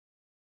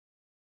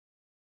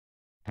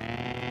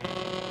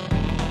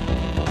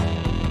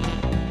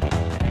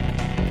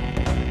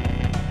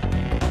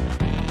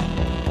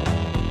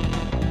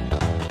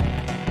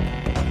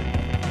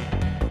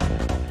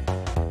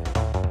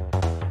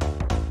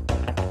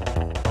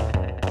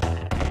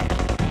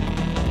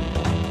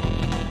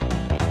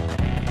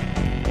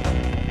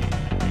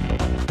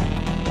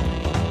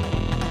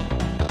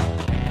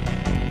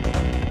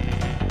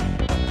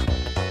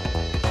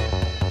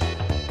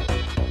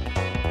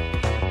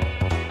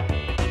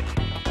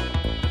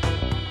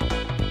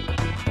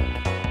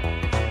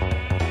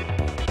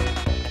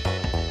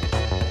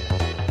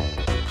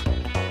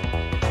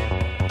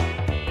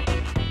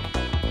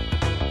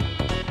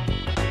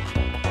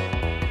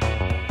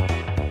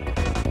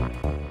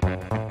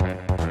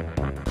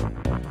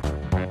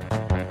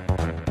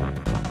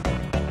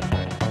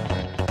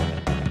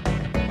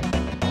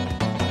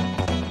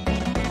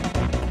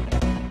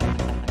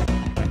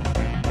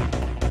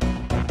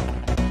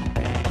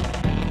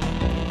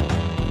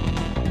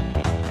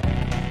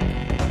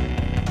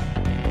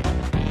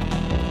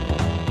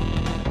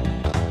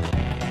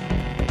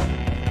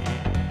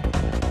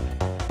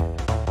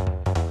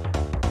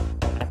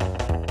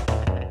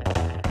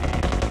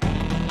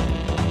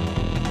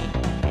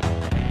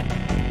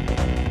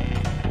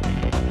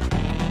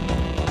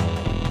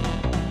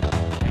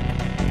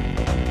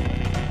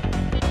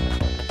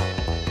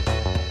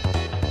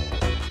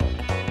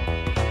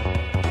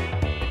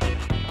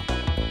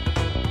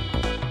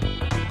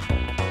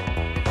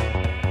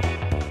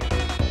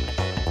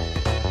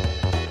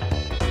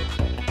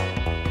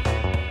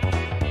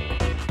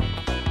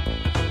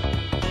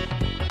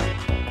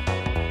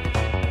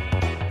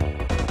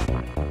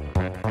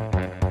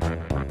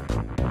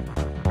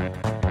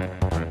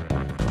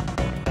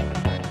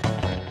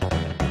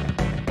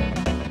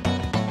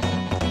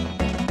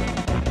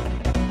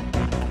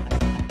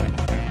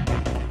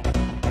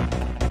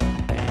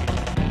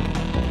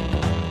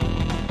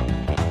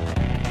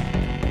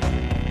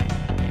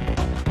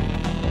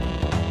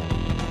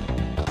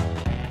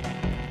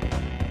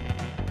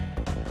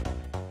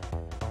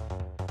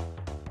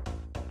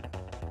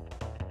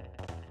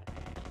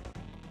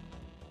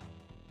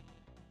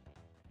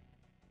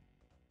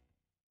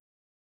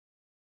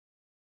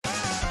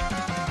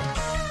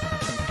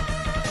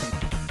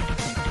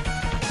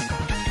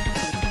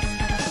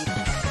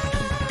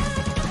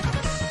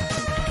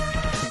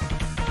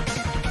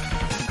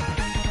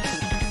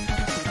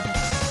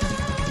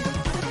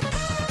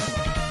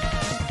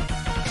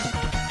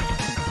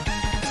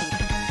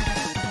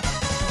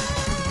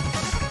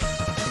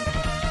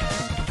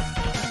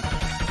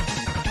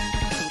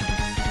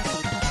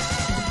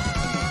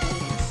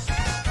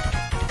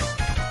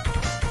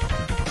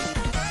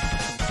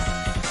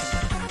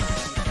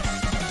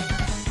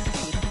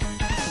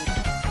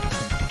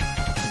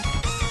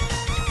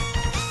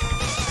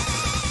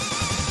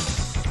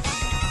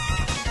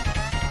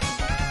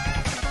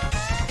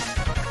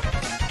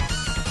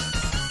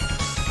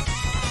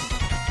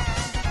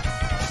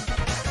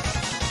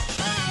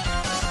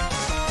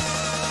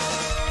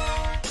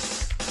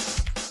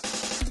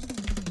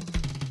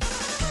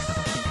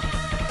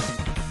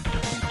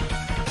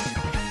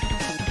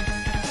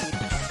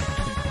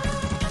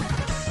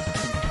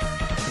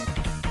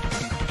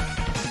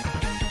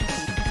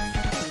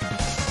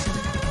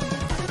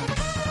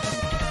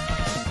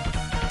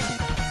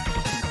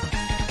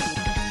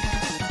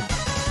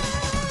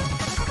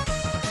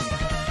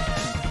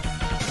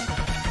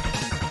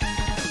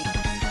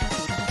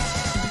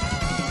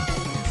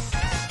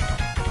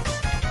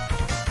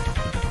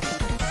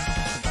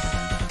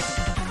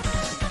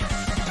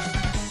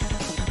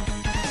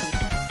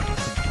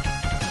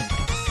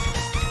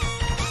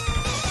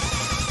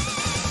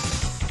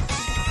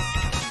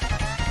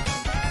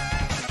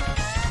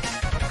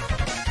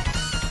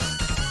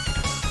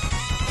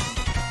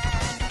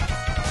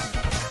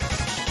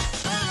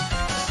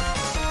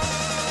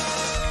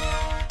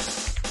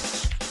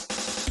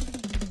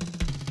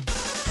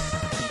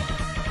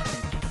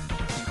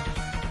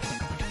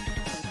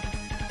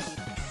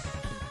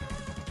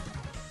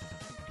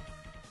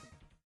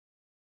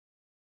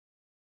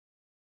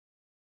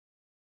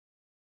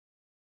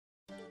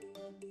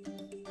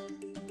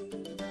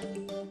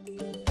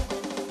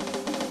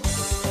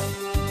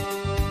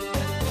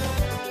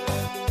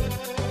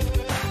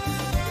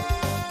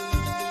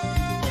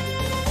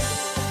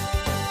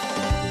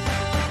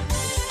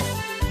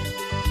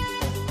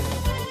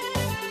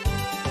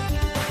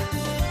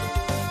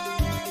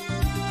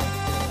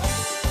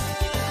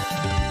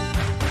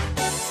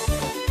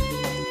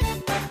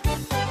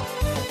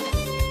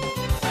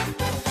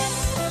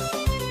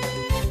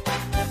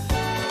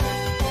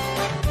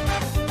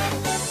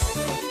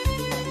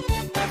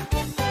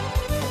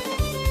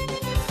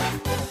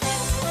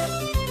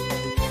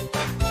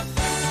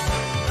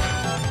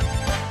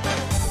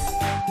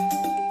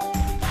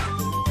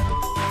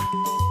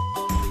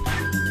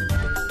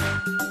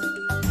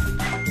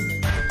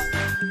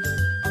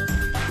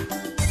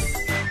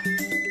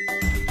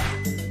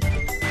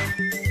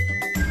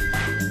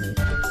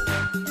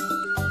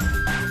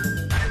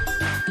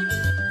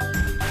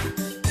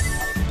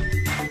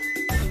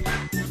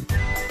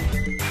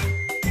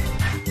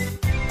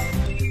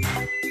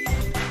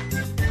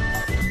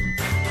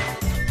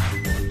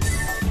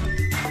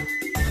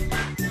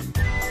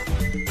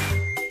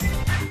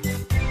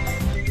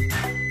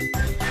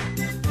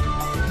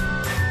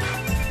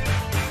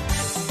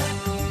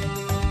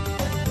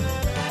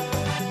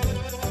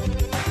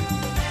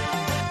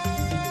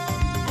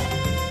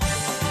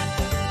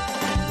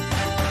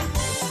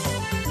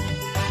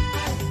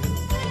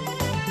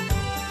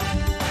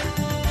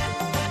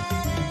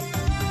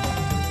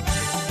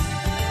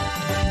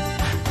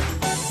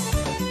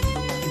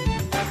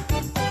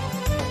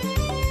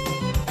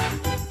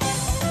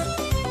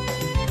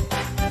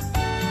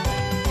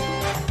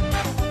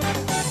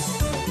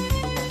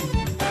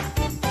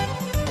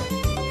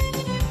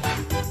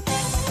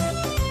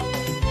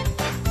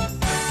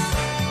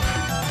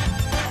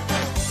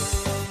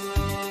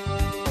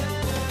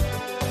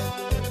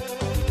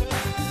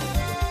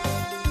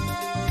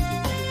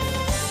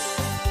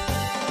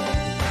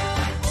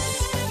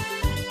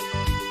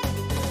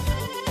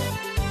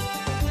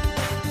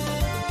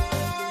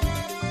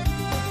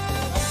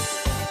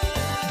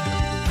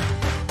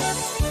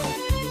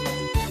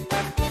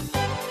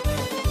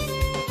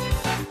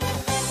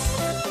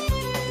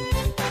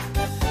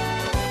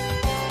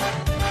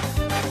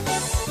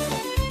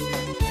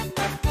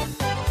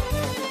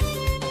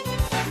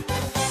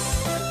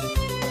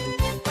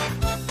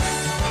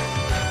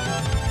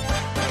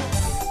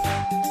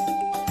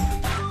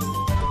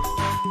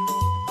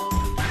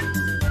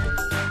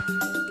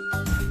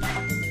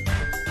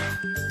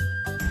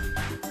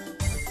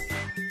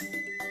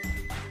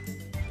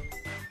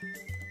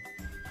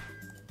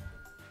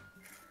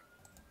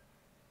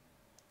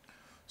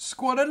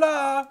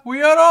Squadala,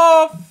 we are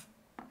off!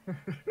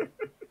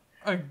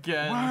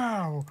 Again.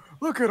 Wow,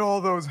 look at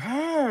all those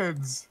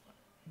heads!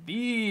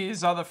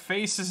 These are the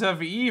faces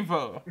of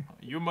evil.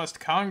 You must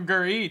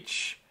conquer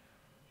each.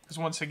 Because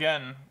once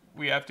again,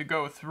 we have to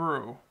go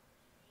through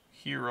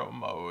hero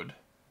mode.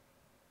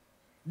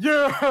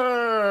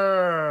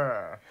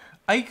 Yeah!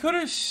 I could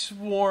have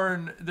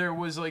sworn there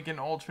was like an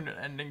alternate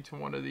ending to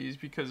one of these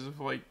because of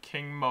like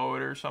King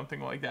mode or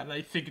something like that. And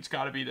I think it's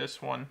got to be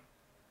this one.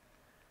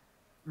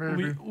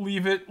 Maybe.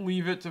 Leave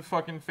it to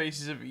fucking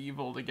Faces of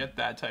Evil to get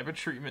that type of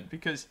treatment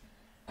because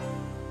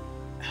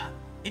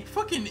it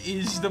fucking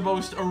is the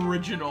most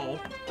original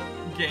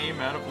game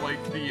out of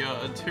like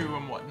the 2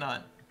 and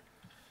whatnot.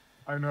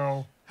 I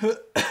know.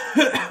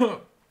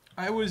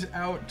 I was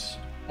out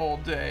all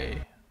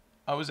day.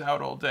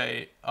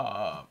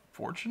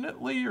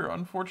 Fortunately or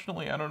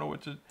unfortunately, I don't know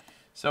what to.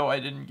 So I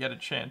didn't get a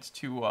chance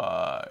to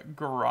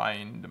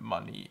grind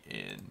money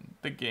in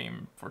the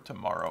game for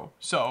tomorrow.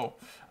 So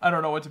I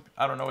don't know what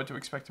to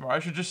expect tomorrow. I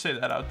should just say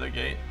that out the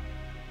gate.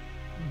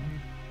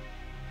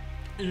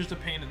 It's just a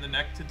pain in the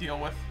neck to deal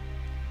with.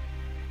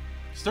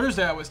 'Cause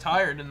Thursday I was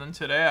tired, and then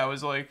today I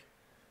was like,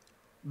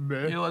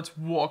 yeah, let's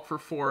walk for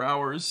 4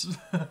 hours.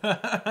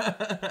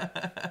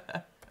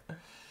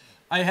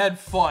 I had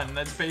fun.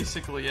 That's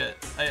basically it.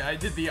 I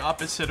did the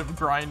opposite of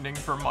grinding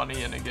for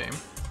money in a game.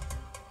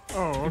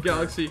 Oh, okay.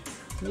 Galaxy.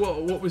 Whoa,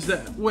 what was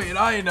that? Wait,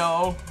 I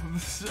know.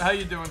 How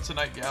you doing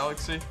tonight,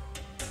 Galaxy?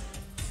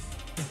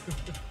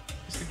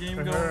 Is the game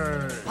going?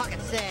 Hey.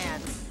 Pocket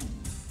sand.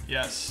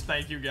 Yes,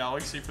 thank you,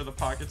 Galaxy, for the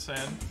pocket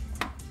sand.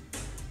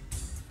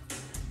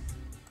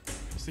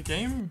 Is the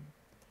game?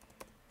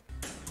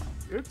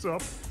 It's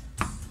up.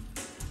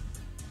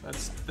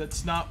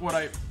 That's not what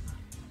I...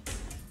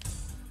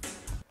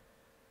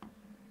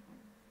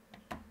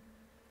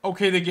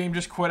 Okay, the game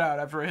just quit out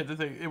after I hit the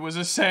thing. It was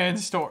a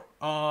sandstorm.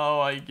 Oh,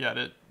 I get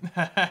it.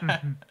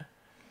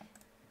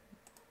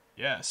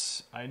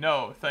 Yes, I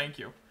know. Thank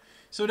you.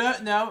 So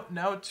now,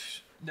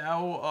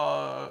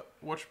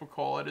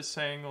 whatchamacallit is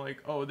saying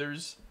like, oh,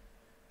 there's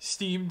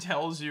Steam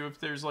tells you if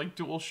there's like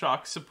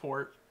DualShock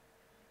support,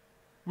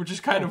 which is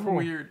kind of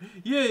weird.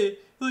 Yeah,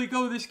 like,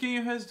 oh, this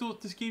game doesn't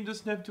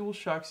have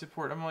DualShock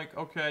support. I'm like,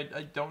 okay,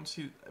 I don't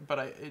see, but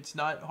it's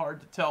not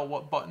hard to tell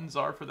what buttons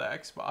are for the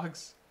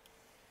Xbox.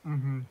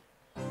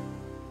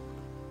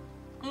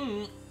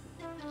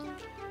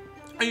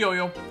 Hey,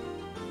 yo.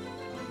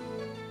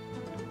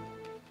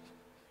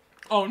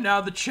 Oh,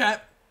 now the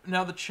chat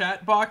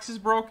box is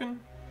broken?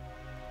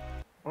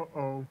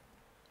 Uh-oh.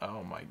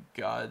 Oh my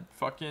god.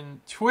 Fucking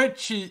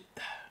Twitch.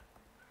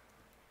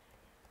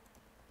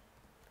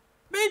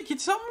 Man, can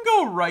something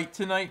go right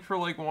tonight for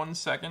like 1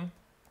 second?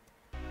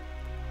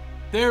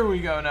 There we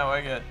go, now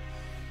I get.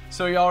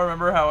 So y'all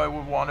remember how I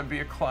would want to be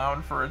a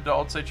clown for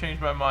adults? I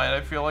changed my mind.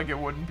 I feel like it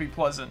wouldn't be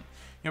pleasant.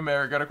 Yo,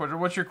 Mary, got a question.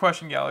 What's your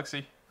question,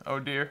 Galaxy? Oh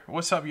dear.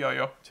 What's up,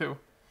 Yo-Yo, too?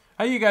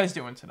 How you guys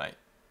doing tonight?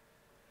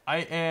 I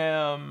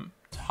am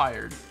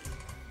tired.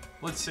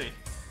 Let's see.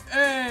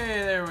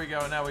 Hey, there we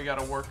go. Now we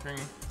got a working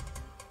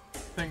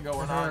thing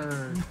going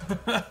on.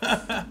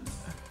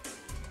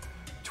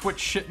 Twitch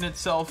shitting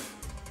itself.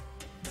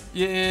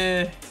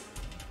 Yeah.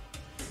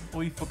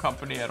 Lethal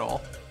Company at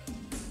all.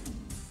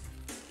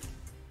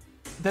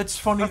 That's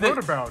funny. I've heard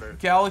about it.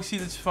 Galaxy,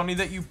 that's funny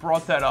that you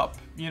brought that up.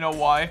 You know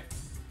why?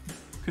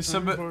 Because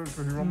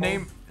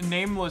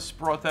Nameless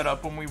brought that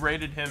up when we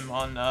rated him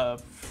on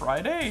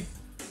Friday.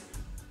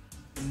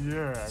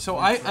 Yeah. So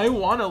I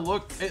want to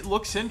look. It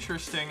looks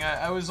interesting.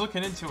 I was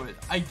looking into it.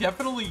 I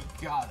definitely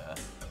gotta.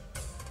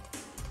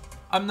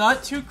 I'm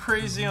not too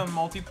crazy on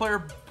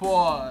multiplayer,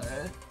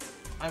 but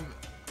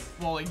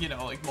well, like, you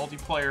know, like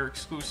multiplayer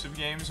exclusive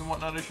games and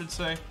whatnot, I should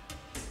say.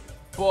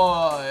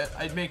 But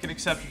I'd make an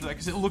exception for that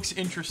because it looks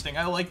interesting.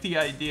 I like the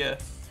idea.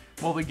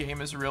 Well, the game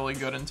is really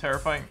good and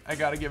terrifying. I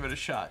gotta give it a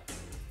shot.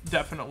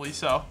 Definitely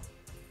so.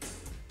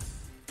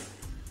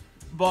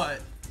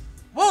 But,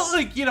 well,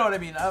 like, you know what I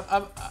mean.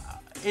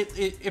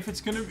 If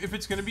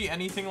it's gonna be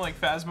anything like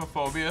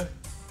Phasmophobia,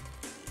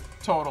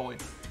 totally.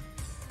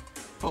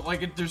 But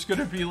like, there's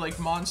gonna be like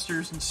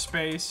monsters in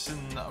space,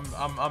 and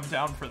I'm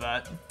down for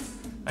that.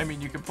 I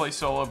mean, you can play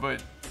solo,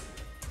 but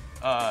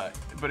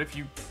if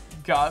you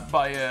got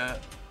by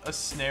a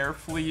snare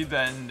flea,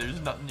 then there's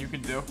nothing you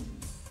can do.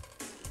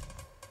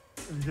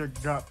 You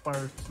get got by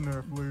a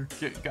snare flea.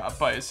 Get got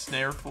by a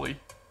snare flea.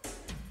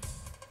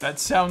 That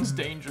sounds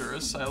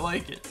dangerous. I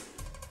like it.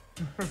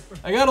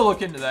 I gotta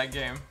look into that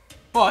game.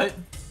 But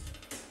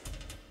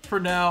for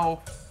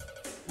now,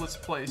 let's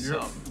play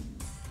some.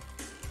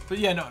 But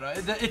yeah, no,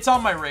 it's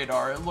on my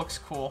radar. It looks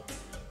cool.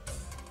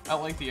 I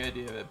like the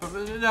idea of it. But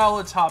now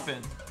let's hop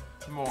in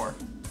to more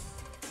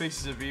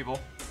Faces of Evil.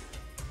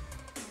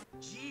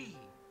 Gee,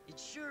 it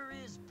sure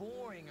is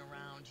boring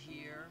around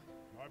here.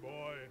 My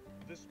boy,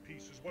 this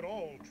piece is what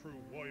all true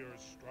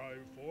warriors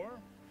strive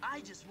for. I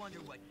just wonder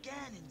what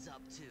Ganon's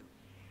up to.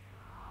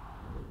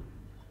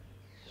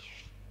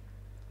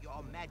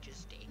 Your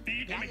Majesty.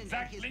 Feed him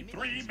exactly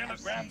 3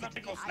 milligrams of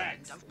pickle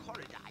snacks.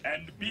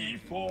 And be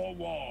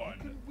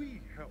forewarned.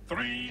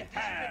 3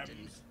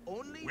 hams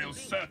will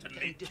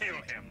certainly kill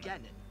him.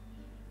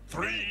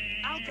 3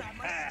 I'll grab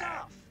my hams.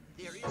 stuff.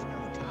 There is no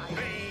time.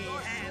 3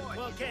 hams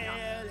will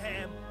kill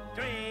him.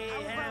 3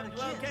 hams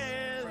will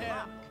kill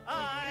him.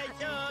 I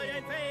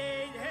shouldn't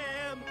feed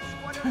him.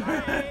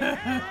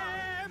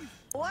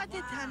 What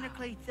did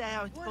Thunderclade say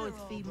I was supposed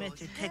to feed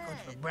Mr. Tickles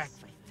for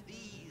breakfast?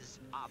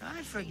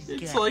 I forget.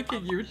 It's like a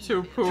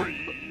YouTube poop.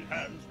 3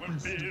 hams will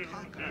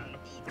build him.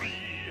 3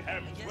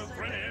 hams will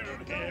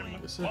thrill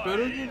him. This is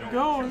better than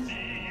going. Feed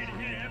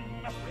him.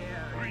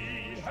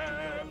 3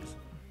 hams.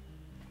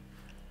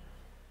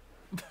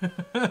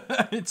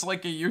 It's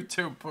like a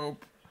YouTube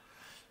poop.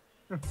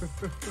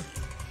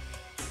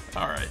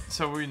 Alright,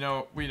 so we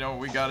know what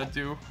we gotta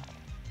do.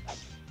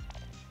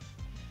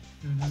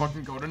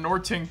 Fucking go to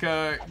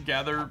Nortinka,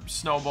 gather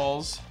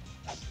snowballs.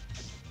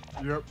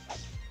 Yep.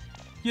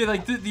 Yeah,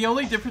 like the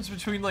only difference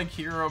between like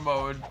hero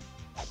mode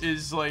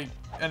is like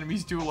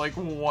enemies do like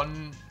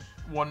one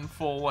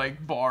full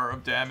like bar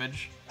of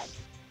damage.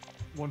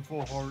 One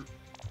full heart.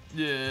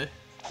 Yeah.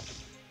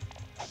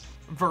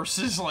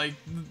 Versus like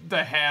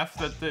the half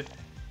that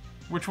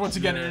which once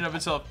again in and of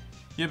itself.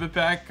 Yeah, but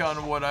back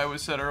on what I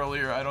was said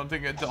earlier, I don't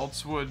think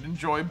adults would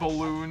enjoy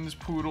balloons,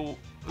 poodle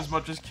as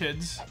much as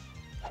kids.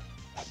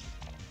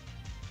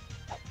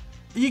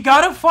 You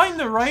gotta find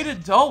the right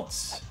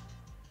adults.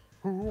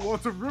 Who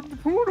wants a ribbed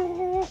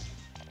poodle?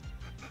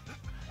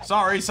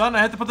 Sorry, son, I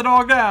had to put the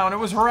dog down. It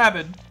was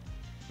rabid.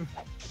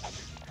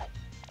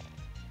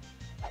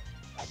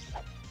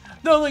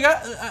 No, like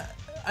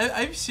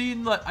I've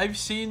seen like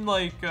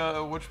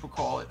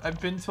whatchamacallit. I've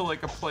been to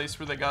like a place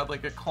where they got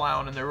like a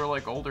clown and there were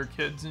like older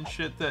kids and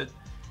shit that,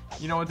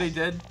 you know what they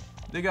did?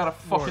 They got a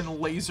fucking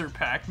laser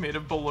pack made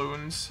of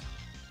balloons.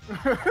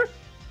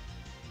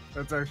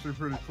 That's actually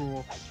pretty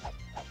cool.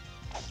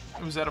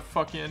 It was at a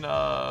fucking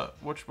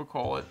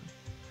whatchamacallit.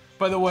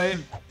 By the way,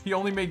 he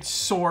only made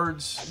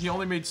swords. He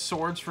only made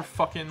swords for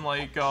fucking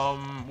like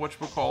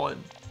whatchamacallit.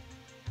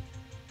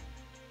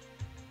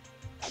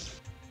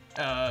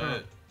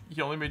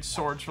 He only made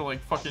swords for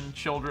like fucking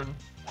children.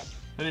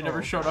 And he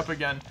never showed up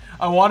again.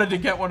 I wanted to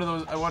get one of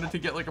those. I wanted to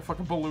get like a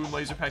fucking balloon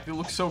laser pack. It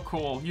looked so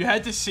cool. You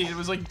had to see it. It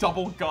was like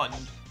double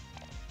gunned.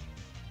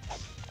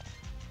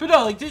 But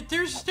no, like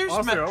there's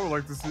honestly, I would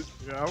like to see.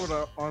 Yeah, I would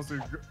honestly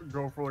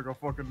go for like a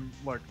fucking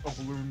like a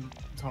balloon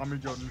Tommy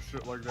gun and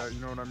shit like that.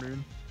 You know what I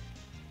mean?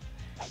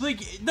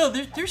 Like no,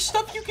 there's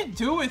stuff you can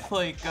do with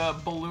like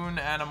balloon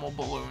animal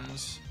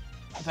balloons.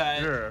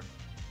 that Yeah.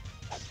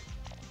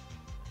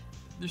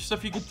 there's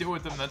stuff you could do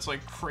with them that's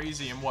like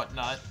crazy and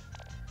whatnot.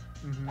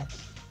 Mhm.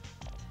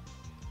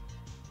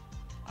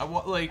 I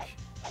want like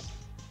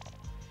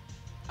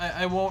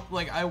I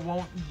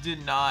won't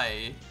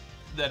deny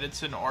that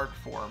it's an art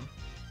form.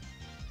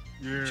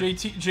 Yeah.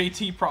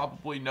 JT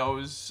probably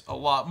knows a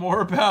lot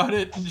more about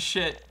it and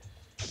shit,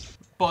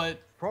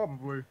 but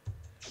Probably.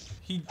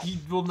 he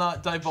will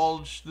not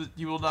divulge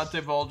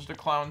the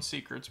clown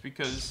secrets,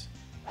 because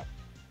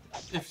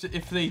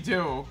if they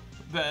do,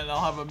 then I'll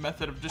have a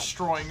method of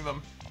destroying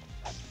them.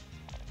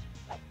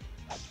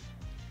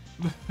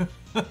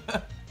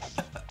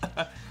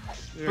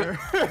 Yeah.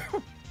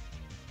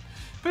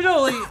 But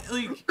no,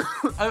 like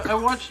I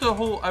watched the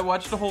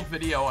whole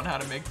video on how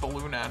to make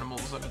balloon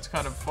animals, and it's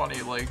kind of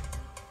funny. Like,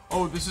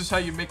 oh, this is how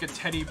you make a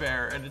teddy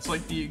bear, and it's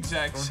like the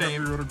exact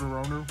same. Don't you go to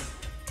Garonu?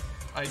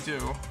 I do.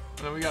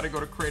 And then we gotta go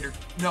to Crater.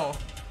 No,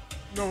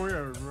 No,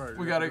 yeah, right.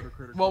 we yeah, gotta. go to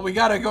Crater Well, we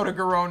gotta go to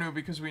Garonu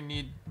because we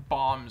need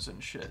bombs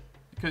and shit.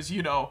 Because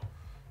we know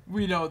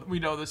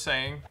the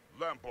saying.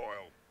 Lamp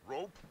oil,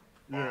 rope,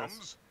 Yes.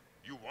 bombs.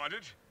 You want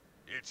it?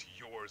 It's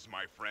yours,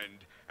 my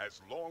friend,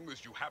 as long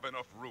as you have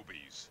enough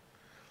rubies.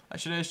 I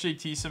should ask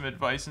JT some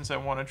advice since I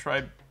want to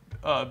try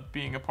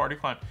being a party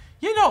clown.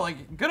 You know,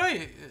 like, good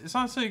idea. It's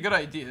honestly a good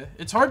idea.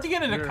 It's hard to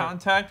get into Yeah.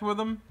 contact with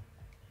him.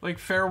 Like,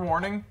 fair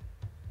warning.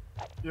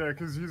 Yeah,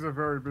 because he's a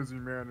very busy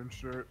man and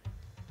shit.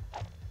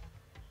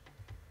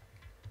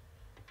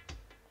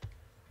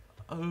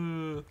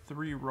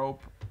 3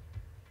 rope.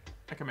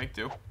 I can make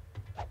do.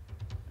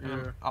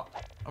 And Yeah.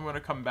 I'm gonna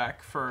come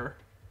back for...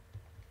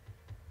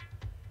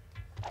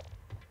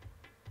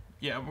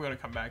 Yeah, I'm gonna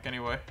come back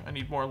anyway. I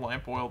need more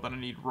lamp oil than I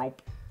need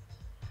rope.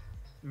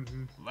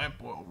 Mhm. Lamp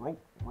oil,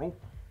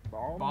 rope.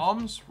 Bombs?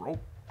 Bombs,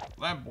 rope,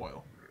 lamp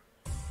oil.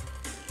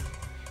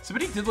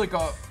 Somebody did like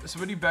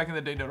somebody back in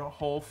the day did a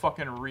whole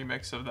fucking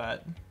remix of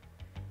that.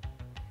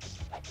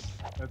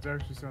 That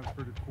actually sounds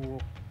pretty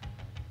cool.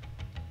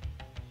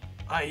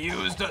 I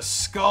used a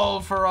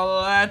skull for a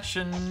latch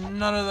and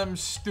none of them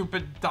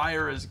stupid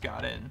dyers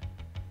got in.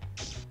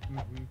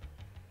 Mhm.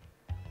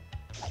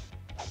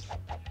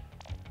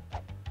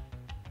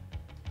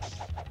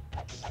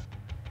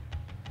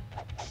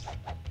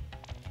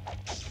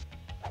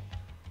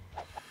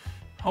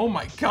 Oh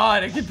my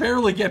god, I can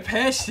barely get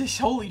past this.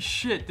 Holy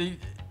shit. The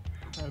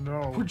I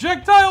know.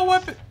 projectile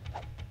weapon.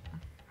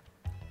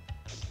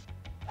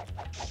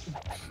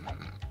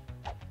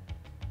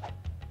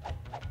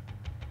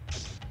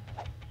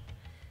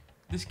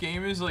 This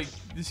game is like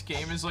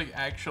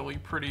actually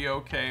pretty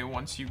okay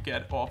once you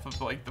get off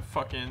of like the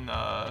fucking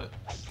the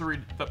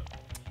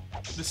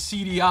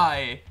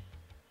CDI.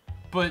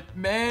 But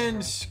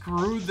man,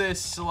 screw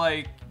this,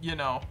 like, you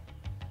know.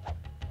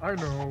 I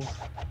know.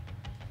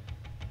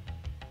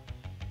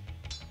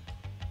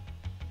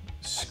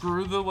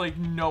 Screw the like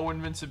no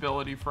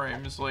invincibility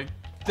frames. Like,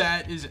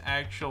 that is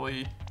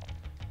actually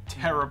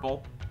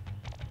terrible.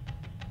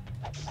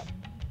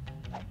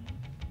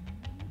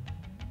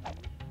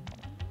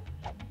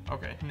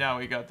 Okay, now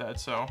we got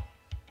that, so.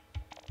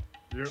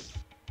 Yep.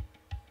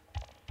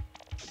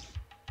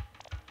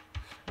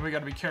 And we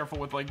gotta be careful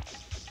with like,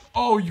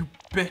 oh, you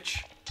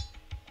bitch.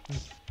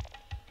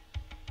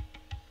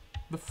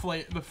 The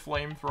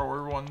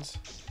flamethrower ones.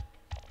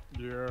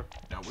 Yeah.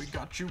 Now we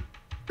got you.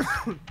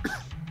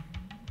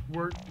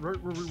 Right where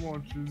we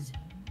want yous.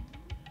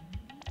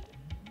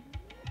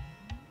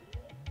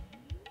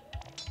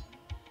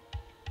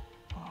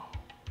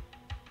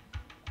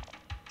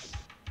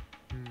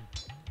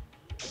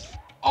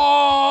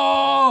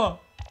 Oh!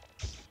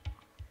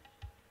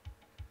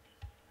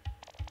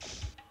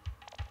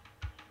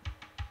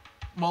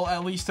 Well,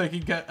 at least I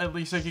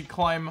could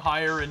climb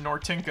higher in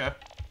Nortinka.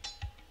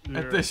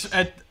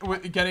 Yeah.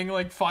 Getting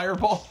like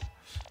fireball.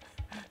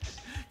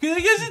 Cause I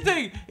guess the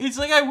thing, it's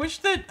like I wish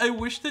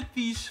that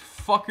these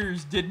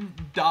fuckers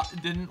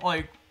didn't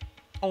like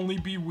only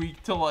be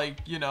weak to, like,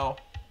 you know,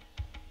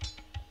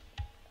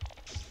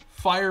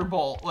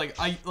 fireball,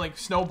 like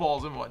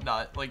snowballs and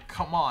whatnot. Like,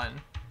 come on.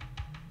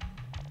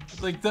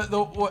 Like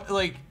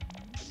like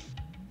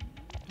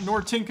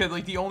Nortinka,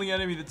 like the only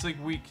enemy that's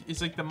like weak is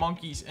like the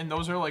monkeys, and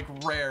those are like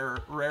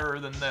rarer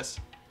than this.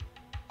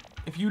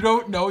 If you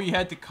don't know, you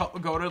had to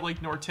go to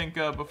like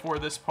Nortinka before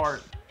this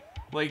part.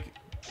 Like,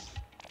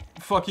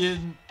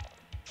 fucking,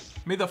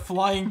 may the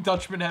Flying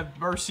Dutchman have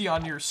mercy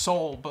on your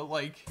soul, but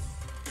like,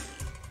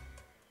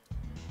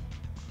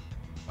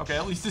 okay,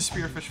 at least the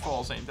Spearfish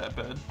Falls ain't that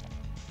bad.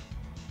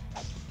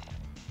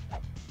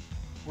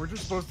 We're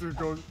just supposed to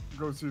go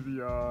see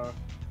the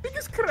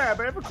biggest crab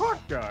I ever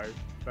caught guy.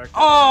 Back there.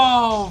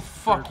 Oh,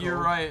 fuck, Very you're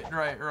cool.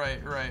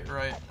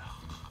 right.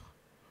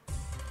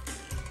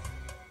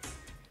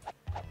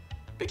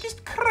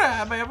 Biggest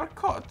crab I ever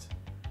caught.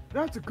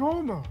 That's a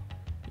coma.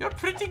 You're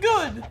pretty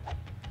good.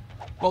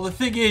 Well, the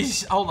thing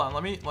is, hold on,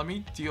 let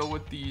me deal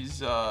with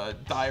these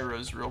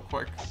Dairas real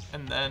quick,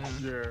 and then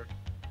Yeah.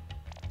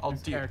 I'll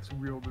These deal.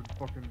 axe-wielded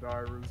fucking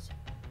Dairas.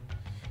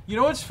 You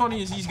know what's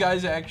funny is these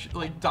guys actually,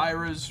 like,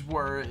 Dairas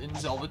were in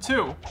Zelda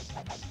 2.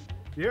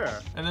 Yeah.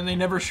 And then they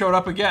never showed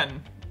up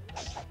again.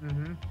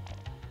 Mm-hmm.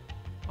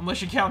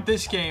 Unless you count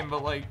this game,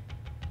 but like...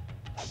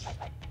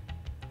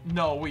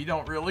 No, we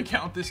don't really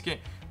count this game.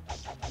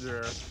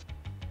 Yeah.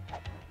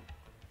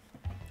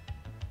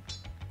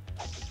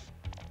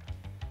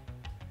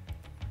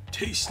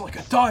 Tastes like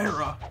a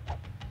Daira.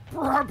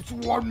 Perhaps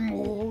one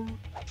more.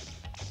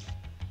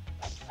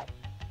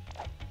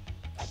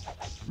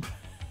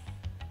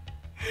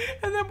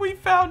 And then we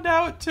found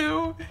out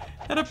too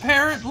that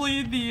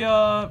apparently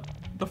the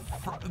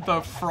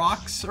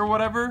frocks or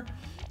whatever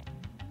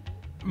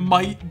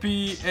might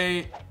be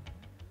a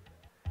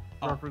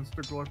Reference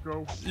to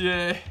Glucko.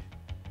 yeah,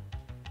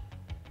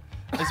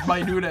 as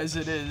minute as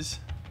it is.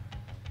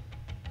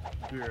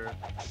 Yeah.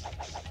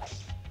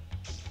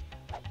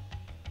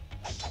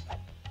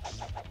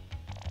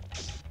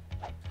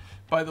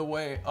 By the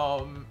way,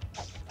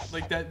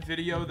 like that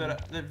video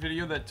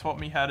that taught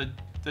me how to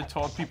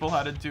taught people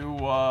how to do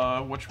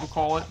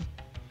whatchamacallit?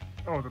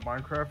 Oh, the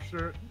Minecraft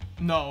shit?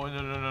 No.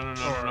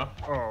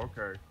 Oh,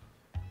 okay.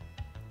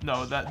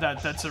 No,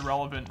 that's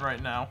irrelevant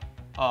right now.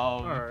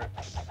 Alright.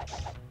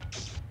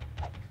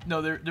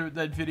 No,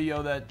 that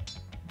video that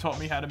taught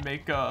me how to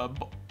make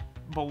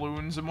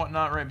balloons and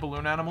whatnot, right?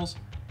 Balloon animals.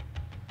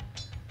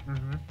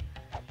 Mm-hmm.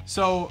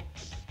 So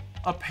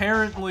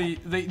apparently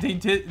they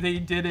did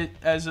it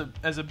as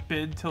a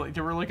bid to like,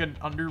 they were like an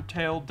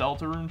Undertale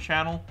Deltarune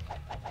channel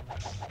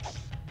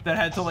that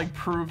had to like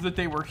prove that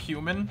they were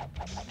human.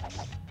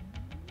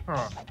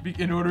 Huh.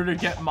 In order to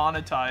get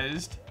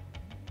monetized.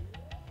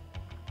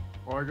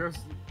 Well, I guess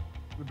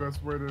the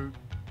best way to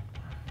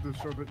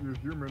show that you're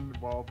human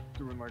while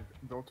doing like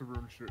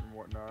Deltarune shit and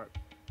whatnot.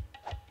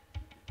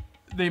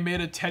 They made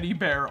a teddy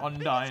bear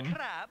Undyne. Biggest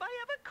crab I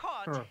ever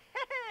caught. Huh.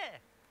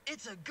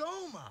 It's a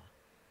Goma.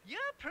 You're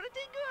pretty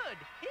good.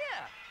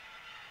 Here.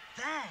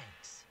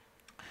 Thanks.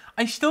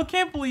 I still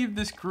can't believe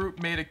this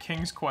group made a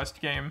King's Quest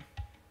game.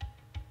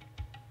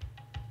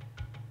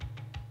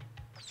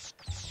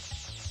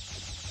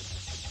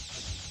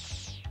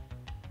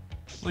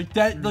 Like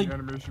that, like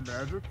Animation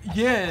Magic?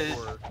 yeah.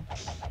 Or,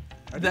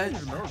 I didn't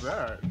even know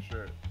that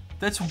shit.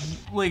 That's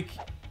like,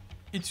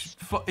 it's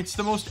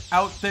the most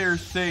out there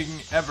thing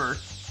ever.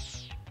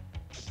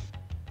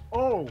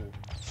 Oh,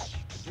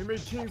 they made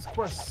King's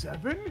Quest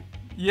 7?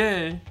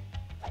 Yeah.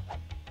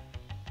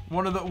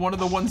 One of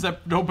the ones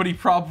that nobody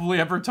probably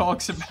ever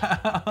talks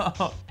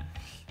about.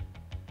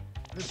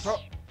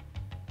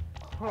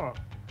 Huh.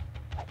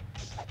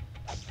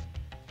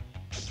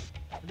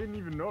 I didn't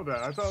even know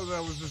that. I thought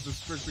that was just a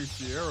strictly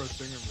Sierra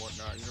thing and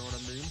whatnot, you know what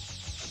I mean?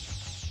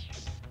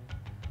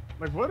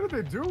 Like, what did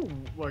they do?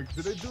 Like,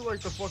 did they do, like,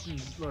 the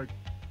fucking, like,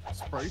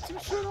 sprites and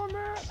shit on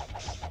that?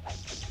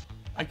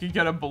 I could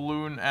get a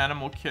balloon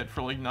animal kit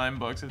for like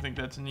 $9. I think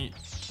that's neat.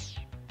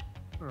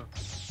 Huh.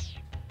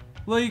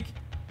 Like,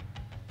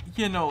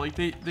 you know, like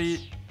they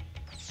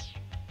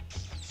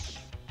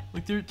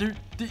like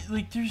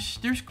like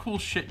there's cool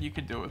shit you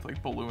could do with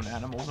like balloon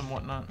animals and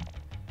whatnot.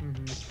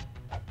 Mm-hmm.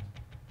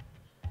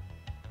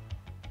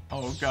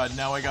 Oh god,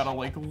 now I gotta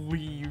like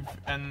leave,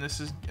 and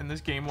this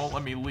game won't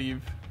let me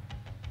leave.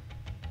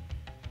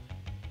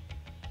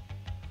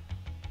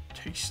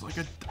 Tastes like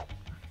a.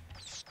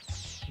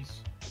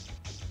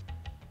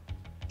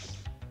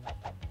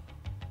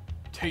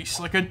 Tastes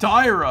like a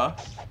Daira.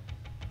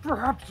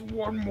 Perhaps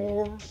one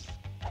more.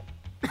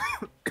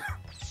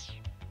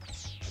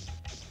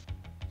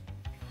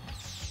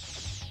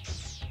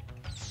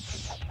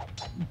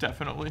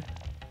 Definitely.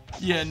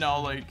 Yeah,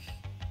 no, like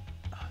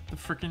the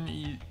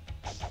freaking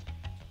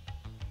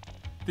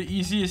the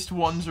easiest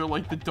ones are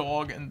like the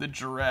dog and the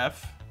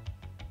giraffe.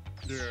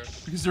 Yeah.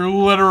 Because they're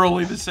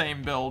literally the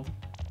same build.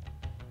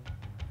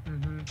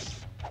 Mm-hmm.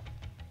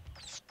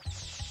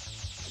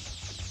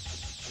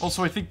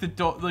 Also, I think the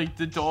dog,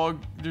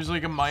 there's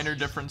like a minor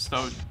difference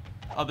though,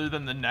 other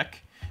than the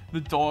neck.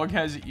 The dog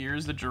has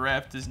ears, the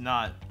giraffe does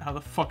not. How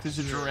the fuck does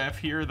a giraffe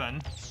hear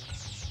then?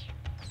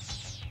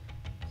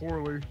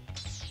 Poorly.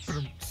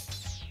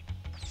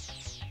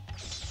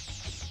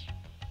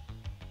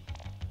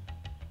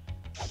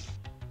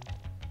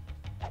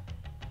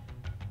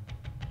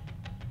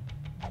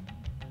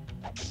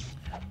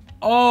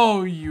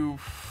 Oh, you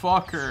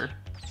fucker.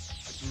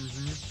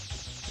 Mm-hmm.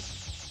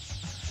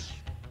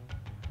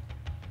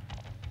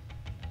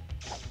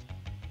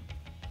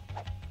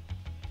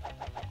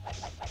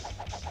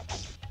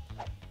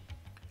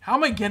 How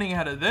am I getting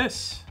out of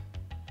this?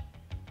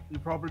 You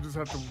probably just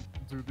have to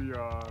do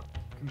the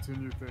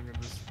continue thing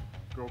and just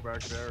go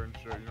back there and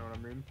shit, you know what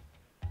I mean?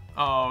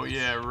 Oh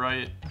yeah,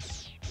 right.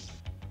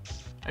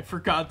 I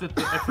forgot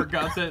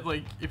that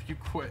like if you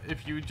quit,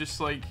 if you just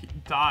like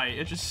die,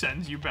 it just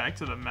sends you back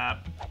to the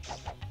map.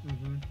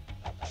 Mm-hmm.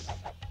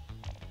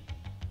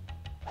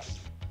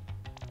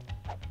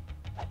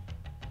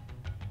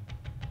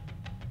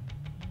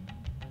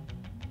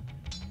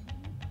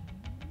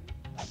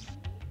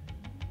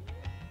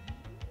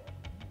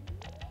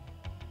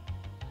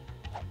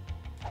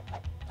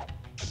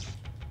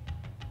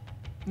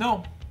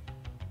 No.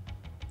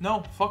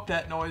 No, fuck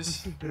that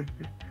noise.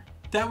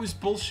 That was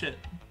bullshit.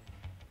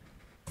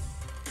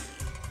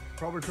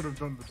 probably could have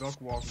done the duck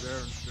walk there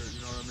and shit, you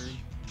know what I mean?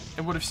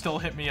 It would have still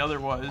hit me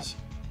otherwise.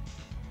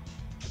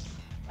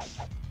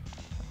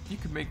 You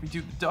could make me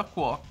do the duck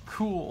walk.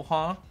 Cool,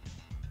 huh?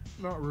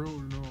 Not really,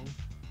 no.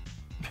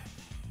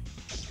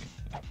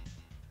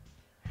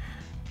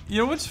 You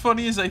know what's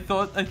funny is I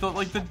thought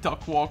like the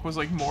duck walk was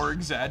like more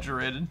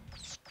exaggerated.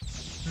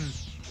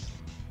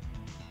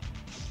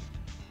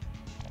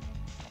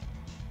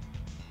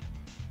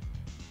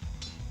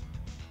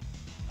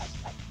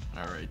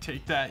 Alright,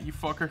 take that, you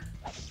fucker.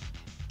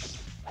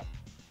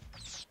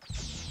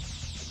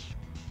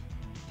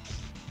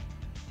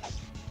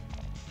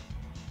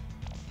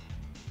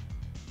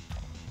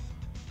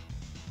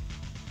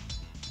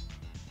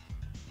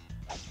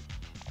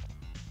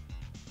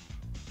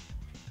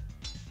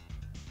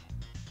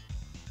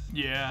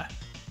 Yeah.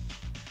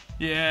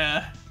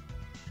 Yeah.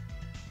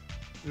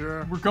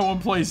 Yeah. We're going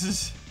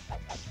places.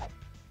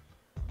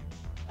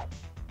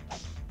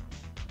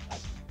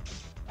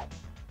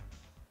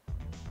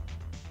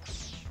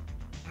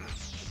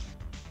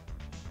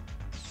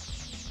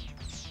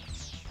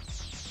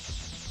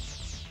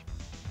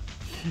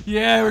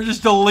 Yeah, we're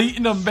just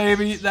deleting them,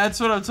 baby.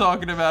 That's what I'm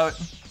talking about.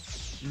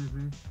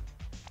 Mm-hmm.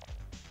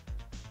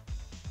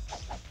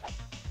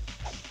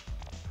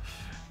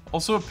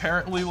 Also,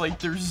 apparently, like,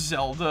 there's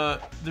Zelda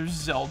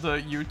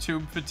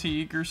YouTube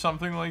fatigue or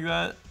something like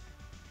that.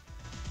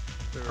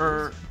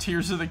 Or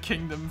Tears of the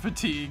Kingdom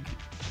fatigue.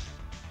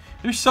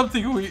 There's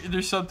something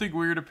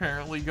weird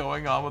apparently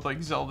going on with,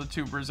 like, Zelda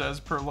tubers as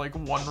per, like,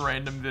 one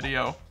random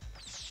video.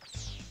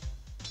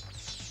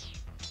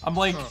 I'm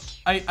like,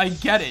 I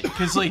get it,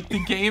 because, like,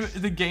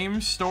 the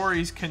game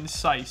story's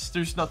concise.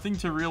 There's nothing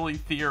to really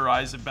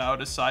theorize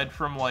about aside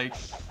from, like,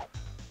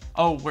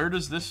 oh, where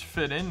does this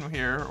fit in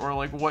here? Or,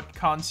 like, what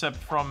concept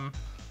from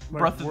like,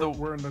 Breath of the...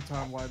 Where in the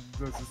timeline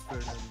does this thing,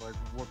 and, like,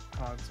 what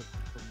concept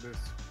from this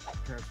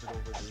transferred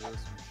over to this and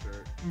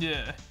shit.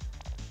 Yeah.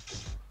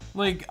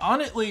 Like,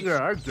 on it, like...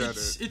 Yeah, I get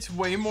it. It's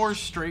way more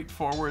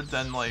straightforward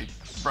than, like,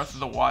 Breath of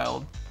the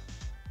Wild.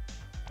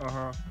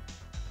 Uh-huh.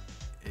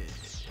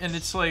 And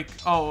it's like,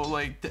 oh,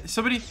 like,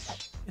 somebody...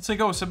 It's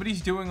like, oh,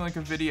 somebody's doing, like,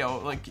 a video.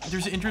 Like,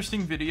 there's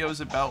interesting videos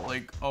about,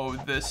 like, oh,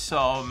 this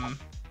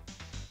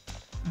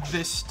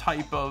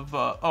type of,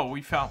 oh,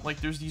 we found,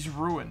 like, there's these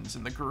ruins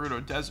in the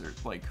Gerudo Desert.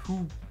 Like,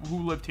 who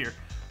lived here?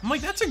 I'm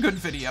like, that's a good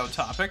video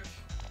topic.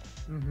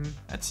 Mm-hmm.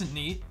 That's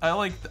neat. I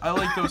like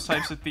those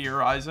types of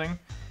theorizing.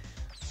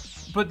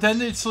 But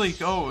then it's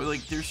like, oh,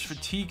 like, there's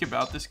fatigue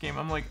about this game.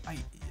 I'm like,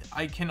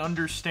 I can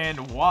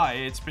understand why.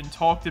 It's been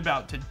talked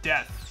about to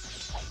death.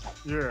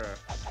 Yeah.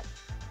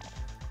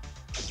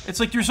 It's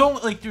like, there's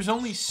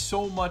only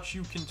so much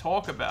you can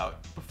talk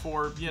about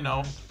before, you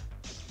know.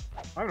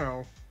 I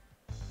know.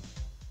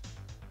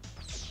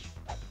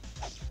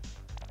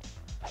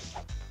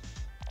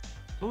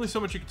 There's only so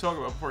much you can talk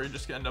about before you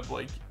just end up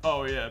like,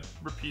 oh yeah,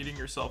 repeating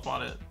yourself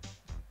on it.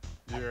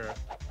 Yeah.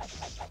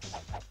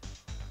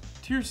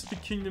 Tears of the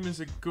Kingdom is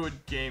a good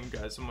game,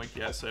 guys. I'm like,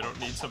 yes, I don't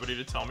need somebody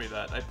to tell me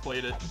that. I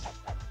played it.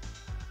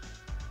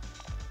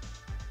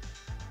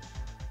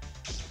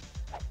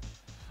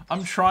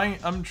 I'm trying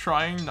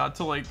not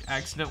to, like,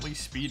 accidentally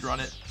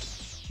speedrun it.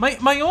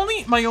 My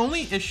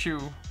only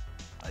issue,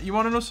 you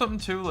want to know something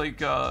too?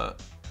 Like,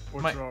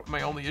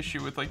 my only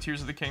issue with, like, Tears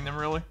of the Kingdom,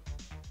 really?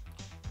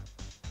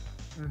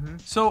 Mm-hmm.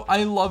 So,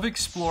 I love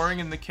exploring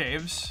in the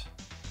caves.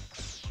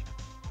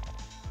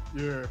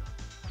 Yeah.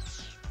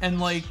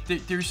 And, like,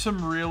 there's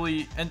some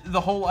really... And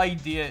the whole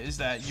idea is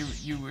that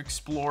you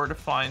explore to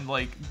find,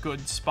 like,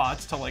 good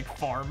spots to, like,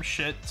 farm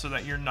shit so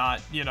that you're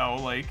not, you know,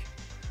 like,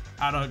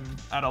 out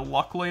of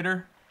luck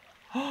later.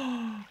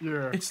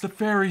 Yeah. It's the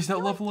fairies that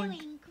love You're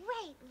Link. doing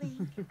great,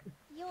 Link.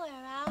 You are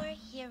our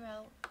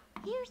hero.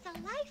 Here's a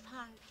life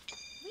heart.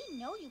 We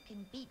know you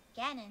can beat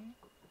Ganon.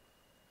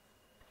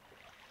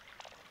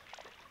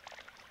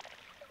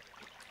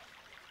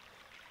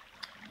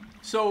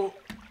 So,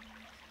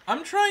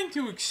 I'm trying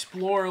to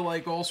explore,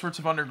 like, all sorts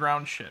of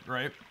underground shit,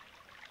 right?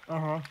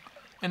 Uh-huh.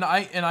 And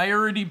I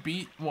already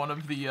beat one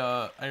of the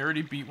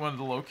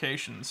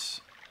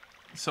locations.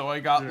 So I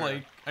got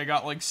like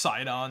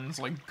Sidon's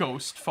like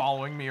ghost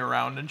following me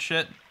around and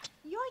shit.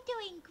 You're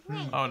doing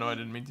great. Oh no, I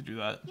didn't mean to do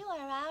that. You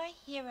are our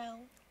hero.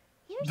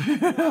 Here's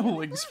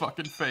Link's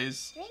fucking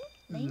face.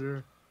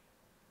 Drink,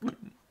 Link. Yeah.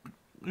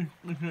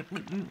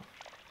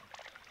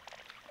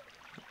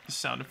 The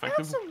sound effect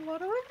of some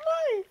water in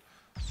life.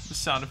 the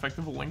sound effect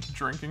of Link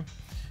drinking.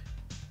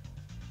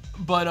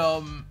 But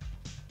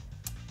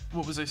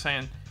what was I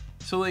saying?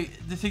 So like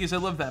the thing is, I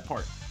love that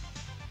part.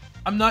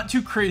 I'm not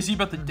too crazy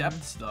about the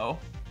depths though.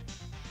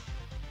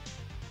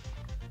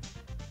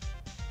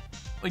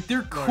 Like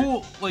they're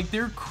cool,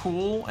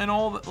 and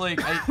all that.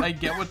 Like I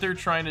get what they're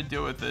trying to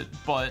do with it,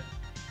 but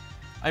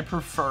I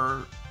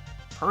prefer,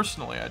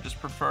 personally, I just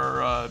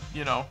prefer,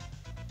 you know.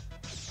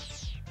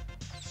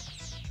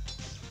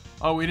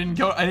 Oh, I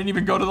didn't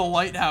even go to the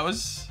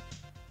lighthouse.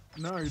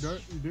 No, you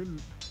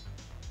didn't.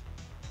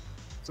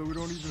 So we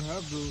don't even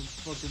have the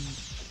fucking...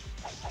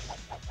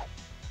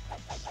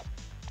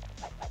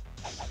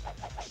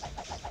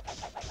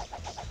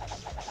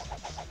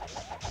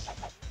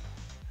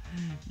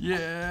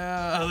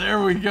 Yeah,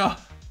 there we go.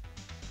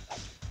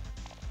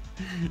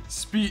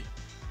 Speed.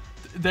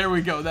 There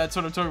we go. That's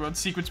what I'm talking about.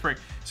 Sequence break.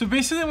 So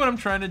basically, what I'm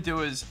trying to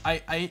do is,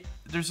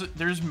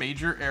 there's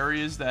major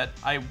areas that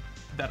I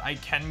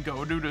can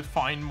go to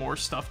find more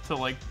stuff to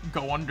like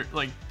go under,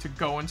 like to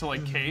go into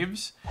like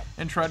caves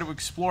and try to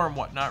explore and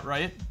whatnot,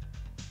 right?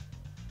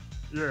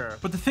 Yeah.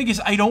 But the thing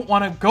is, I don't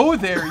want to go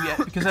there yet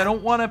because I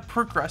don't want to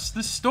progress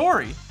the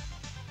story.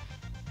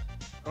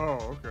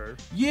 Oh,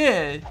 okay.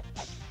 Yeah,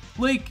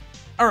 like,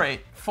 all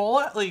right,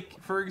 Fallout.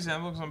 Like, for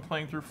example, because I'm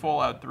playing through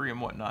Fallout 3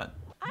 and whatnot.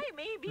 I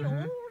may be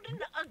old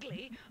and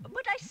ugly,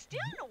 but I still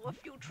know a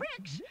few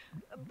tricks.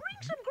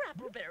 Bring some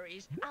grapple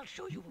berries. I'll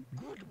show you a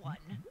good one.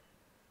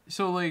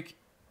 So, like,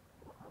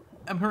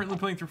 I'm currently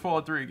playing through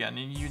Fallout 3 again,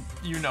 and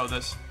you know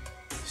this.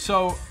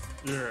 So,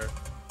 Yeah.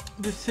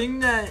 the thing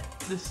that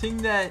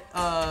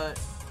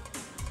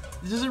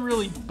doesn't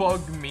really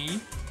bug me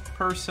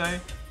per se.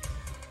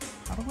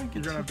 How do I get?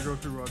 You're gonna have to go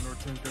through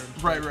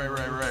Nortinka.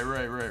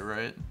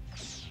 Right.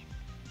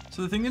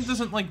 So the thing that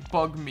doesn't like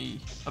bug me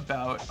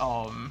about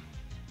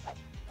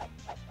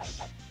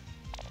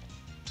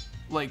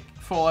like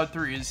Fallout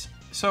 3 is,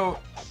 so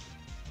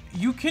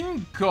you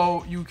can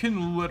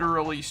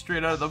literally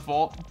straight out of the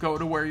vault go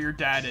to where your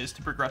dad is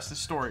to progress the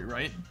story,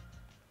 right?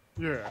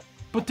 Yeah.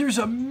 But there's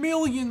a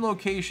million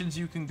locations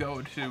you can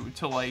go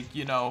to like,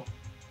 you know,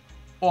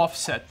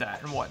 offset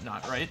that and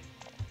whatnot, right?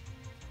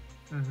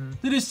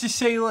 That is to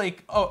say,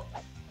 like, oh,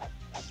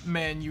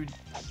 man, you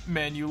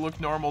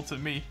look normal to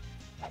me.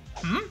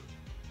 What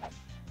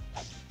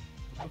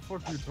the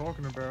fuck are you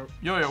talking about?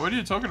 Yo, what are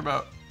you talking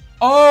about?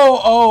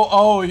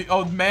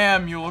 Oh,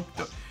 ma'am, you look.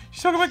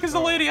 She's talking about because the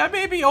lady. I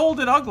may be old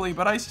and ugly,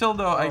 but I still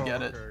know. I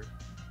get it.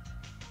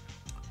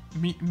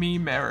 Me,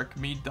 Marek,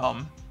 me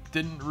dumb.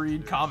 Didn't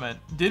read comment.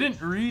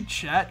 Didn't read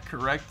chat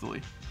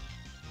correctly.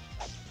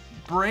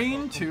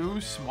 Brain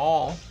too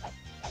small.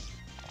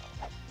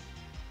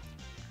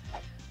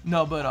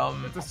 No, but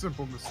It's a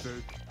simple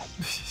mistake.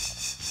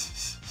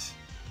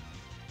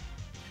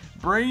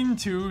 Brain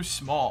too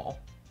small.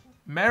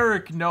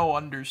 Marek no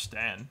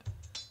understand.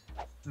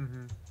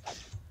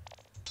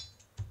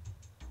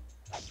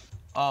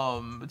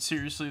 But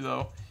seriously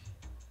though,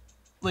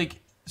 like,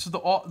 so the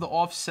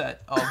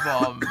offset of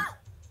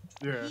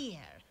Yeah. Here,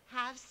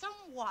 have some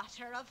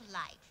water of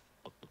life.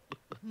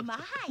 My,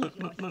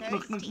 you're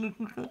thirsty.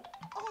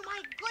 Oh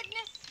my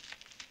goodness.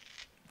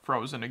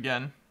 Frozen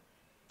again.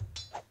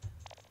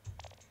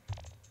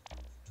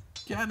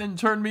 Ganon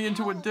turned me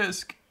into a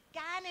disc.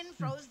 Ganon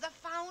froze the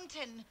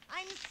fountain.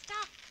 I'm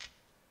stuck.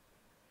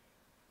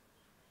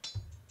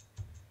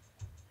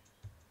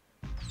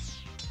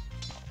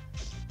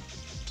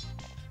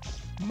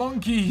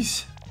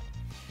 Monkeys.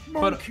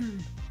 Monkey.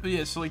 But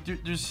yeah, so like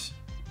there's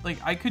like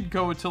I could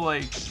go to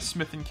like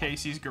Smith and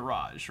Casey's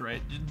garage,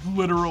 right?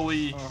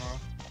 Literally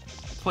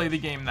play the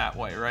game that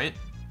way, right?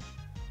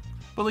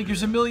 But like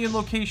there's a million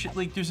locations.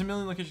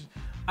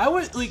 I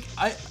would like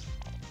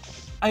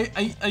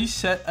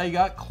I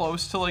got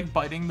close to like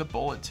biting the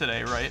bullet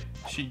today, right?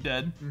 She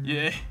dead.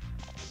 Yeah.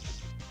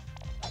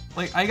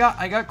 Like I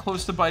got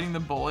close to biting the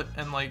bullet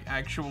and like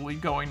actually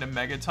going to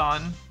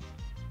Megaton,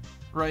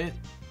 right?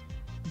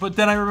 But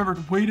then I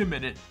remembered, wait a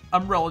minute,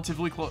 I'm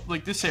relatively close.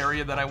 Like this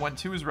area that I went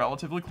to is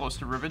relatively close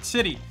to Rivet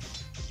City,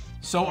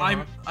 so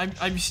I'm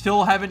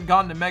still haven't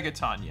gone to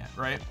Megaton yet,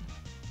 right?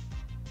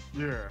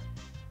 Yeah.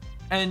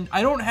 And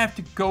I don't have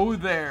to go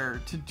there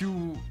to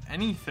do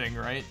anything,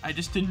 right? I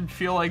just didn't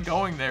feel like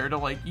going there to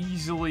like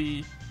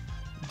easily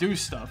do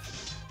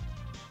stuff.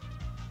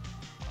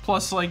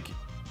 Plus like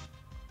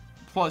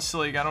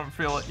I don't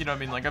feel it, you know what I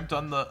mean? Like I've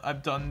done the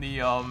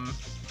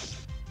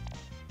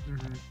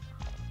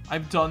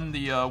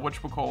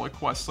whatchamacallit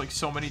quest like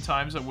so many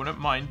times I wouldn't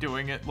mind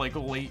doing it like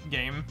late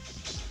game.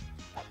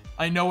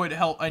 I know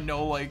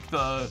like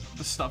the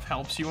stuff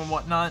helps you and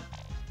whatnot.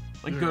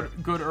 Like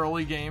good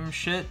early game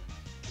shit.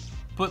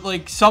 But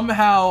like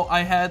somehow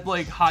I had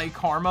like high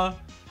karma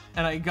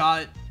and I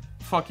got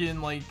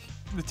fucking like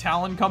the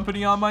Talon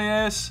Company on my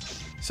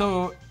ass.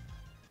 So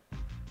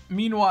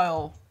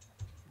meanwhile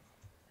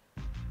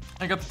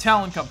I got the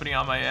Talon Company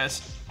on my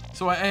ass.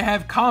 So I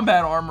have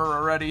combat armor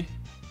already.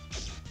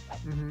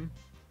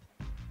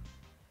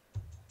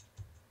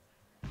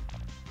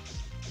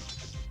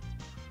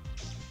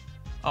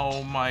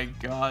 Oh my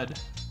god.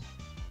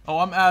 Oh,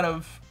 I'm out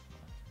of...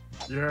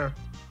 Yeah.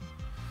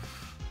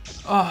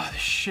 Oh,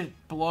 this shit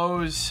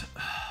blows.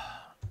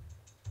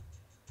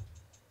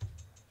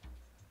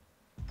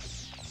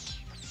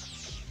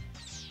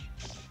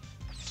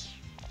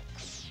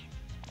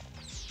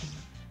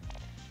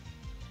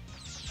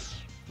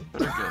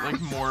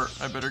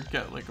 I better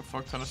get like a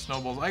fuck ton of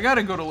snowballs. I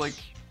gotta go to like...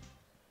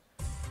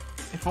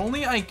 If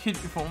only I could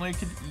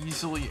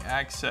easily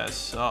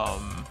access,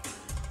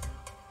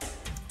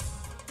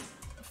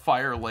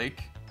 Fire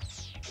Lake.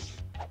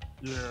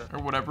 Yeah. Or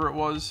whatever it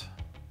was.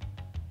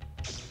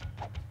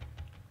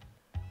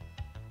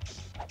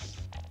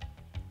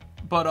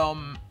 But,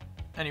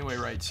 anyway,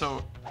 right,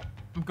 so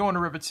I'm going to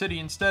Rivet City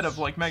instead of,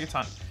 like,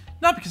 Megaton.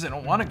 Not because I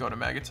don't want to go to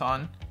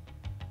Megaton.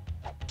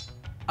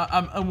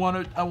 I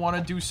want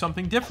to do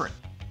something different.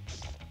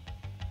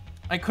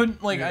 I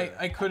couldn't like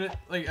I couldn't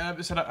like I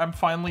said I'm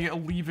finally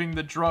alleviating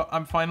the drug.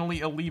 I'm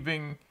finally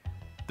alleviating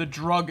the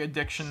drug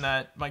addiction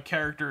that my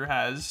character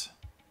has.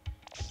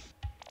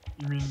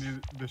 You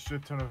mean the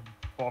shit ton of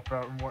buff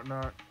out and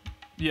whatnot?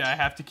 Yeah, I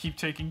have to keep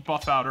taking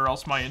buff out or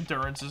else my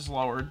endurance is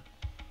lowered.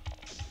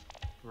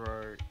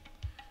 Right.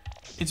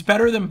 It's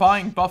better than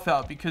buying buff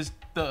out because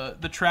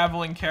the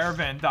traveling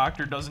caravan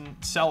doctor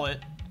doesn't sell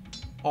it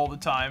all the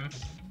time.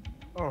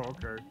 Oh,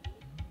 okay.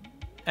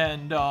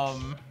 And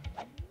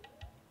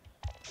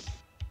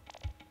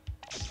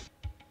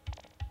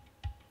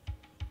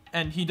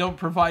and he don't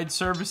provide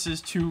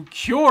services to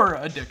cure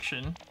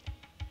addiction.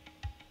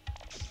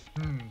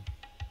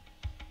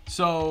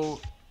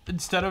 So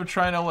instead of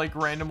trying to like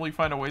randomly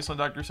find a wasteland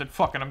doctor, I said,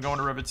 "Fuck it, I'm going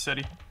to Rivet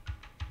City."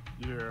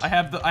 Yeah. I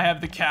have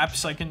the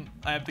caps. I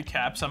have the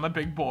caps. I'm a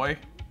big boy.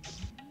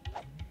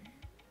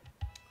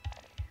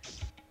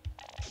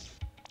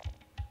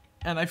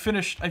 And I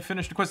finished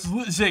the quest.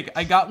 Zig,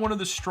 I got one of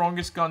the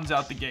strongest guns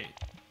out the gate.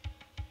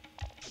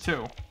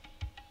 Too.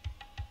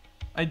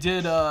 I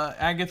did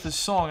Agatha's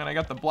song and I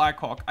got the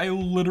Blackhawk. I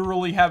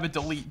literally have a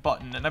delete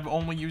button and I've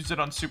only used it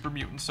on Super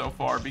Mutant so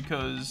far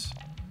because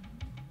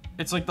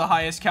it's like the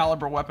highest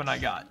caliber weapon I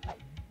got.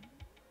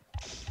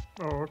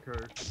 Oh,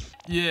 okay.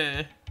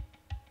 Yeah.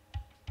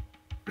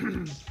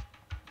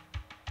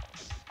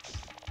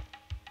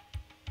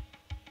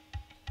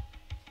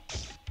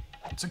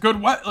 It's a good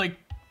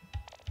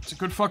it's a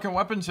good fucking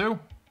weapon too.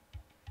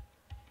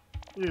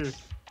 Yeah.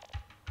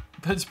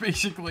 That's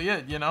basically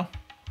it, you know?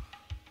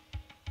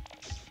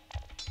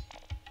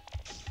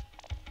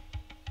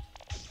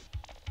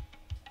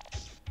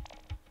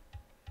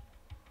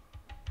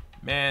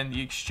 Man,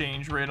 the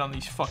exchange rate on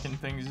these fucking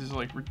things is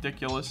like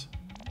ridiculous.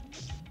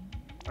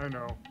 I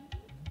know.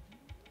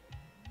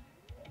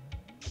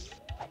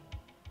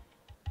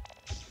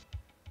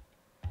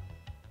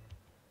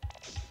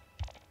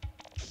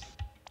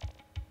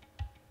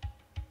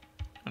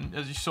 And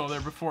as you saw there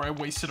before, I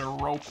wasted a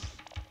rope.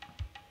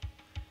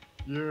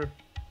 Yeah.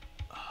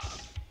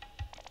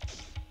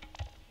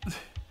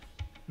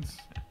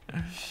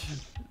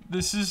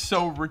 This is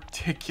so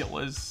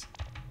ridiculous.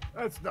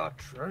 That's not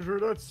treasure,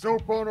 that's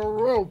soap on a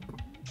rope.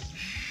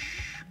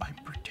 Shh, I'm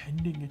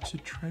pretending it's a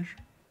treasure.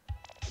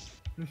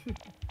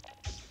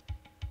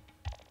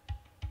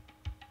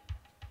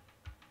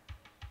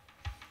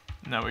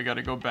 Now we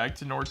gotta go back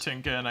to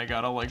Nortinka and I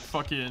gotta like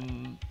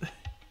fucking...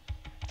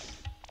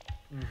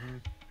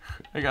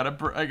 I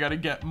gotta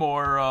get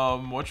more,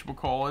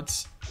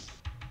 whatchamacallits.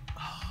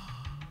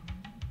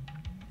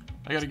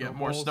 I gotta get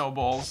more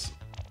snowballs.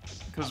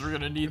 Because we're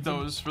gonna need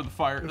those for the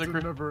fire. It's a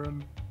never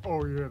end.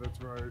 Oh yeah, that's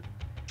right.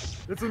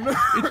 It's a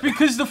It's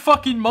because the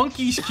fucking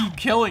monkeys keep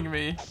killing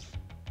me.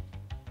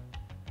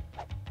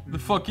 The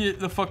fucking,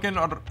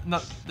 no,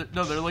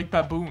 they're like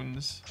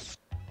baboons.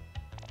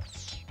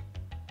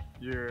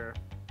 Yeah.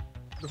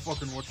 The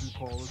fucking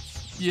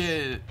whatchamacallits.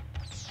 Yeah.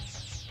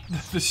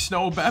 The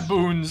snow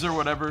baboons or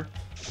whatever.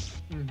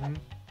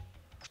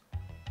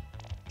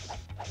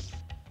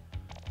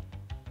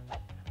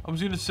 I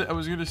was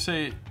gonna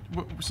say,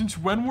 since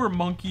when were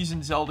monkeys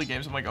in Zelda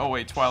games? I'm like, oh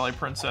wait, Twilight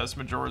Princess,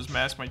 Majora's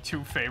Mask, my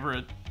two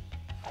favorite.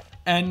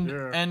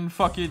 And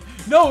fucking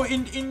no,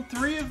 in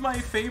 3 of my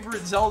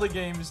favorite Zelda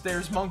games,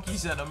 there's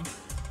monkeys in them.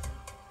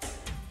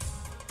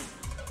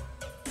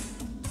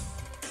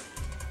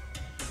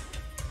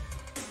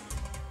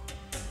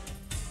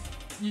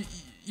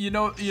 You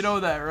know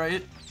that,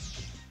 right?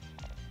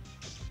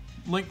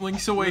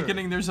 Link's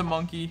Awakening, there's a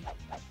monkey.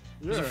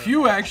 There's a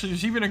few actually.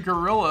 There's even a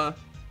gorilla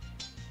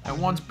that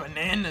wants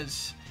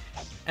bananas.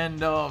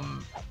 And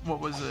what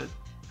was it?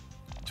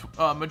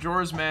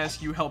 Majora's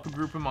Mask, you help a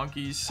group of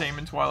monkeys. Same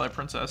in Twilight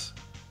Princess.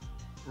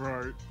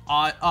 Right.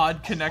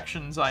 Odd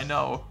connections, I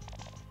know.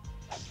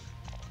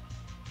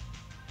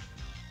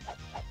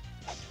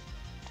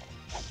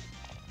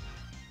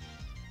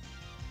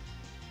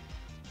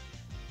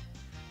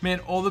 Man,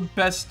 all the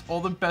best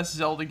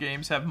Zelda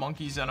games have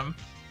monkeys in them.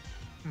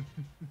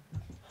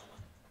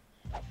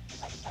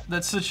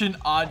 That's such an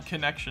odd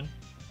connection.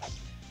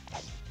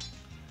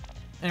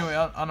 Anyway,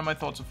 on to my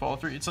thoughts of Fallout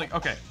 3. It's like,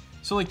 okay,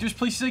 so like there's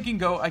places I can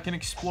go, I can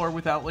explore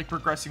without like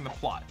progressing the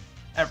plot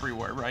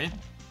everywhere, right?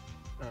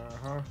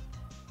 Uh-huh.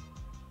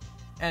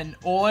 And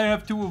all I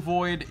have to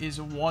avoid is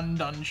one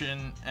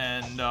dungeon,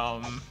 and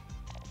all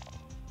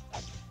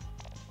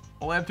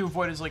I have to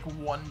avoid is like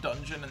one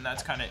dungeon, and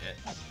that's kind of it.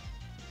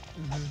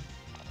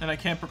 And I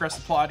can't progress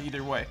the plot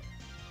either way.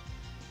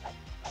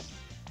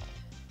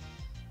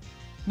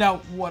 Now,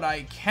 what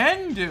I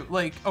can do,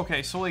 like,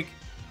 okay, so like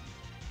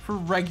for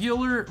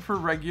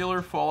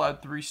regular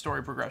Fallout 3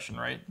 story progression,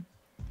 right?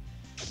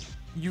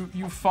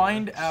 You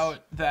find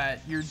out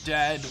that your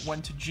dad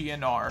went to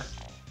GNR,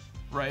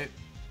 right?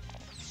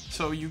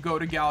 So you go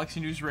to Galaxy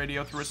News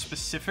Radio through a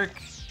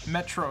specific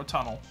metro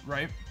tunnel,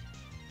 right?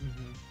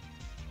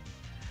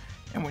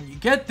 And when you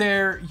get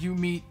there, you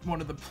meet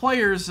one of the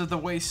players of the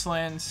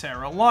Wasteland,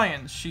 Sarah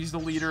Lyons. She's the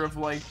leader of,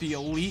 like, the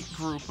elite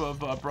group of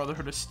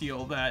Brotherhood of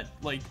Steel that,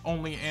 like,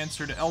 only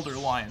answer to Elder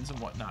Lions and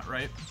whatnot,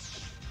 right?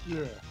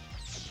 Yeah.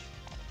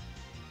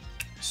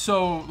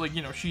 So, like,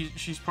 you know,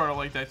 she's part of,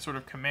 like, that sort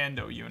of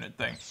commando unit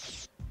thing.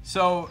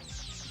 So,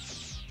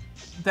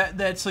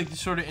 that's, like, to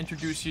sort of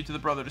introduce you to the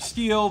Brotherhood of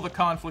Steel, the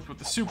conflict with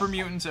the super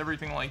mutants,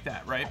 everything like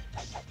that, right?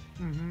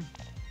 Mm-hmm.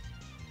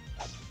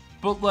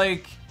 But,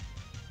 like,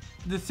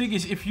 the thing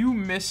is, if you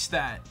miss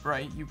that,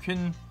 right, you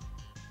could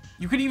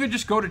even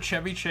just go to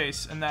Chevy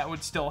Chase and that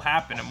would still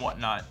happen and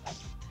whatnot.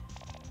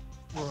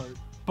 Right.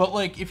 But,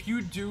 like, if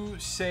you do,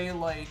 say,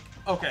 like,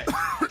 okay,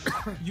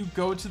 you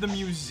go to the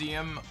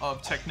Museum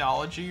of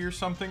Technology or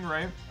something,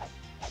 right?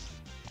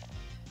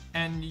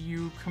 And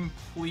you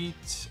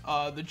complete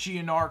the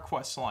GNR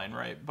quest line,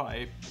 right?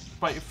 By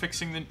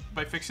fixing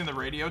the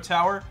radio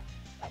tower,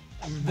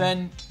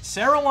 then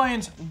Sarah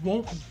Lyons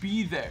won't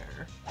be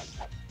there.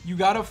 You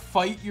gotta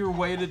fight your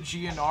way to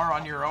GNR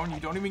on your own.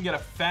 You don't even get a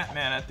Fat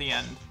Man at the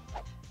end.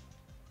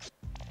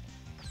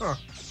 Huh.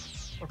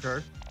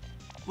 Okay.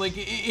 Like,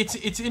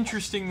 it's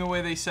interesting the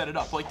way they set it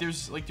up. Like,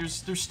 there's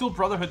still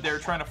Brotherhood there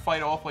trying to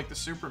fight off, like, the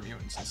super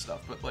mutants and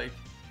stuff, but, like,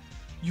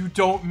 you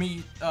don't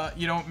meet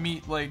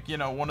like, you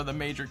know, one of the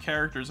major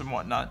characters and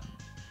whatnot.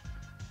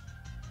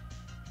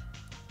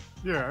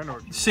 Yeah, I know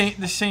what you mean.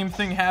 The same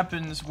thing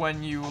happens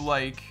when you,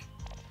 like,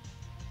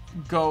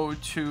 go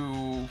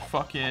to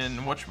fucking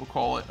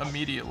whatchamacallit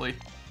immediately.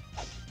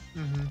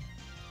 Mm-hmm.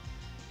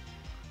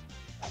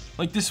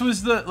 Like, this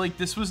was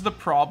the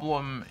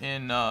problem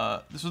in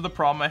this was the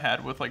problem I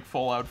had with, like,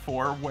 Fallout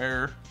 4,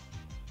 where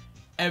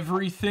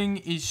everything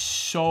is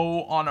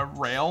so on a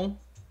rail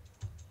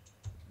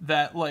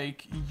that,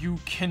 like, you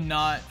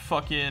cannot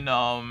fucking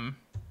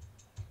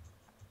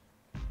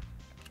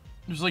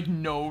there's, like,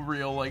 no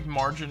real, like,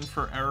 margin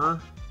for error.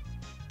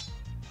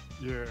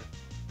 Yeah.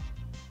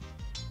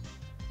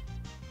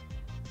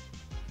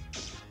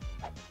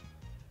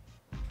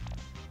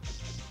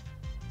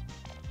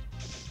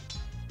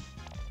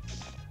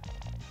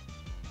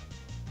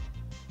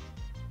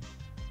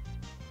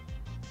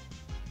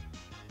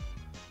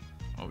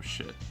 Oh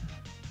shit.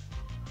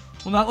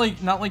 Well, not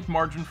like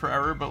margin for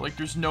error, but, like,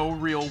 there's no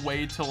real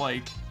way to,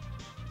 like,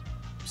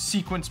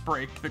 sequence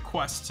break the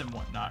quests and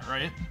whatnot,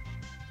 right?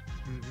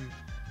 Mm-hmm.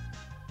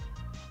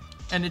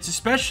 And it's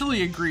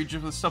especially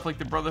egregious with stuff like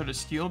the Brotherhood of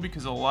Steel,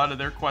 because a lot of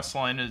their quest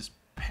line is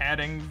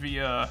padding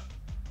via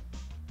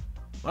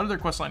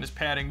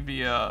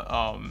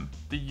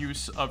the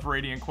use of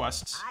Radiant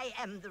quests. I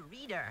am the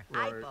reader,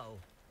 Right. Ipo.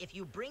 If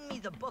you bring me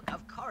the book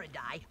of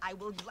Korodai, I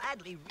will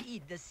gladly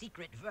read the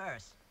secret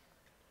verse.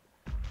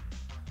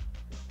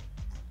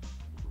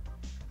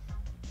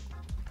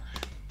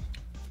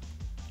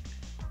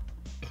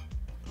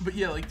 But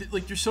yeah, like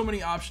there's so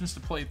many options to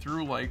play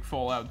through, like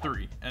Fallout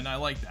 3, and I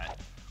like that.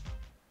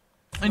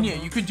 And yeah,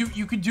 you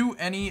could do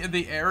any of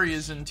the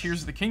areas in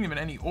Tears of the Kingdom in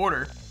any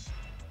order.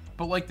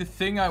 But, like, the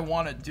thing I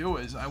want to do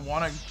is I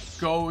want to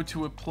go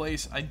to a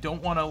place. I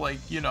don't want to, like,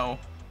 you know,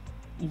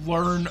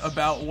 learn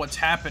about what's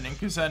happening,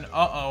 because then,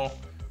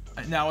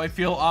 now I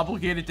feel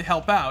obligated to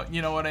help out.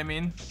 You know what I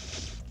mean?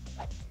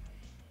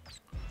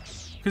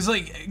 Because,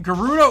 like,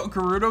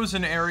 Gerudo's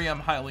an area I'm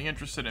highly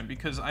interested in,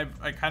 because I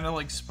kind of,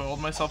 like,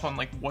 spoiled myself on,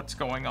 like, what's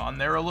going on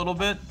there a little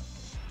bit.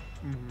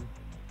 Mm-hmm.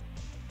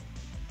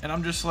 And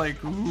I'm just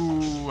like,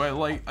 ooh, I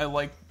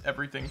like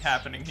everything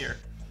happening here.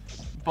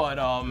 But,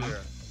 Yeah.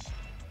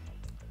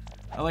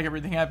 I like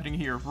everything happening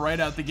here right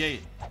out the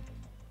gate.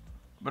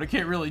 But I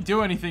can't really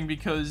do anything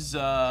because,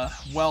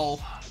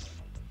 well,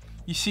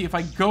 you see, if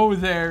I go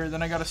there,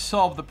 then I gotta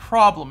solve the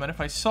problem. And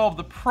if I solve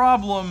the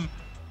problem,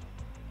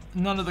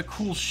 none of the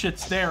cool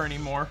shit's there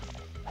anymore.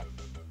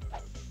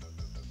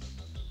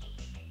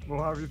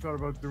 Well, have you thought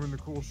about doing the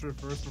cool shit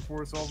first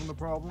before solving the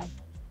problem?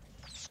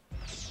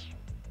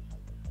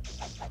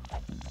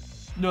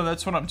 No,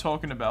 that's what I'm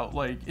talking about.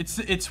 Like,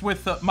 it's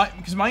with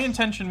because my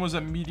intention was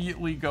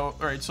immediately go.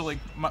 All right, so like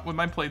with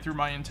my playthrough,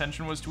 my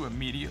intention was to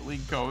immediately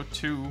go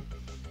to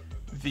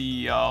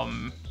the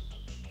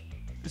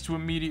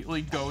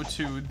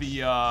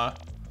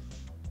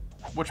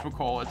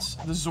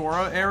whatchamacallit, the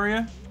Zora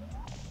area.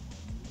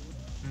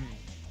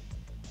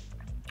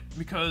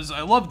 Because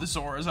I love the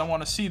Zoras, I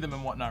want to see them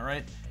and whatnot,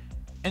 right?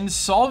 And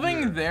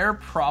solving their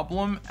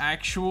problem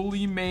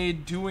actually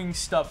made doing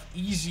stuff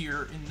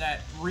easier in that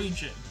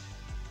region.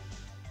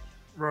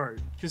 Right.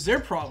 Because their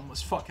problem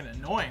was fucking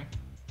annoying.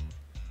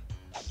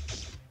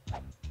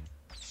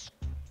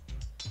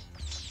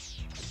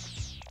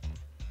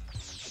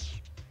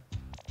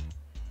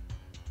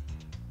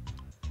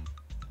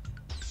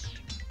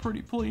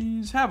 Pretty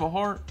please, have a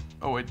heart.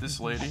 Oh wait, this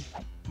lady.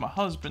 My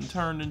husband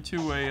turned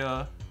into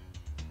a,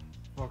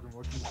 Fucking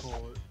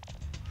whatchamacallit.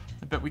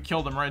 I bet we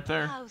killed him right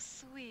there. How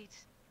sweet.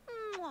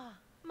 Mwah.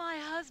 My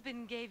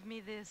husband gave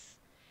me this.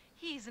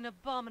 He's an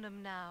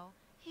abominum now.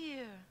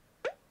 Here.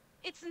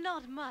 It's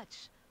not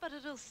much, but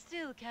it'll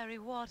still carry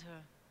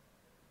water.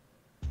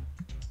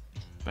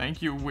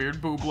 Thank you,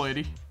 weird boob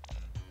lady.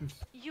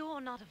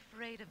 You're not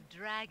afraid of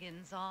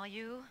dragons, are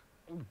you?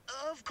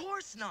 Of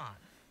course not.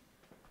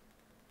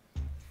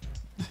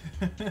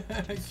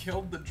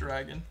 Killed the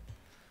dragon.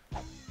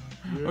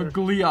 Yeah. Or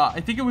Gleeok.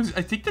 I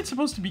think that's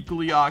supposed to be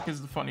Gleeok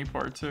is the funny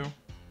part too.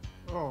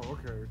 Oh,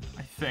 okay.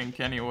 I think,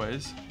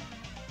 anyways.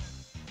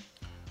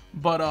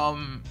 But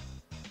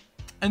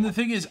and the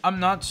thing is,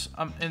 and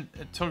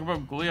talk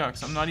about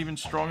Gleeoks. I'm not even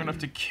strong enough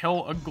to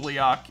kill a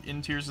Gleeok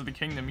in Tears of the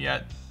Kingdom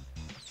yet.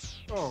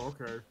 Oh,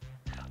 okay.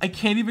 I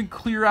can't even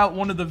clear out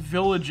one of the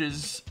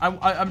villages.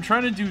 I'm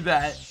trying to do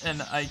that,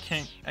 and I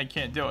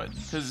can't do it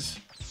because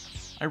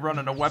I run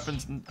out of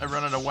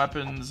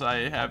weapons.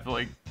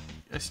 I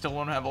still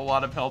don't have a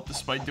lot of health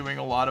despite doing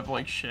a lot of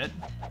like shit.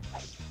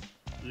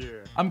 Yeah.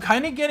 I'm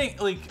kind of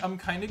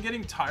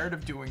getting tired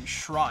of doing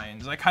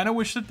shrines. I kind of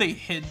wish that they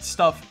hid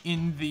stuff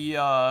in the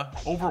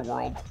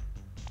overworld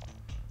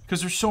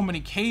because there's so many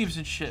caves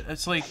and shit.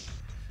 It's like,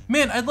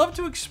 man, I'd love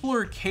to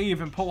explore a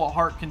cave and pull a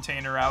heart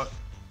container out.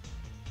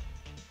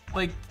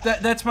 Like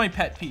that's my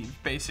pet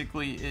peeve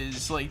basically,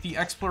 is like the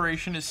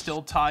exploration is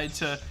still tied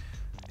to,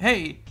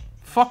 hey,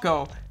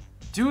 fucko,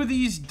 do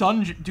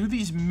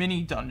these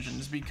mini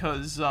dungeons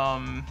because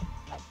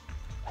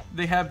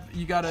they have,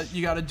 you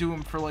gotta do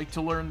them for like to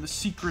learn the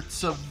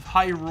secrets of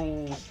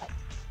Hyrule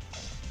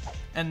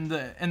and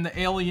the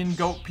alien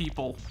goat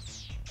people.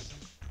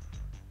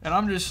 And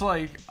I'm just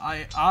like,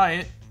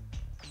 I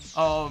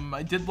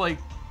did like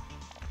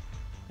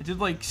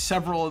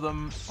several of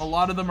them. A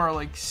lot of them are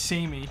like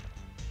samey.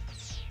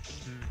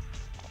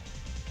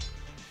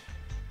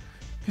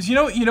 Cause you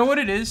know what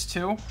it is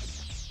too?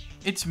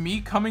 It's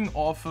me coming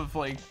off of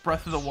like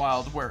Breath of the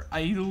Wild, where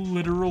I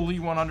literally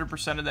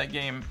 100% of that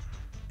game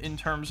in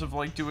terms of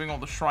like doing all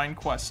the shrine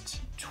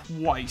quests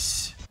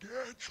twice.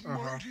 It's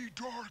mighty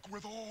dark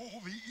with all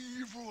the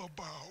evil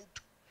about.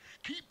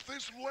 Keep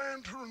this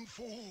lantern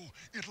full.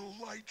 It'll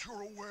light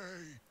your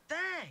way.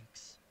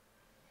 Thanks.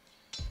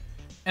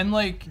 And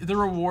like the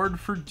reward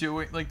for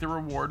doing the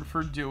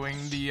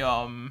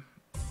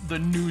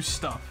new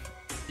stuff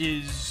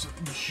is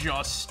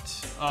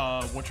just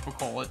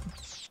whatchamacallit.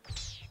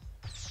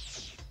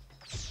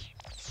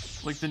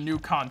 Like the new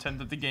content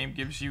that the game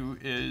gives you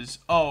is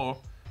a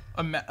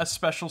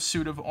special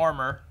suit of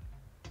armor,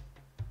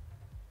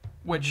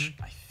 which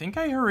I think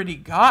I already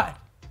got,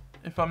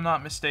 if I'm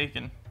not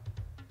mistaken.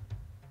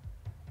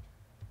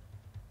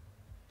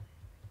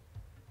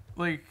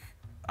 Like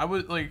I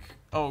was like,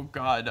 oh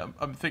god,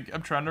 I'm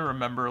trying to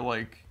remember.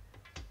 Like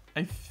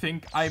I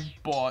think I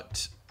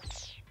bought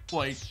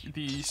like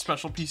the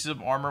special pieces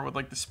of armor with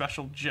like the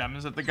special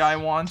gems that the guy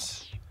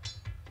wants.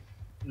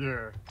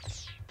 Yeah.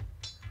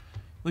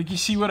 Like, you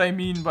see what I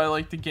mean by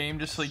like the game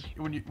just like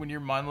when you're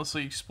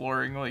mindlessly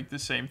exploring like the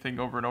same thing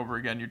over and over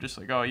again, you're just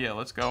like, oh yeah,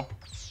 let's go.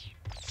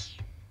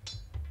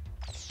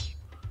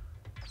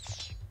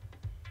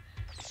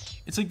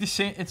 It's like the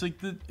same. It's like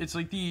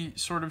the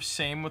sort of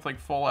same with like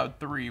Fallout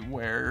 3,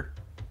 where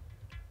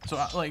so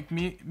like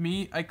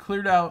I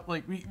cleared out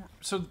like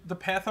so the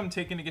path I'm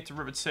taking to get to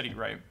Rivet City,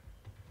 right?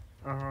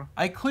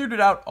 I cleared it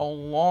out a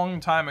long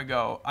time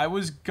ago. I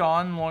was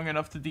gone long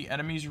enough that the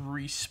enemies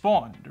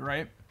respawned,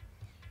 right?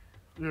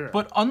 Yeah.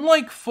 But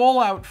unlike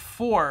Fallout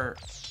 4,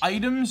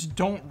 items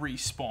don't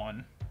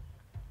respawn,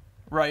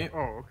 right?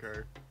 Oh,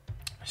 okay.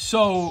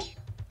 So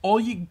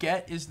all you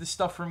get is the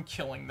stuff from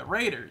killing the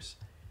raiders.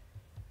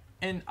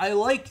 And I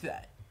like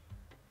that.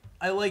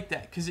 I like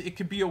that because it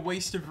could be a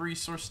waste of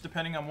resource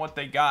depending on what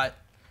they got.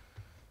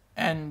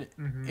 And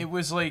it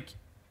was like,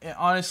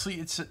 honestly,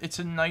 it's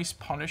a nice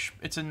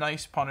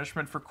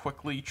punishment for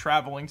quickly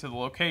traveling to the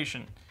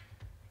location,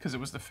 because it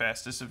was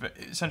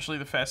essentially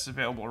the fastest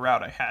available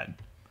route I had.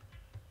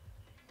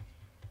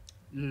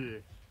 Yeah.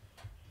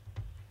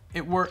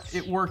 It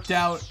worked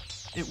out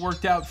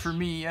for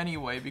me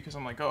anyway, because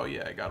I'm like, oh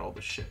yeah, I got all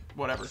this shit,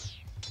 whatever.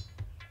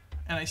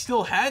 And I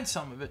still had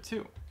some of it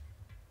too.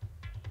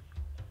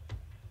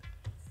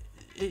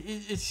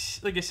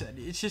 It's like I said,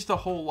 it's just a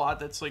whole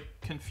lot that's like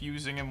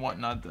confusing and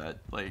whatnot that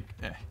like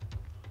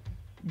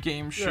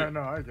game should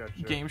I get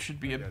you. Game should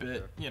be a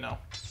bit, you know.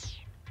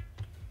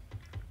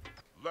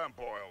 Lamp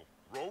oil,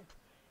 rope,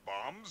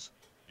 bombs.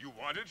 You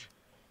want it?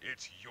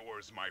 It's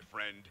yours, my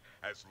friend,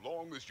 as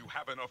long as you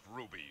have enough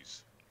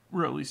rubies.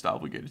 We're at least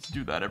obligated to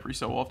do that every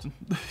so often.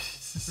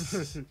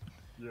 Yes.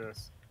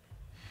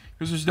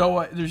 Because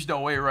there's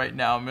no way right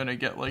now I'm gonna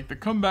get like the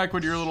comeback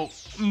when you're a little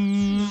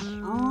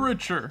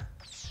richer.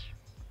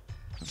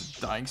 I'm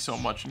dying so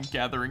much and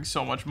gathering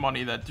so much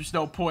money that there's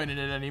no point in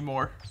it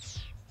anymore.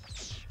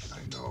 I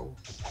know.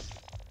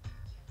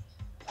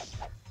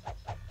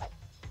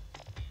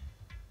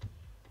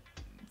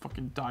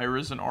 Fucking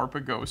Dyras and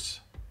Arpagos.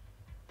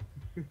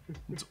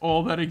 It's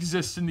all that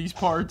exists in these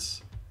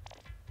parts.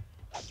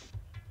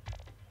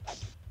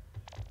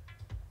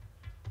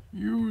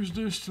 Use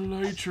this to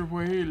light your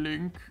way,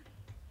 Link.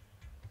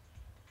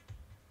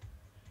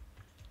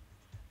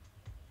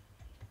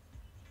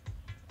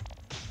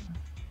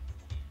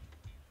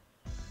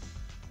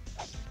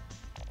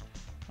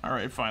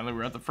 Alright, finally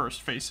we're at the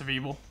first face of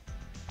evil.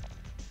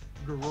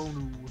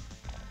 Garonu.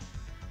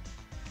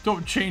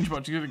 don't change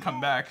much. You're gonna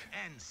come back.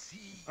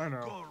 I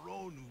know.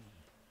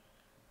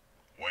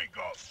 Wake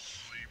up,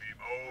 sleepy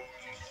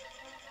bones.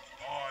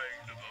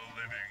 Find the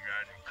living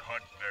and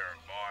cut their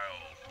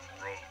vile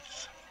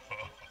throats.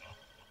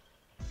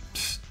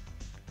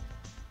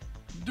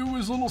 Do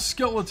his little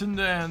skeleton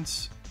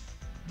dance.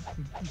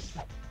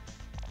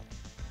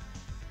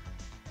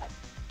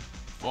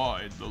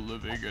 Find the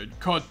living and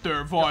cut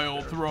their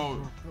vile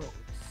throat.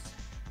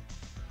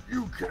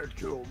 You can't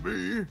kill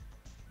me.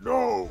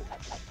 No.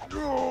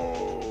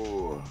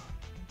 No.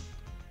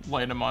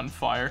 Light him on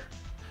fire.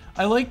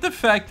 I like the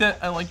fact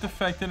that in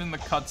the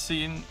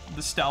cutscene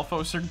the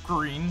Stalfos are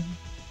green.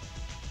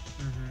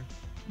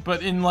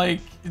 But in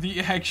like the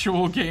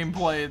actual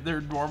gameplay,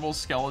 they're normal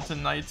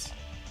skeleton knights.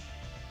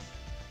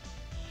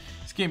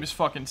 This game is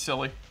fucking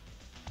silly.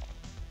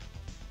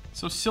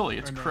 So silly,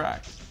 it's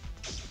cracked.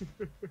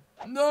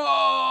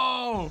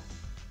 No!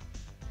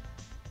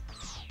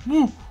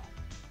 Woo!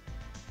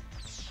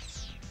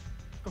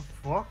 The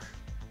fuck?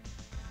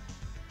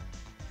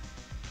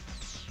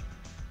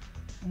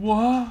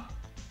 What?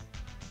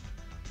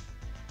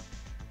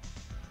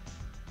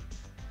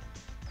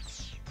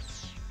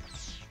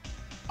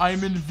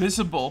 I'm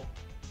invisible.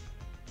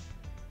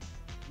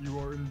 You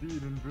are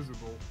indeed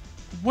invisible.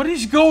 What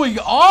is going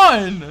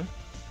on?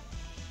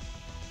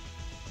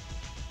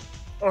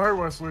 Oh, hey,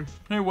 Wesley.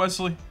 Hey,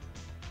 Wesley.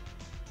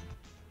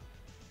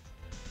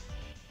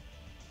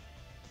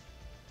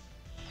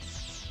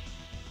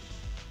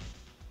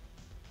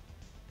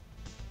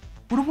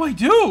 What do I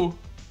do?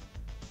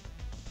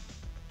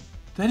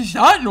 That is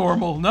not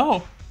normal,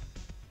 no.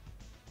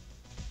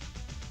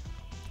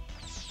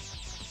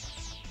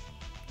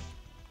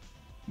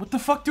 What the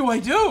fuck do I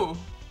do?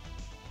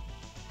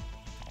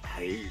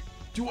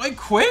 Do I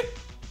quit?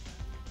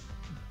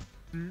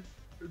 Do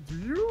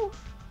you?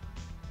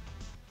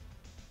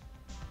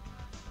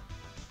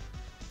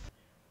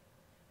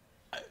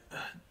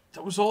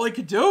 That was all I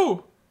could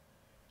do.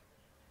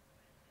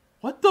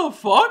 What the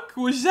fuck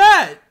was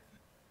that?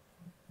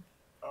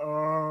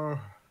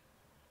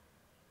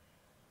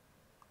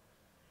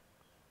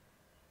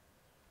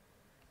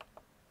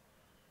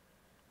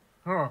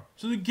 Huh.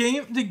 So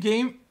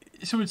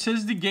so it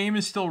says the game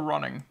is still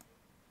running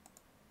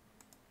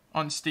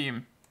on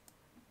Steam.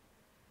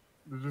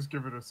 Just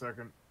give it a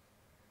second.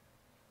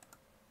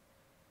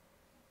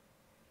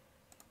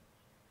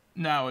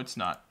 No, it's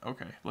not.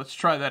 Okay, let's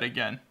try that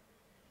again.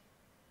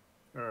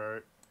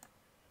 Alright.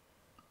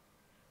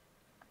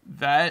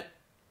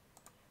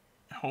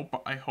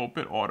 I hope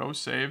it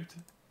auto-saved.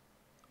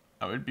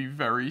 I would be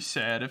very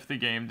sad if the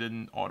game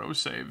didn't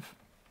auto-save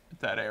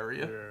that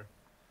area. Yeah.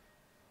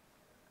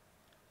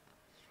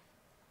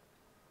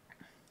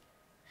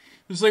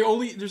 There's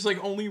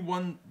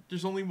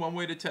only one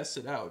way to test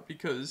it out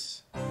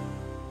because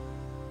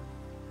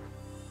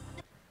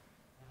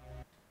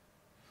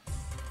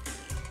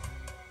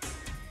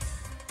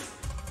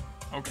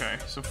okay,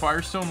 so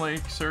Firestone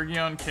Lake,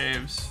 Sergion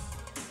Caves.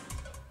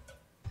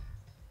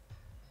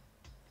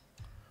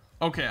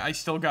 Okay, I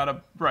still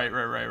gotta right.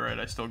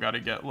 I still gotta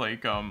get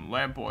like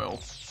lamp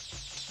oil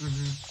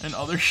and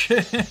other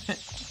shit.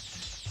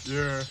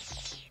 Yeah.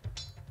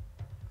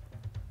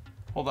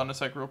 Hold on a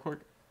sec, real quick.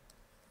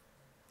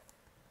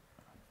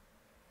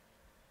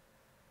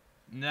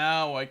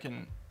 Now I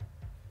can.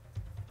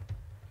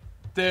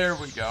 There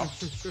we go.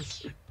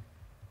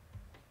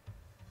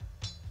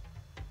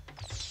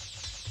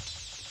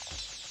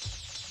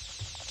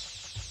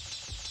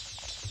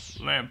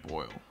 Lamp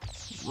oil,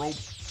 rope,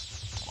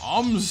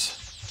 bombs.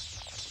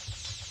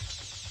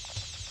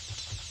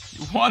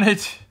 You want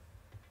it?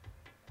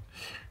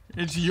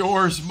 It's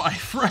yours, my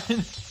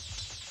friend.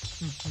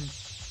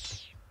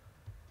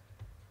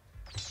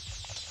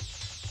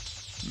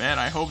 Man,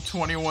 I hope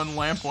 21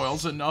 lamp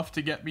oil's enough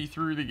to get me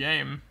through the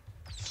game.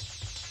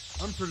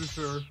 I'm pretty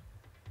sure.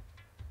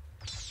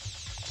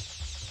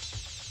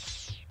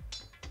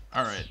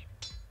 Alright.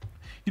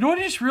 You know what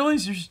I just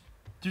realized?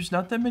 There's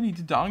not that many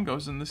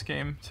Dodongos in this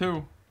game,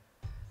 too.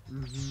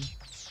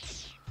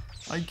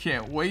 I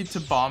can't wait to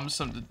bomb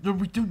some... No,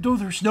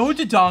 there's no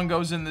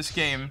Dodongos in this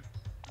game.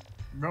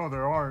 No,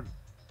 there aren't.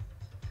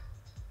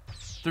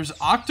 There's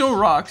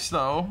Octoroks,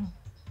 though.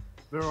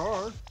 There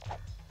are.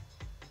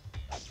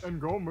 And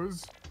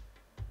Gomas.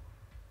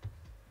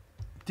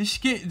 This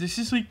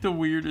is like the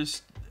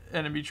weirdest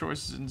enemy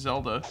choices in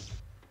Zelda.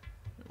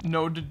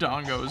 No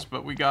Dodongos,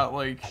 but we got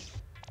like...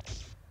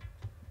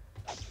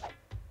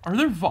 Are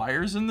there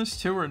Vyres in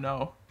this too, or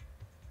no?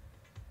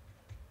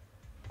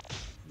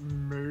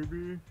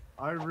 Maybe.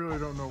 I really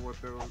don't know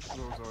what those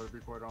are, to be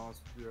quite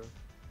honest with you.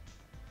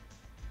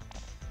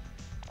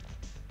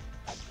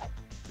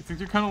 I think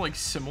they're kind of like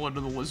similar to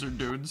the lizard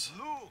dudes.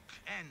 Look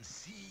and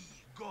see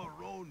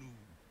Goronu.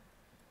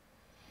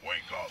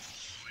 Wake up,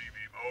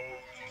 sleepy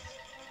bones.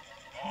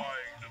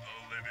 Find the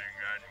living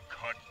and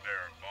cut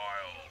their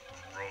vile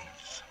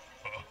throats.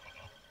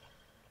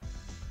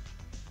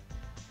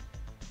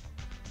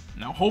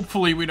 Now,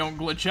 hopefully we don't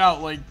glitch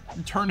out, like,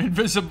 turn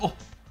invisible.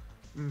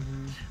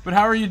 But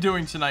how are you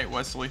doing tonight,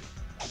 Wesley?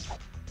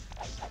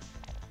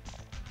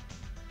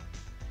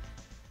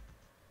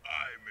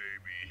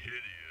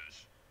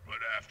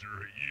 after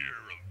a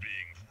year of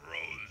being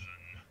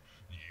frozen,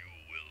 you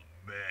will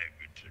beg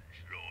to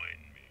join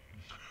me.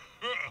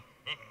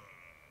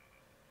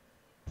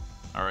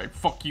 Alright,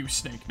 fuck you,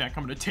 Snake Neck.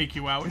 I'm gonna take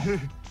you out.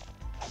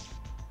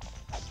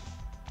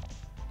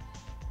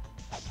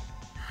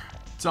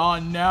 It's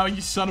on now,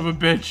 you son of a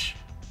bitch.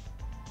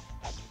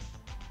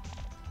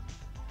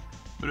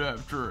 But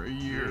after a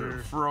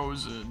year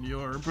frozen,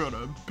 you're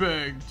gonna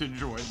beg to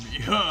join me.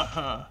 Ha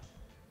ha.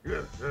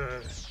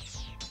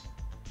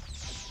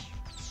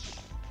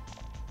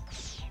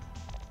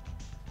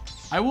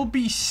 I will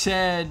be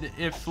sad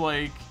if,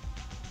 like...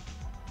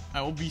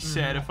 I will be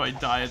sad if I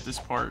die at this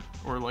part.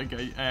 Or, like,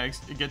 I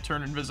get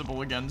turned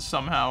invisible again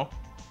somehow.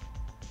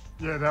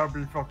 Yeah, that would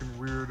be fucking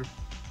weird.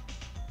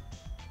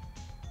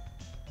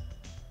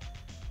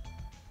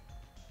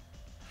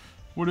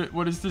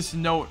 What is this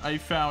note I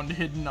found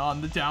hidden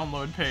on the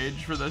download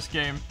page for this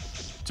game?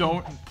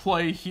 Don't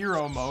play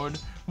hero mode.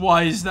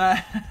 Why is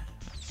that?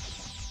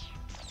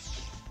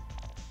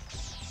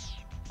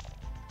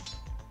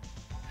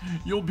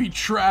 You'll be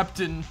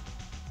trapped in...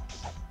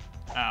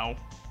 Ow.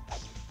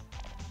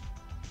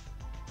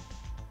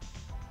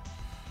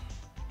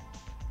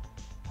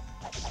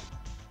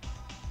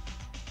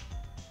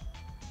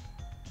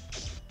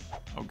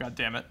 Oh, god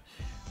damn it.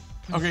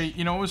 Okay,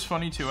 you know what was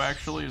funny too,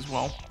 actually, as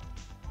well?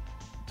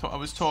 I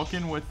was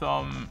talking with,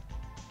 I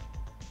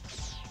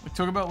was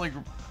talking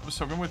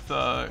with,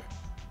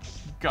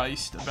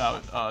 Geist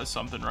about,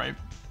 something, right?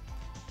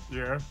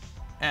 Yeah.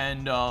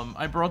 And,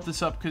 I brought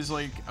this up because,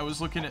 like, I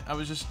was like, at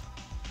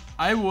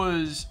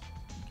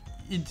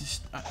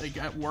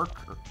work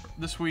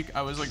this week,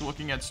 I was, like,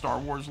 looking at Star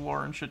Wars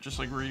lore and shit, just,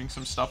 like, reading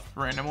some stuff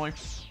randomly.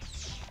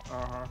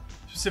 Uh-huh.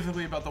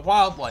 Specifically about the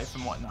wildlife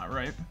and whatnot,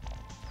 right?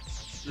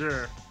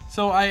 Yeah.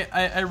 So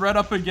I read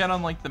up again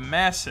on, like, the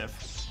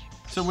Massif.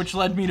 So, which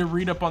led me to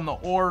read up on the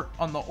Ore,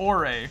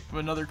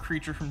 another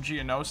creature from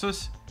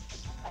Geonosis.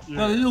 Yeah.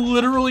 Now, there's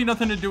literally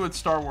nothing to do with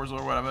Star Wars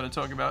or what I'm going to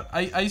talk about.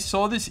 I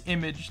saw this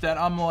image that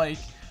I'm like,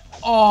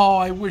 oh,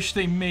 I wish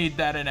they made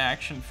that an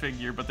action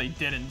figure, but they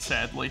didn't,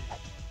 sadly.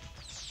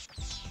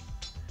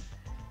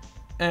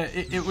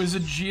 It was a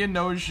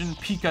Geonosian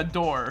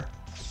picador.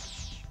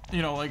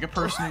 You know, like a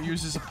person who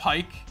uses a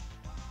pike.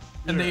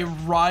 And they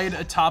ride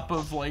atop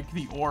of, like,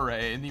 the Ore,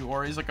 and the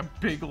Ore is like a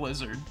big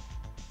lizard.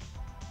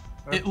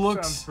 That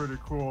sounds pretty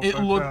cool. That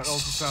also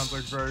sounds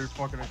like very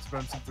fucking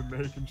expensive to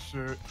make and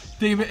shit.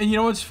 And you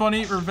know what's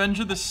funny? Revenge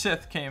of the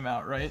Sith came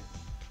out, right?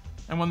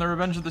 And when the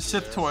Revenge of the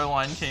Sith toy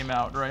line came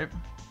out, right?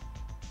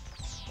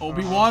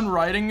 Obi-Wan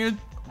riding a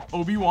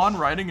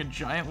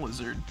giant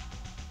lizard.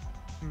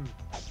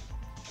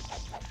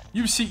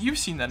 You've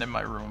seen that in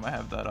my room. I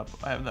have that up.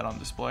 I have that on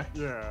display.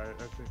 Yeah,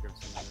 I think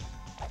I've seen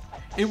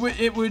it.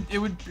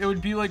 It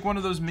would be like one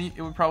of those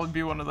it would probably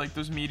be one of like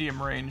those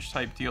medium range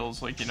type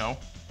deals, like, you know.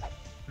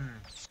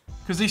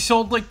 Because they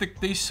sold like the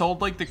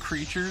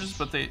creatures,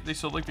 but they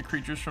sold like the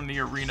creatures from the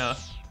arena.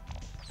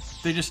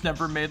 They just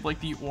never made like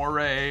the Ore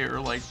or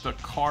like the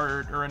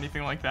cart or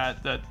anything like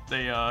that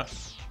they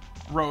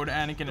rode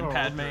Anakin and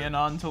Padme in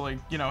on to, like,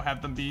 you know,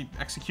 have them be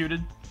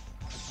executed.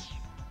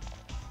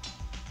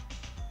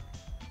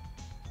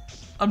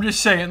 I'm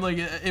just saying, like,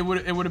 it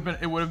would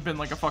have been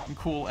like a fucking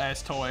cool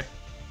ass toy.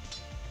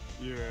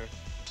 Yeah.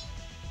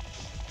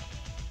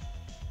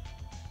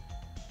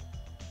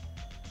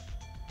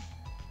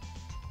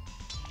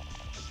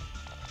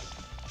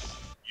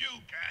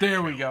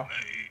 There we go.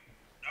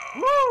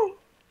 Woo!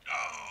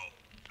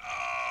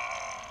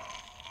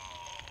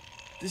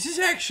 This is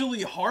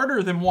actually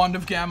harder than Wand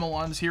of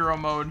Gamelon's hero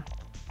mode.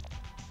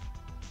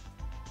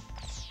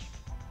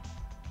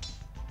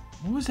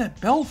 What was that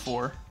bell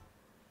for?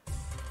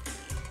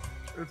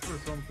 It's for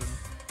something.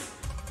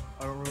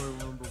 I don't really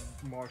remember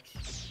much.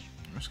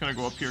 I'm just gonna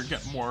go up here and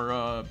get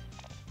more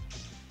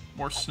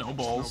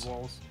snowballs.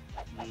 Snowballs.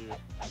 Yeah.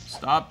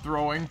 Stop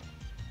throwing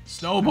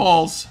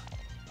snowballs.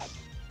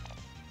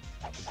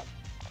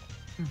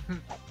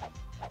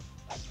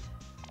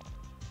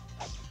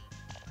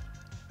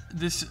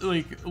 This,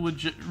 like,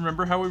 legit,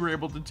 remember how we were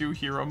able to do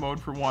hero mode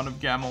for Wand of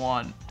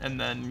Gamelon and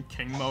then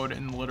king mode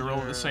in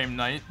literal the same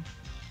night?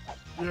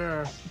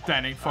 Yeah.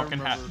 That ain't fucking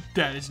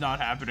that is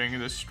not happening in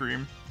this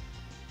stream.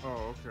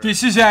 Oh, okay.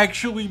 This is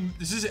actually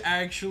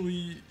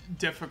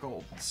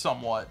difficult,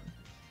 somewhat.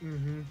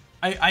 Mm-hmm.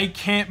 I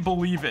can't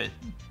believe it.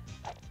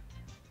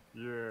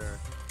 Yeah.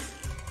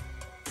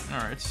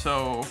 Alright,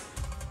 so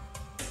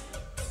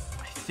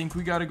I think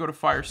we gotta go to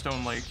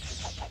Firestone Lake.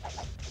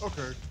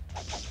 Okay.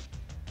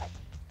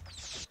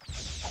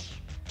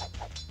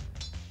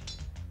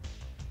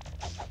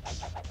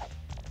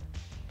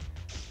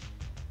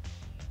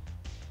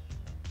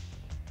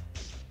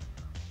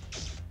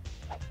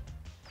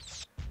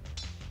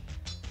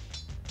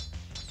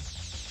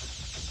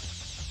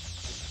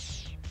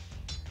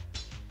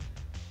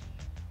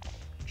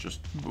 Just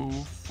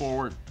move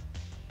forward.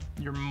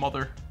 Your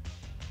mother.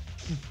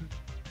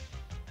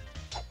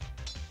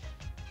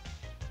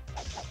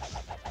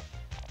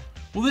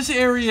 Well, this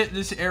area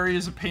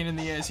is a pain in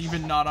the ass,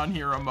 even not on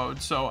hero mode,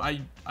 so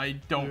I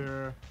don't...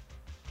 Yeah.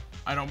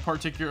 I don't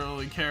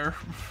particularly care.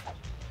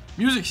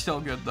 Music's still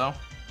good though.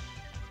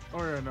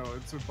 Oh yeah, no,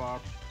 it's a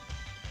bop.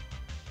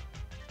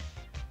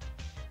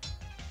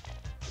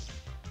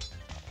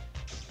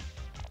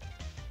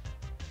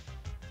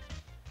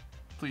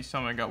 Please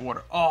tell me I got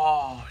water.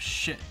 Oh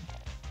shit.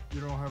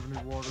 You don't have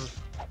any water.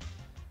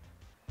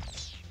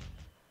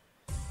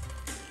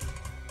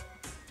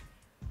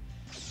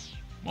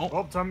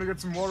 Well, time to get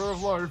some water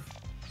of life.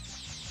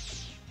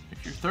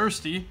 If you're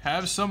thirsty,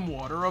 have some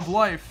water of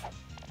life.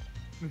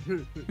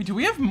 Wait, do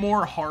we have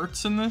more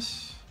hearts in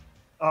this?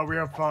 We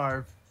have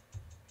 5.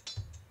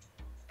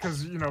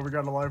 Cause, you know, we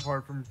got a life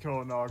heart from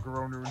killing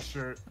Garonu and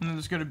shit. And then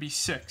there's gonna be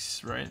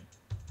 6, right?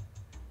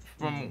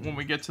 When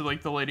we get to,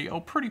 like, the lady. Oh,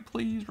 pretty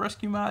please,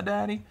 rescue my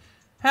daddy.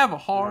 Have a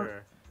heart.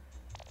 Yeah.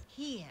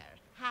 Here,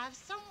 have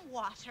some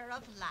water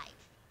of life.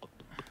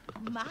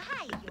 My,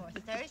 you're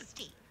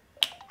thirsty.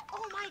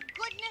 Oh my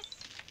goodness.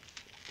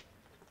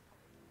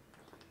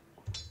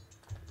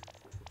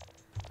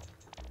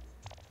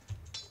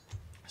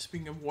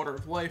 Speaking of water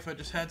of life, I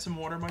just had some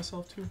water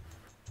myself too.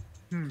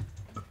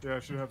 Yeah, I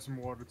should have some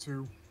water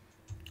too.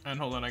 And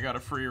hold on, I gotta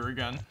free her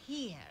again.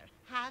 Here,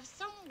 have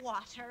some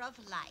water of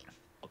life.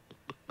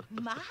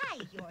 My,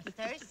 you're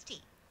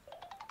thirsty.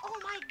 Oh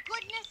my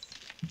goodness.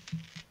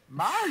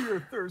 My,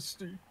 you're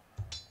thirsty.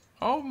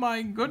 Oh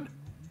my good.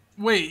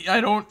 Wait,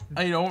 I don't.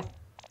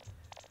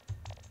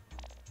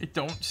 It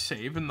don't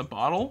save in the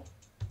bottle?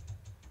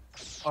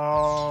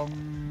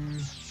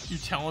 You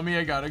telling me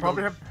I gotta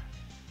probably have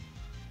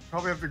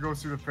to go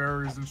through the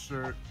fairies and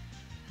shit.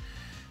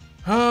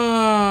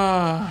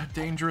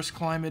 Dangerous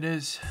climb it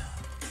is.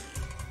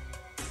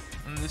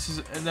 And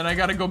then I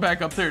gotta go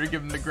back up there to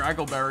give him the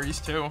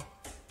graggleberries too.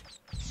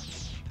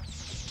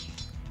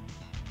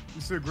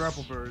 You said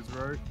grappleberries,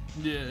 right?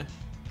 Yeah.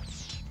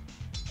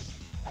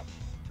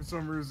 For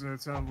some reason,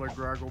 it sounded like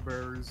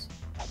graggleberries.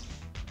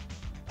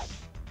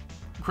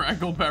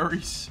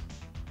 Graggleberries.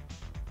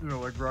 You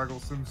know, like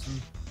Graggle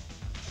Simpson.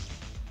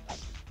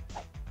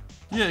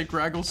 Yeah,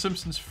 Graggle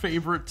Simpson's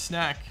favorite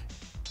snack.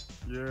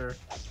 Yeah.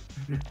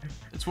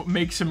 It's what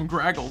makes him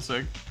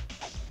Gragglesick.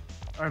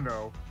 I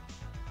know.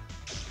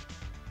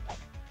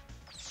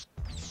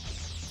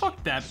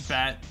 Fuck that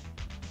bat.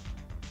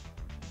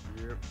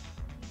 Yep.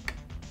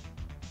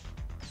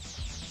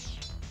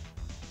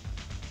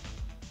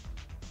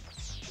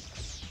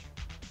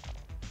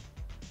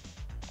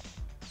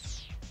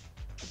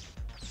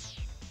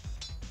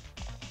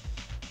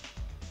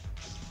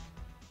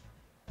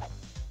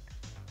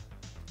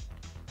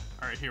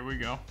 Alright, here we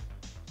go.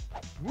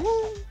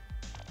 Woo!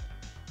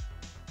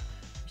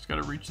 Just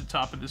gotta reach the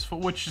top of this foot,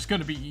 which is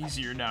gonna be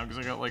easier now because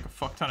I got like a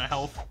fuck ton of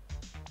health.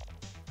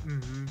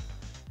 Mm-hmm.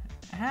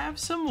 Have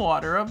some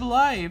water of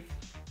life.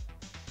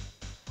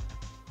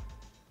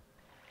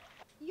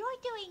 You're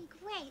doing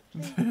great,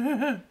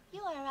 Link.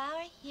 You are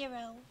our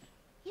hero.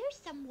 Here's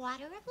some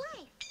water of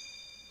life.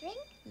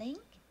 Drink, Link.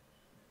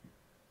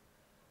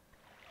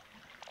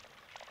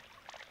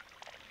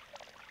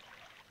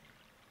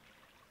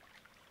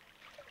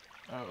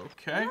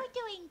 Okay. You're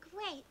doing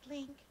great,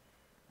 Link.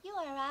 You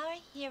are our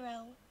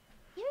hero.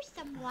 Here's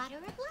some water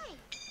of life.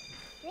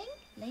 Drink,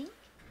 Link.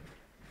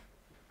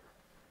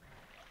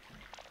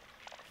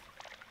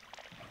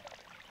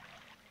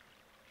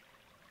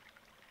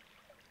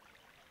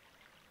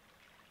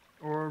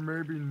 Or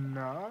maybe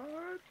not?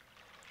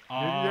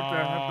 Maybe you have to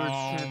have the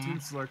canteen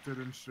selected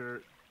and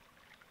shit.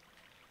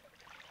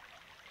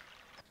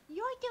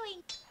 You're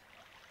doing...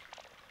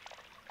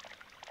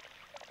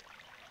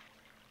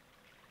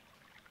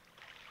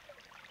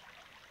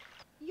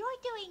 You're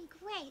doing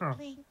great,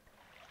 Link.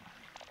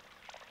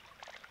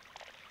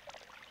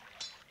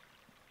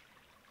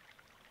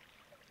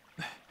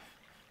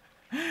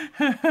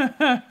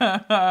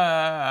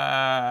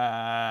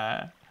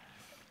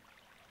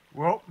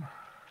 Well.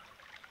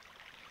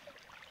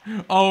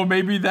 Oh,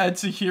 maybe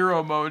that's a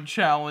hero mode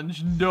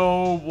challenge.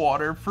 No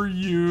water for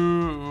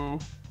you.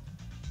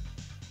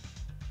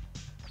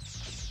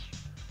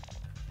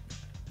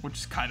 Which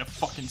is kind of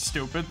fucking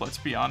stupid, let's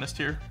be honest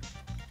here.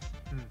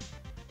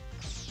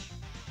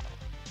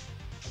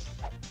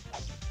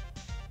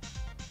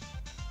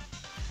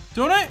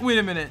 Don't I? Wait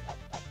a minute.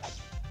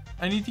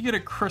 I need to get a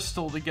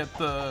crystal to get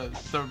the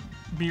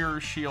mirror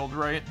shield,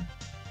 right?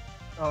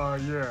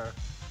 Yeah.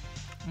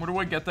 Where do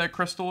I get that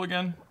crystal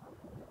again?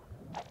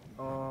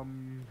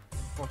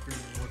 Fucking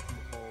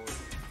whatchamacallit.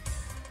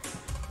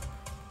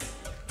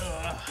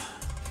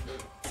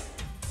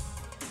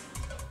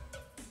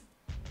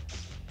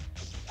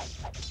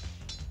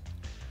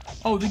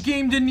 Oh, the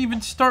game didn't even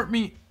start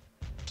me.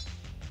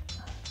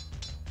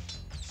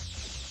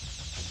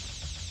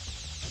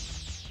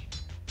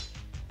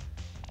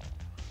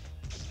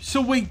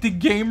 So wait, the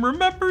game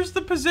remembers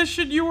the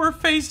position you were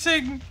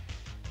facing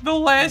the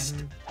last...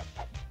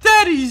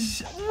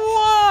 Daddies!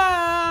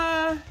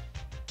 What?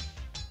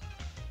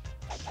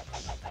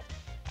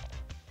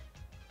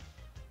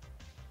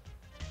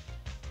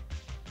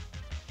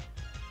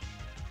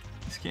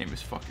 This game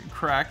is fucking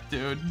cracked,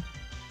 dude.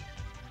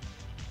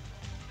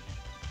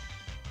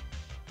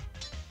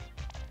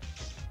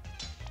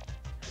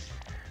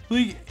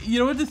 Like, you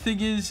know what the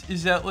thing is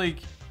that, like,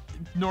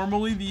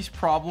 normally these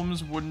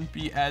problems wouldn't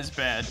be as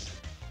bad.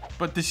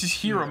 But this is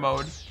hero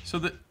mode, so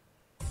that...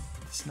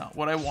 It's not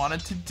what I wanted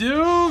to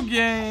do,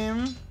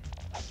 game!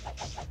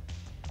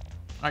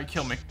 Alright,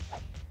 kill me.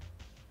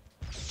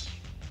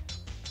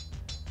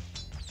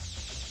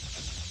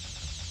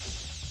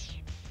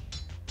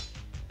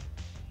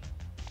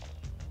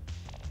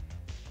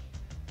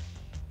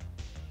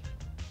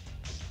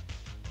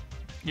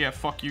 Yeah,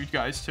 fuck you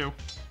guys, too.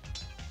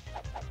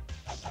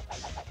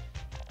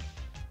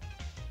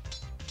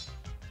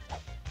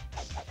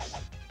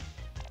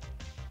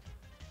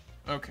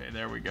 Okay,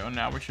 there we go.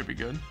 Now we should be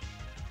good.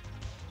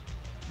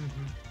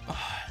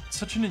 It's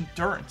such an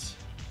endurance.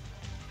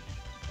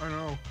 I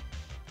know.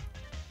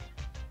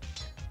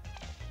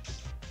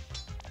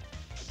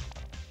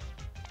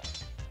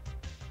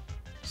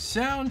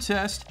 Sound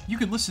test. You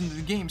can listen to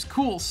the game's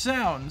cool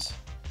sounds.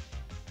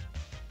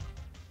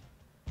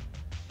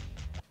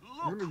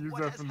 I'm gonna use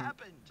that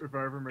if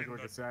I ever make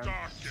like a sound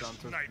test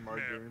Darkest for my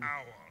nightmare game.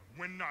 hour,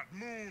 when not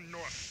moon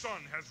nor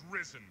sun has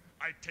risen,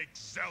 I take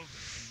Zelda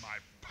in my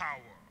power.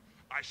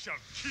 I shall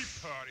keep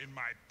her in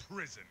my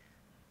prison.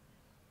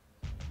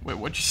 Wait,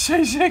 what'd you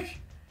say, Zig?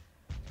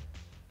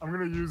 I'm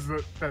gonna use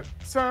that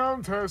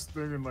sound test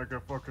thing in like a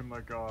fucking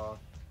like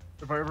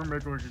if I ever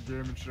make like a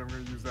game and shit, I'm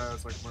gonna use that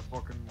as like my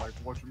fucking like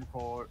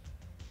whatchamacallit.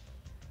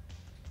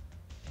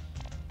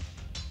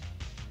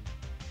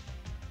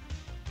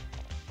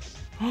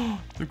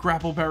 The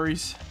grapple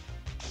berries.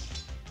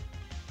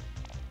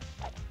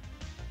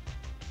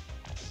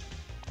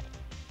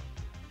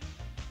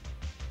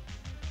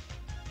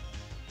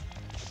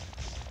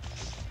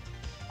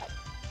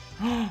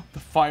 The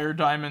fire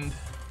diamond.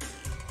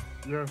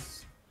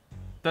 Yes.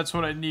 That's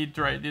what I need,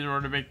 right, in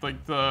order to make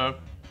like the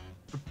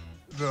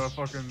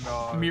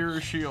fucking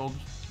mirror shield.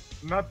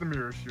 Not the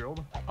mirror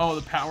shield. Oh,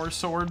 the power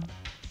sword.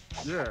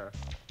 Yeah.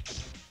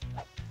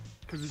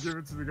 Because you give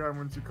it to the guy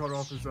once you cut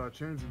off his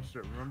chains and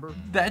shit, remember?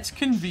 That's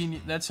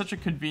convenient. That's such a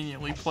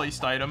conveniently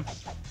placed item.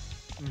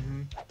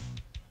 Mm-hmm.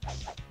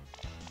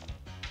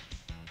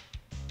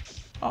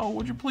 Oh,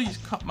 would you please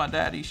cut my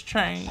daddy's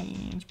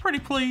chains? Pretty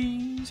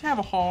please. Have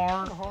a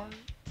heart.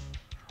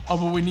 Oh,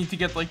 but we need to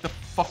get like the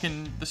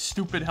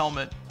stupid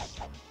helmet.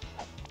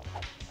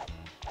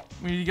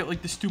 We need to get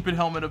like the stupid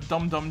helmet of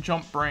Dum Dum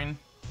Jump Brain.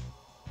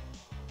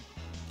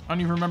 I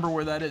don't even remember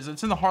where that is.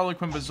 It's in the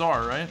Harlequin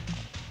Bazaar, right?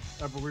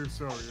 I believe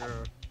so,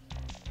 yeah.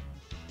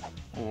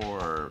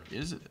 Or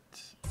is it?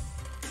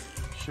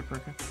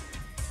 Shipwreck.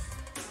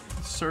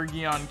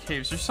 Sergion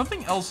Caves. There's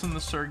something else in the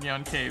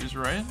Sergion Caves,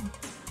 right?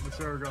 The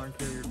Sergion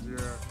Caves,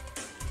 yeah.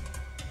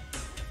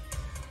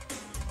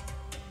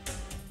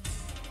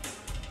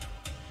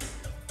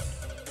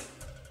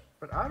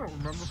 But I don't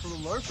remember for the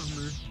life of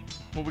me.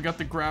 Well, we got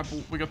the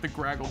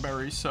graggle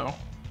berries, so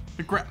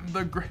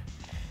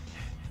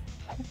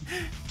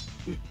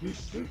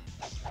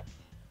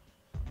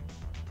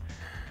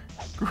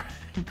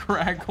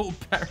graggle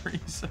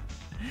berries.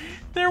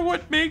 They're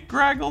what make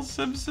Graggle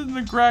Simpson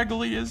the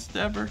graggliest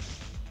ever.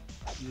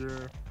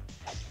 Yeah.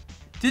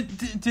 Did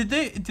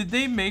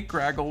they make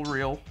Graggle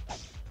real?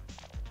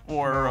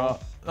 Or No.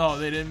 Oh,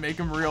 they didn't make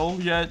him real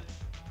yet.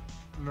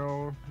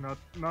 No,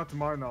 not to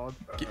my knowledge.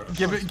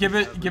 Give it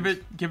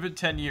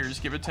 10 years.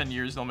 Give it 10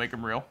 years, they'll make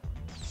him real.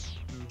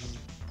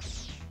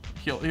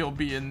 Mm-hmm. He'll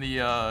be in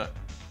the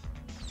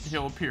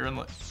he'll appear in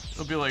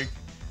it'll be like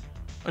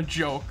a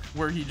joke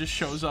where he just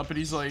shows up and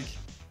he's like,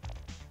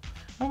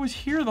 I was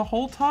here the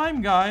whole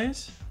time,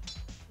 guys.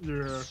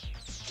 Yeah.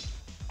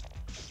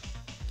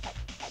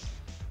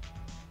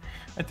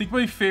 I think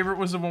my favorite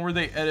was the one where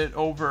they edit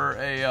over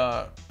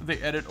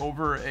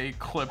a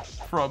clip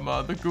from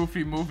the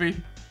Goofy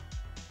movie.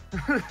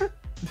 They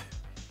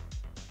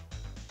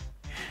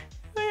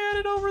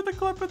edit over the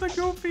clip of the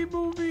Goofy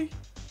movie.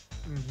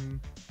 Mm-hmm.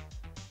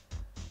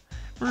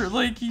 Where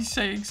like he's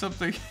saying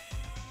something.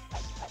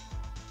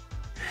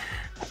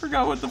 I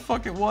forgot what the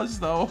fuck it was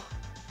though.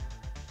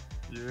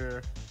 Yeah.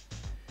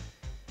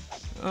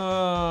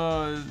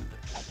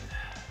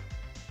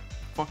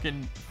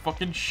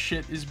 Fucking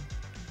shit is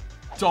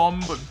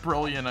dumb but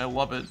brilliant. I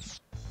love it.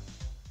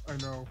 I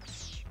know.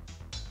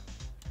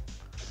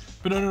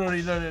 But no,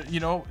 you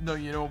know,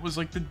 it was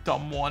like the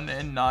dumb one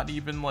and not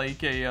even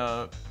like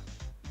a,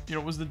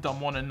 it was the dumb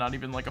one and not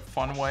even like a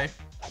fun way.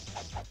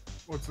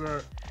 What's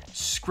that?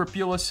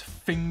 Scrupulous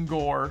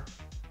Fingor.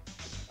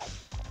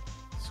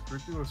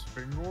 Scrupulous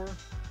Fingor?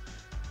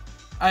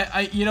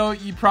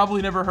 You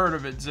probably never heard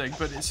of it, Zig,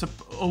 but it's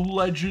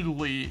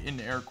allegedly,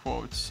 in air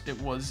quotes, it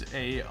was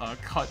a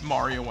cut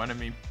Mario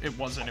enemy. It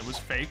wasn't, it was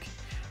fake.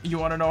 You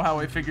want to know how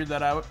I figured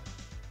that out?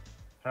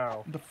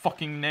 How? The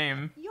fucking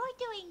name. You're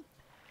doing...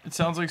 It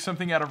sounds like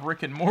something out of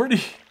Rick and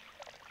Morty.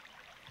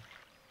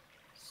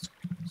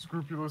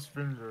 Scrupulous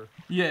Finger.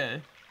 Yeah.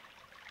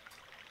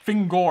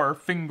 Fingor,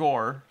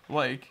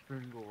 like.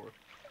 Fingor.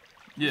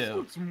 Yeah. This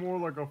looks more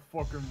like a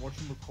fucking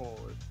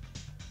whatchamacallit.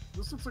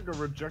 This looks like a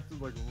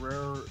rejected, like,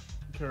 rare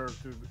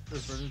character,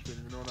 if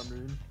anything, you know what I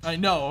mean? I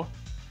know.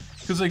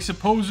 Because, like,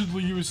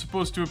 supposedly he was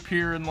supposed to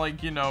appear in,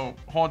 like, you know,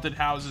 haunted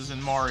houses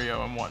in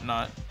Mario and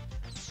whatnot.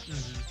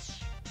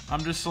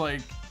 I'm just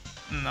like,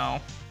 no.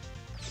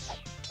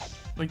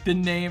 Like, the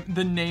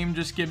name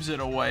just gives it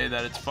away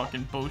that it's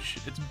fucking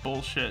bullshit. It's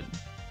bullshit.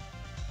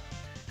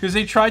 Because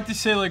they tried to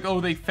say, like, oh,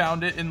 they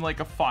found it in, like,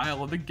 a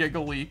file of the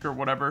Giga Leak or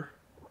whatever.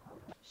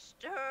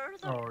 Stir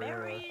the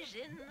berries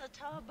in the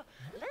tub.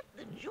 Let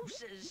the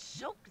juices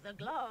soak the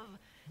glove.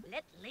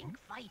 Let Link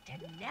fight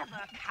and never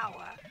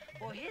cower.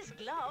 For his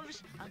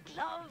glove's a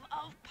glove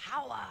of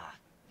power.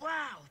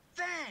 Wow,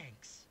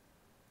 thanks.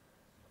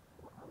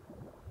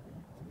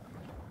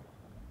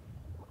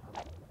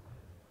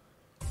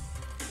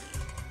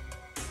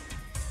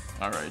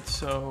 Alright,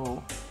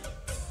 so...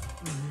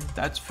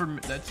 That's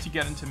to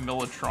get into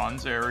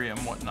Militron's area and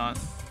whatnot.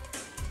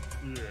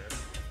 Yeah.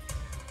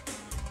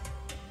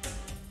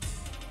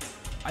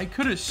 I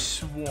could have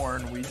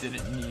sworn we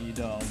didn't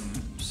need,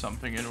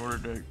 something in order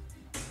to...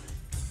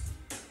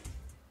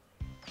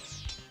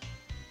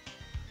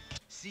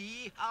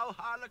 See how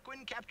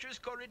Harlequin captures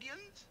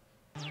Coridians?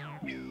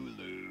 You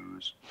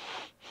lose.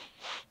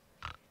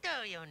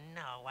 Do you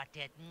know what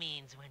it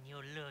means when you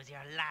lose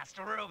your last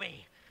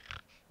ruby?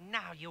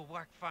 Now you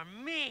work for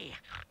me.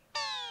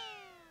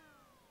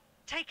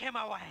 Take him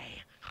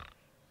away.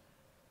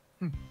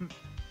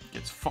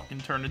 Gets fucking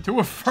turned into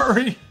a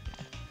furry.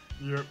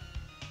 Yep.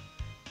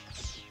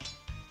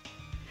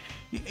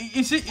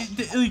 Is it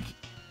like...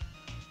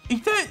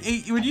 Ain't that...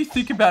 When you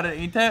think about it,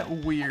 ain't that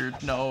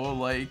weird? No,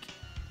 like...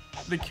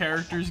 The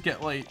characters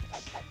get, like...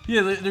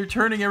 Yeah, they're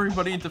turning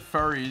everybody into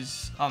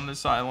furries on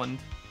this island.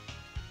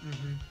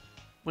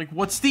 Like,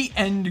 what's the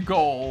end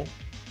goal?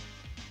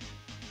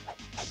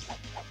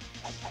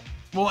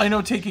 Well, I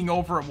know taking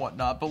over and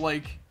whatnot, but,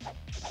 like...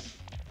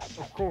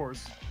 Of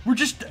course. We're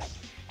just...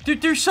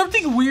 Dude, there's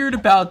something weird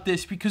about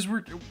this, because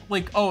we're,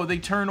 like, oh, they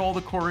turn all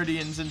the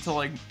Coridians into,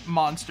 like,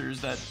 monsters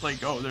that,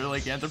 like, oh, they're,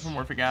 like,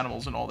 anthropomorphic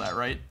animals and all that,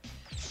 right?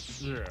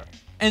 Yeah.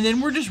 And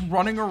then we're just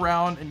running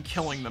around and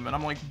killing them, and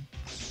I'm like,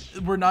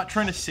 we're not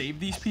trying to save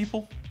these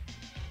people?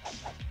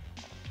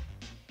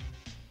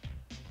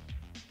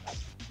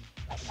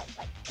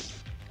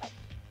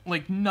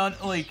 Like, none,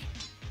 like,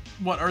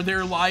 what, are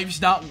their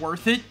lives not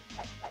worth it?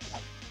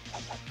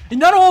 And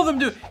not all of them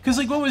do, because,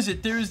 like, what was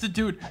it? There's the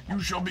dude, you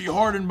shall be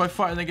hardened by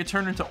fire, and they get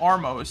turned into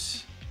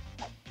Armos.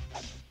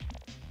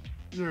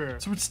 Yeah.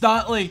 So it's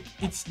not like,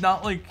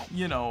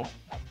 you know.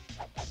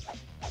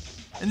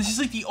 And this is,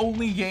 like, the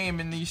only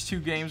game in these two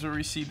games where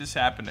we see this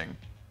happening.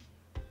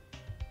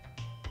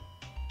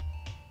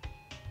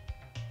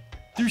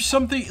 There's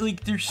something,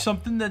 like,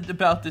 that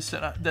about this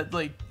that,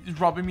 like, is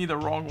rubbing me the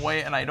wrong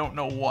way, and I don't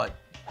know what.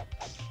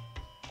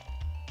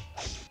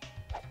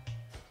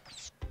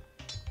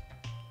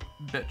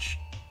 Bitch.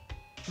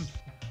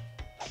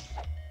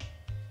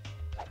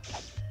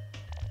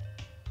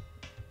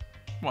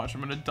 Watch,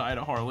 I'm gonna die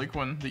to Harley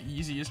Quinn, the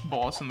easiest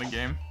boss in the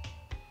game.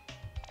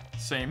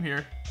 Same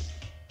here.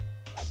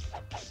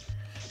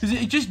 Because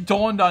it just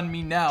dawned on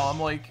me now. I'm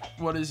like,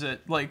 what is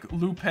it? Like,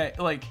 Lupe,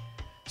 like,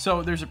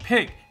 so there's a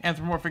pig,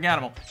 anthropomorphic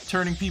animal,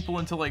 turning people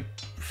into, like,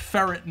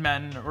 ferret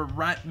men or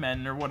rat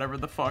men or whatever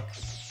the fuck.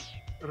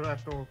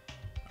 Rato.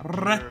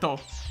 Reto.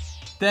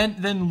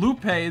 Then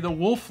Lupe, the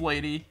wolf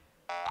lady.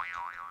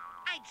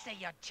 I'd say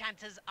your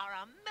chances are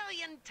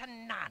 1,000,000 to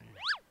none.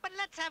 But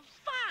let's have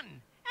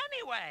fun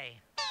anyway.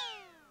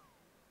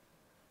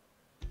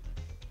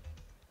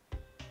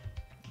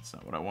 That's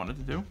not what I wanted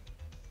to do.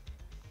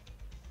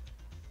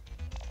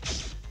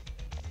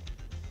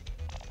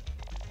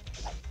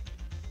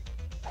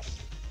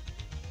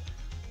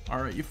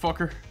 Alright, you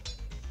fucker.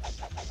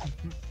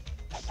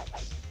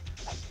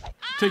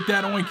 Take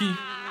that, Oinky.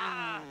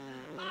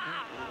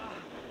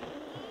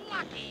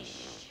 Lucky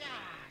shot.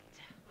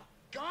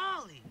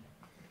 Golly.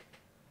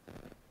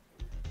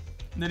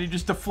 And then he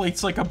just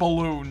deflates like a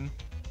balloon.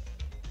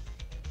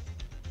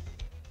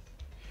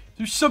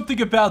 There's something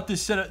about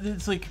this setup.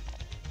 It's like,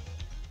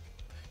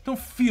 don't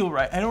feel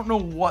right. I don't know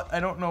what.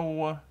 I don't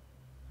know.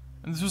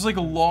 And this was like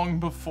long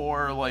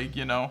before, like,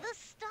 you know. The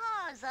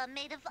stars are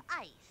made of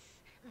ice.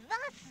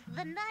 Thus,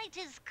 the night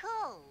is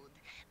cold.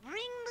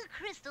 Bring the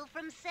crystal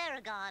from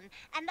Saragon,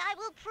 and I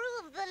will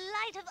prove the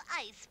light of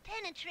ice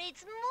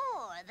penetrates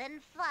more than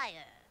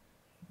fire.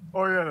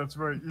 Oh yeah, that's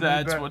right. You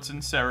That's what's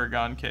in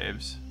Saragon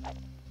Caves.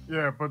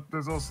 Yeah, but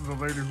there's also the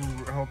lady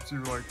who helps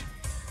you, like,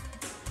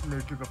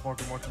 make it the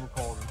fucking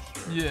whatchamacallit and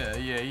shit.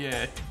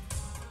 Yeah.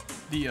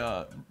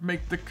 The,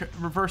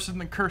 reversing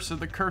the curse of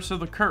the curse of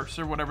the curse,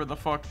 or whatever the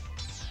fuck.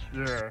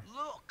 Yeah.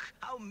 Look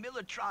how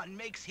Militron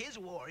makes his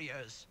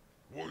warriors.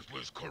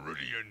 Worthless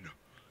Coridian,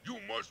 you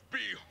must be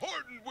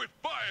hardened with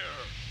fire!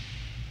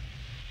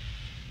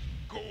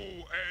 Go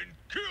and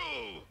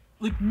kill!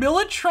 Like,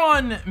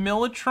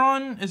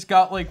 Militron has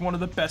got, like, one of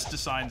the best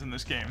designs in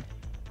this game.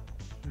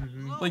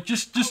 Like,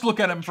 just look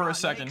at him for a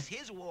second.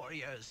 His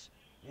warriors.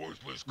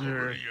 Worthless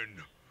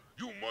Coridian,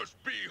 you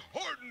must be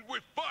hardened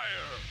with fire!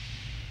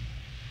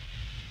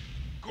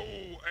 Go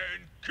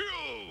and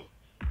kill!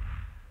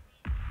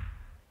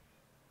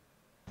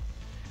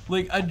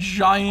 like a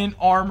giant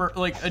armor,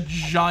 like a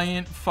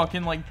giant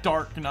fucking like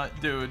dark nut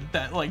dude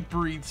that like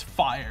breathes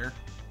fire.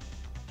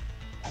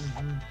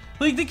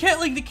 Like the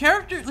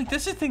character, like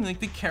that's the thing, like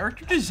the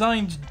character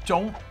designs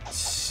don't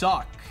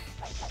suck.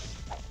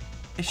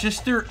 It's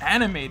just they're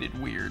animated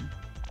weird.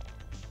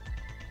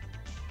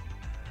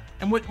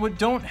 And what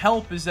don't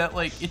help is that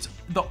like it's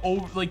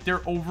like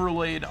they're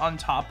overlaid on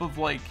top of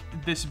like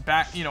this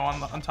back, you know,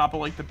 on top of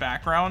like the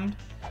background,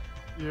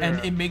 and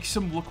it makes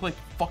them look like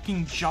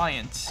fucking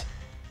giants.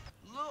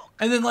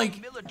 And then like,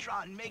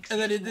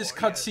 and then in this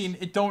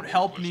cutscene, it don't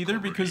help neither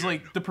because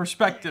like the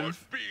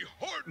perspective.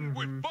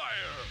 With fire.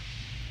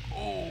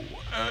 Oh,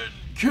 and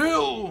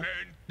kill.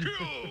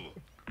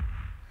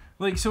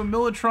 Like, so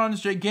Militron's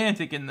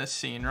gigantic in this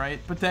scene, right?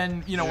 But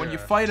then, you know, when you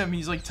fight him,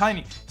 he's like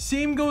tiny.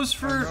 Same goes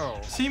for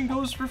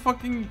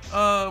fucking,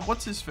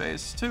 what's his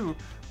face, too.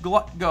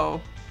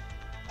 Glutgo.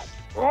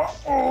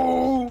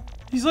 Uh-oh!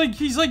 He's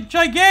like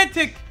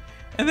gigantic!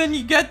 And then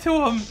you get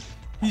to him,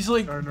 he's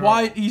like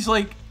wide, he's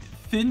like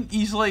thin,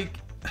 he's like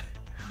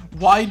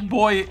wide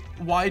boy,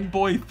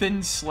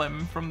 thin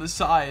slim from the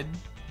side.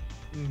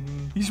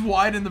 He's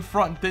wide in the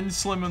front, thin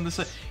slim on the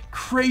side.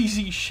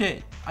 Crazy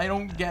shit. I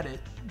don't get it.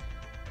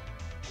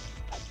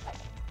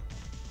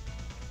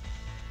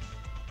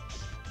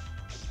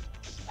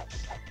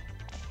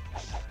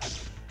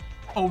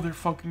 Oh, they're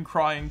fucking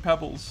crying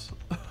pebbles.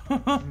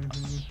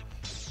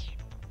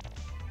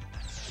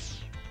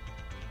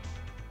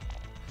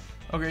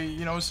 Okay,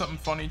 you know something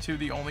funny too?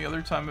 The only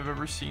other time I've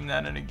ever seen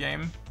that in a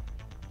game,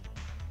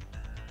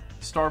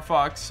 Star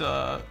Fox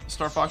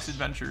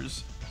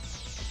Adventures.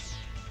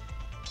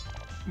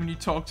 When you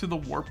talk to the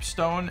Warp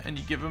Stone and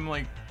you give him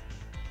like,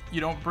 you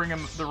don't bring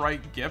him the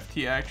right gift,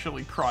 he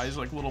actually cries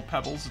like little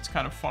pebbles. It's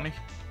kind of funny.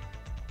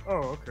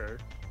 Oh,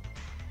 okay.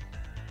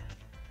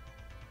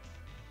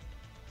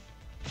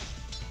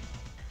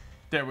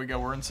 There we go,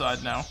 we're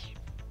inside now.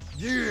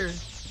 Yeah.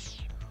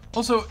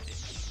 Also,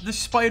 the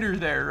spider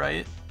there,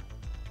 right?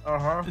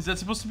 Uh-huh. Is that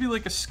supposed to be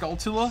like a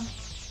Skulltula?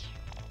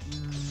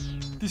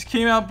 This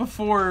came out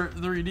before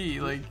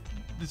 3D, like,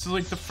 this is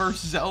like the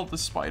first Zelda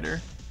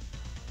spider.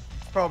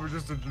 It's probably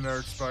just a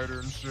generic spider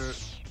and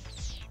shit.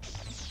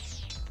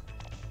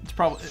 It's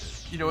probably,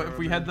 you know, if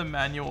we had the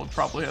manual, it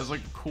probably has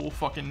like a cool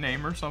fucking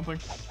name or something.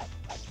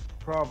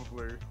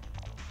 Probably.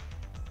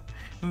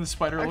 And the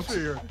spider looks...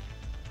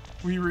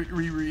 We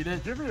reread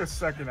it. Give me a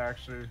second,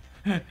 actually.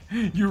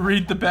 You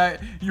read the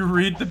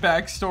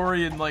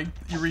backstory and like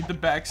you read the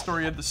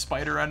backstory of the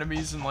spider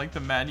enemies in like the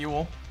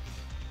manual.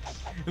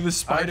 And the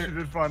spider.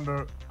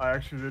 I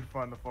actually did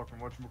find the fucking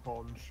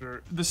whatchamacallit and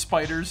shit. The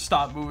spiders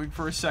stop moving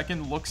for a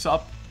second, looks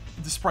up.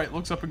 The sprite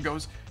looks up and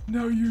goes,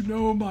 "Now you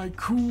know my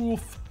cool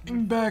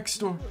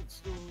backstory."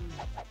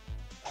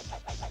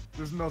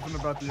 There's nothing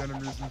about the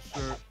enemies and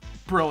shit.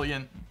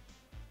 Brilliant.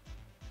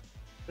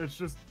 It's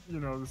just, you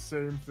know, the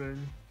same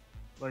thing.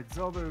 Like,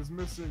 Zelda is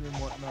missing and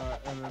whatnot,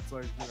 and it's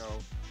like, you know,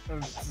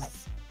 and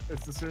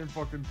it's the same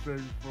fucking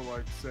thing for,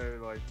 like, say,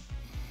 like,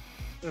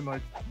 in,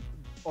 like,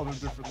 other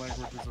different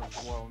languages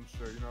as well and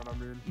shit, you know what I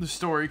mean? The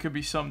story could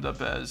be summed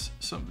up as,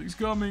 something's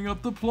coming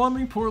up the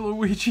plumbing, poor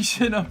Luigi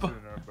Cinnabon.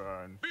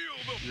 Feel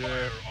the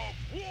fire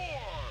of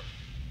war!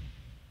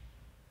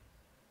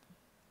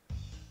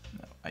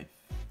 No,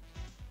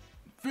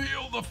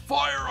 feel the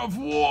fire of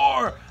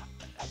war!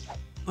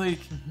 Like...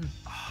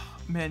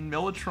 Man,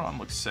 Militron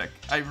looks sick.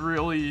 I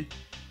really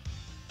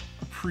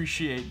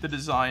appreciate the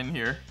design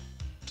here.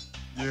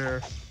 Yeah.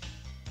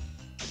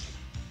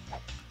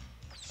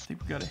 I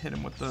think we gotta hit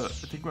him with the. I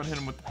think we gotta hit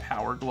him with the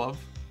power glove.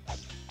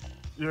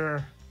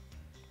 Yeah.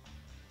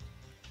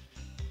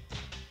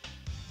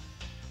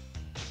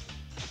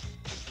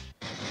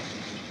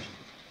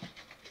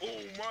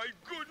 Oh my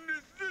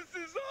goodness,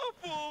 this is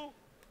awful!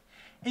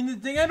 And the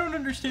thing I don't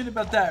understand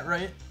about that,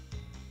 right?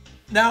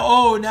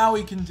 Now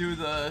we can do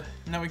the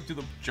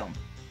jump.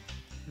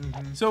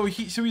 So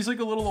he's like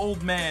a little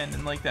old man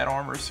in like that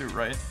armor suit,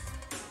 right?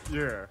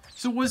 Yeah.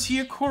 So was he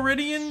a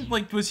Coridian?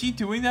 Like, was he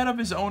doing that of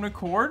his own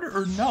accord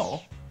or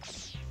no?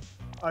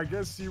 I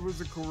guess he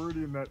was a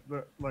Coridian that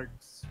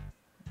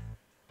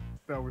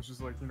was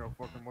just like, you know,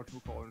 fucking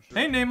whatchamacallit and shit.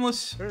 Hey,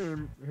 Nameless. Hey there.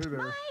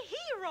 My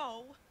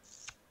hero.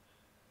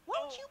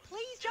 Won't you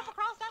please jump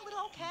across that little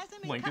old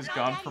chasm and Link cut has my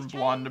gone daddy's from chains?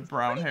 blonde to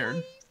brown haired.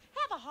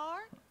 Have a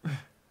heart.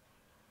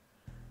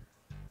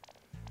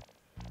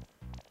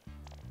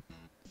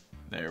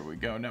 There we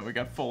go. Now we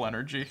got full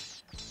energy.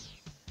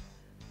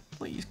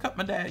 Please cut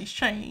my daddy's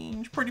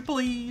change. Pretty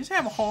please.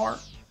 Have a heart.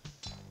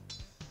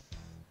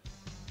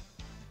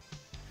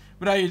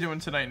 But how you doing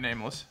tonight,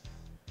 Nameless?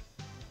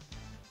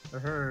 Hey.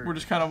 We're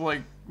just kind of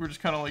like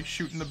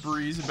shooting the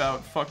breeze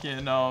about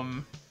fucking a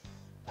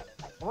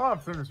lot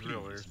of things,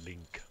 really. Please,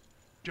 Link,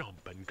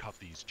 jump and cut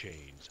these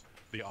chains.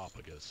 The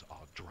Arpagus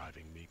are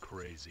driving me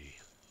crazy.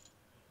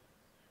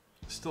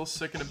 Still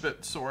sick and a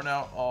bit sore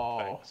now. Oh.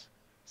 Thanks.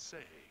 Say,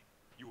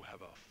 you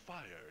have a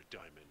fire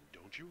diamond,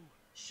 don't you?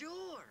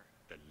 Sure.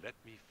 Then let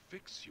me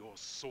fix your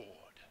sword.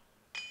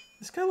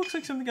 This guy looks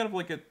like something out of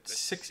like a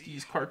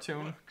 60s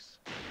cartoon.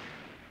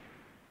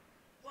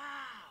 Wow.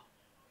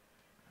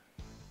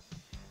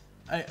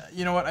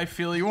 You know what? I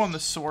feel you on the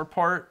sore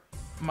part.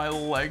 My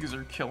legs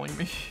are killing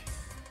me.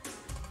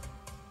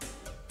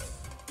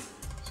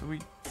 So we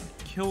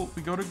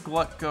go to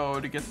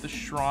Glutgo to get the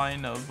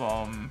shrine of, we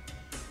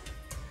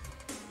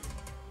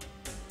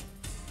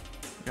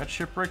got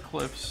Shipwreck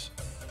Cliffs.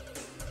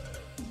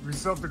 We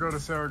still have to go to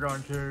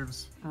Saragon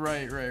Caves.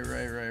 Right.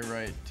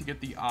 To get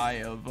the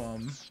eye of,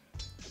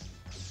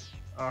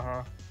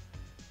 Uh-huh.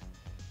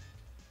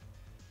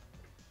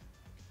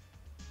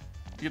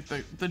 to get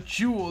the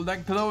jewel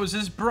that glows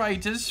as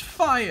bright as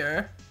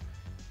fire.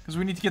 Because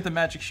we need to get the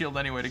magic shield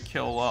anyway to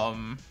kill,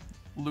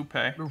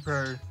 Lupe.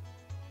 Lupe.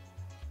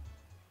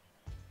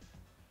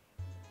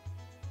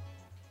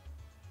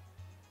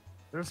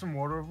 There's some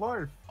water of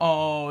life.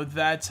 Oh,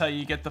 that's how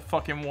you get the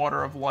fucking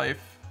water of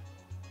life.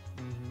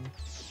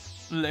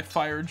 Mm-hmm. The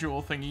fire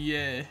jewel thing,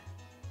 yeah.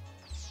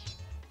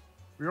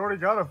 We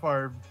already got a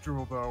fire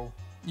jewel, though.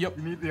 Yep.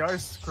 You need the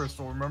ice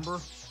crystal, remember?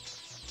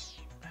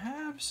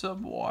 Have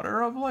some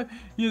water of life.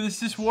 Yeah,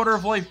 this water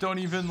of life don't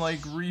even, like,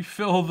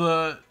 refill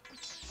the...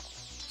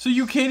 So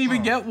you can't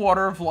even get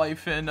water of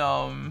life in,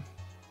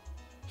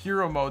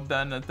 hero mode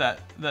then at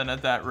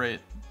that rate.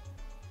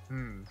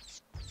 Hmm.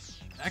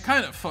 That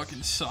kind of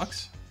fucking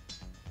sucks.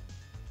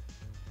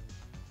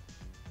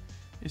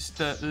 It's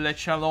the Le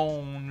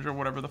Challenge, or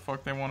whatever the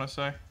fuck they want to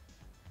say.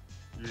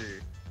 Yeah.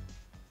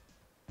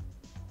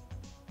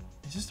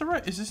 Is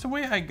this the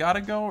way I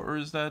gotta go, or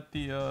is that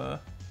the,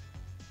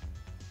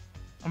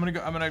 I'm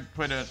gonna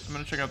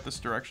check out this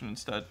direction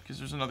instead, because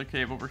there's another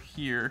cave over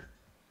here.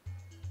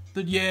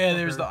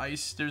 There's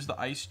the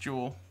ice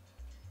jewel.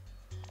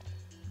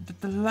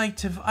 The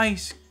light of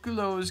ice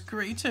glows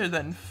greater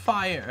than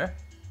fire.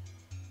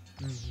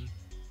 Mm-hmm.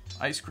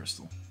 Ice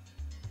crystal.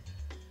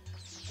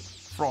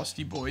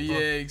 Frosty boy, yeah,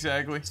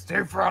 exactly.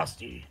 Stay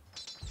frosty.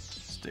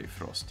 Stay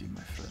frosty,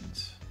 my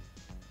friends.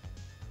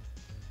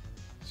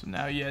 So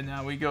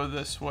now we go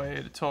this way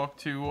to talk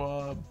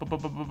to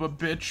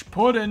bitch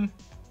Puddin'.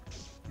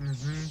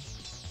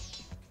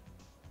 Mm-hmm.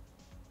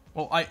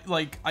 Well,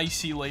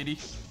 icy lady.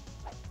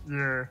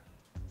 Yeah.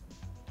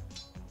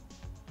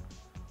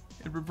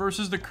 It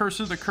reverses the curse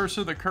of the curse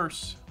of the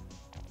curse.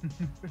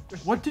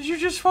 What did you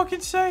just fucking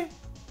say?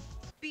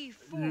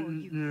 Before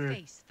you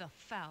face the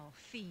foul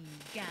fiend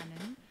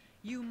Ganon,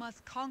 you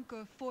must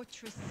conquer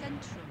Fortress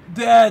Central.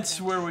 That's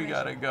where we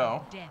gotta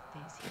go. Death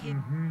is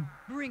hidden.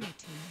 Bring it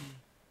to me.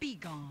 Be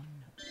gone.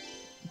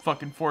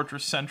 Fucking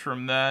Fortress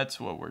Centrum, that's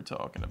what we're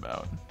talking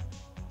about.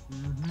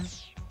 Mm-hmm.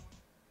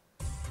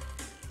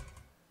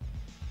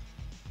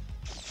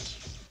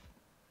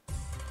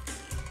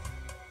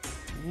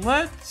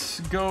 Let's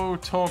go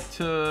talk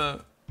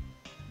to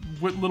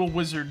Little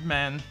Wizard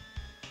Man.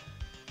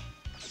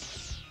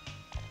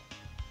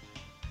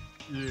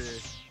 Yeah.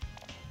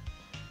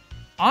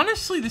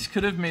 Honestly, this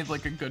could have made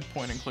like a good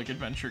point-and-click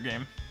adventure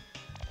game.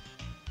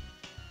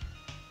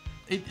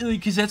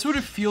 Because that's what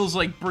it feels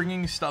like,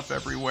 bringing stuff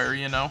everywhere,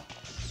 you know?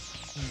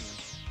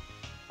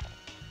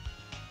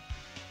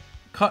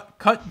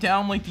 Cut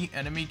down, like, the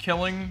enemy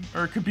killing,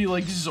 or it could be,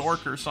 like,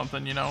 Zork or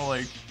something, you know?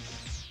 Like...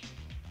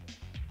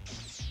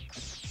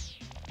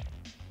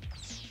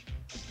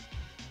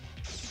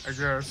 I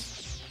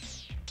guess.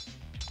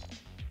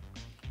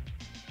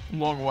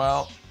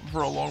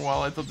 For a long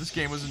while, I thought this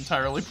game was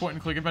entirely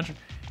point-and-click adventure.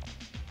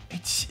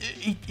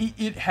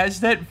 It has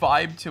that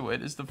vibe to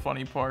it, is the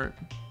funny part.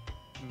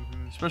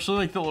 Mm-hmm. Especially,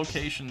 like, the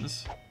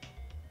locations.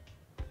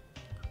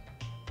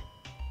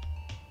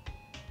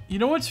 You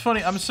know what's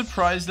funny? I'm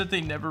surprised that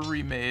they never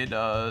remade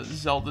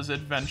Zelda's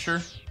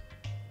Adventure.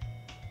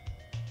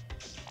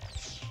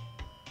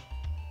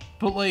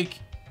 But, like,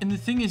 and the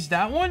thing is,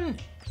 that one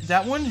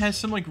has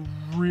some, like,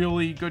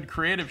 really good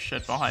creative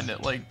shit behind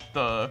it. Like,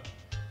 the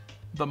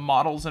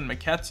models and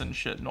maquettes and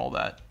shit and all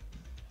that.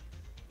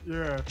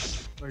 Yeah,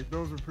 like,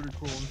 those are pretty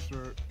cool and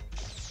shit.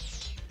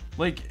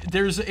 Like,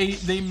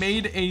 they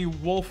made a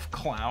wolf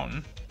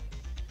clown.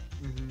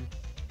 Mm-hmm.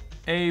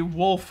 A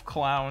wolf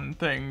clown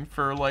thing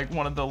for, like,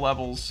 one of the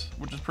levels,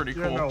 which is pretty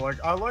cool. Yeah, no,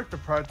 like, I like the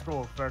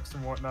practical effects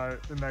and whatnot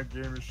in that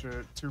game and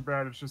shit. Too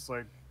bad it's just,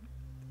 like...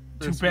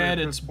 Too bad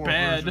it's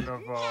bad. Now, if we make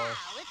a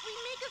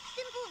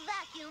simple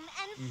vacuum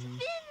and spin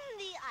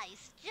the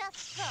ice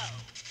just so.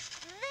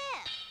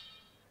 There!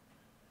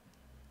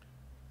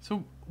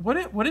 So,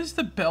 what is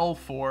the bell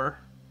for?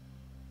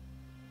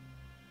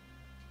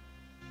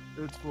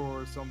 It's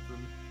for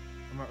something.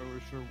 I'm not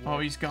really sure what. Oh,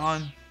 he's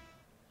gone.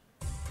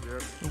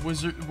 Yep. The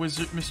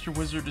Mr.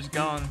 Wizard is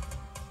gone.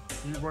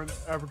 He went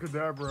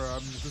abracadabra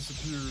and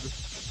disappeared.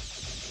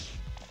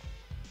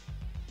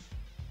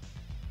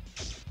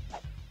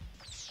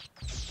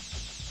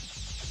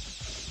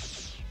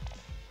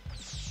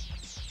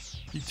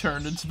 He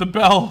turned into the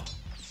bell.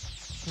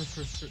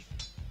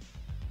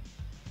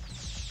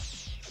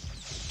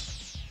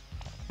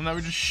 Well, now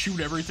we just shoot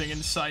everything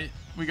in sight.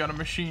 We got a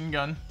machine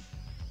gun.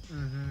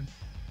 Mm-hmm.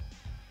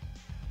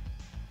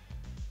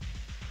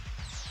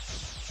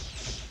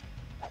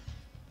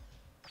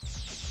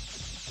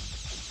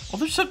 Well,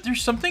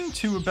 there's something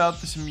too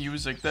about this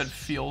music that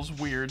feels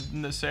weird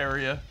in this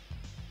area.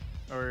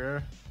 Oh yeah.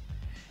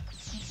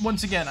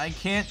 once again, I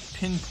can't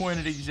pinpoint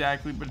it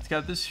exactly, but it's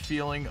got this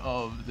feeling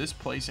of this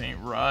place ain't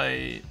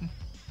right.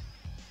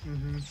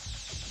 Mm-hmm.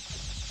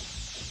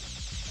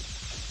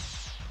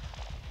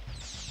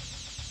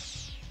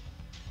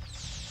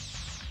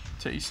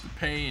 Taste the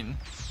pain.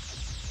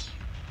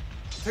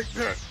 Take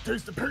that!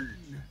 Taste the pain!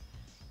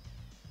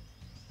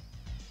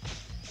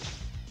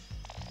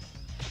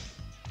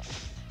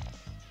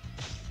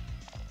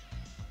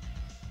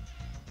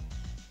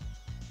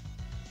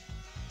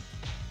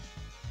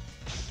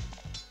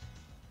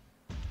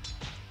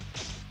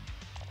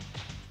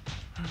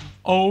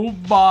 Oh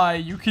my,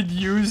 you could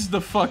use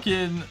the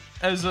fucking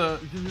as a...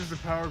 You can use the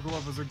power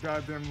glove as a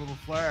goddamn little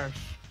flash.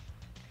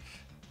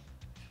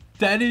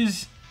 That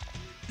is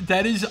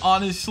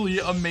honestly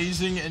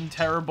amazing and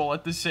terrible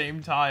at the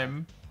same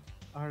time.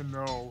 I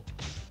know.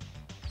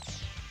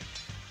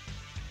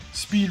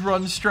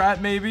 Speedrun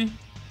strat, maybe?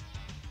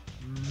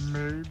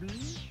 Maybe?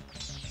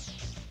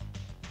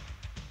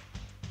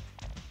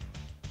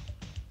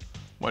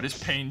 What does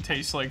pain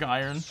taste like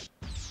iron?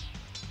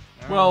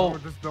 Well,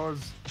 it just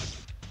does.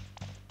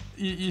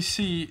 You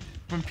see,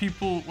 when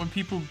people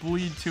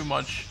bleed too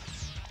much,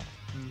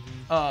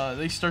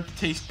 they start to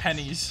taste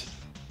pennies.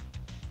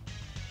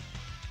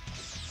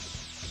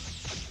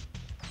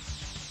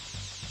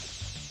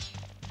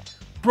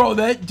 Bro,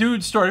 that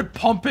dude started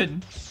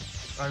pumping.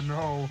 I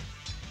know.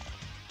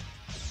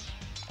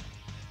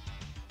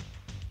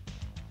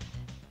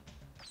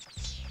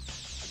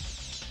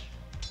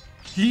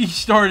 He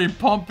started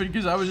pumping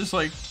because I was just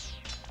like...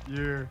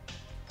 Yeah.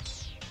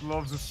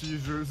 Loves the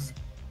seizures.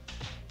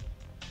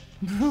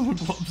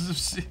 Gloves of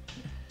seizures.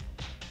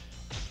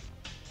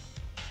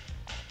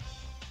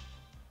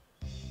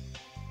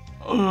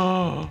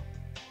 Ugh.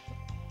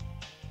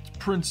 It's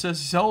Princess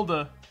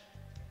Zelda.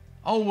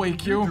 I'll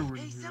wake you.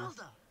 Hey,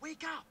 Zelda,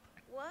 wake up.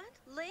 What?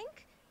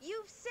 Link?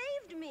 You've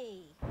saved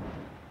me.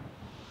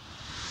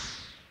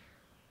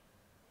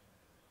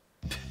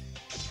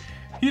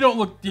 You don't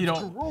look... You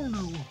don't...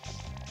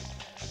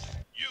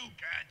 You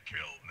can't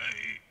kill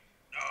me.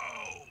 No.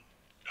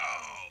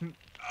 No. No.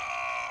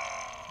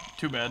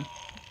 Too bad.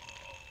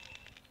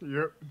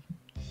 Yep.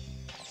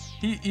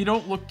 He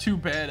don't look too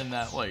bad in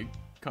that, like,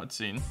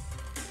 cutscene.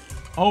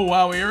 Oh,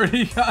 wow, we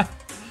already got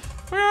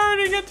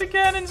to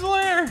Ganon's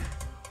lair.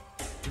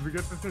 Did we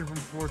get the thing from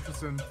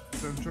Fortress and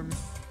Centrum?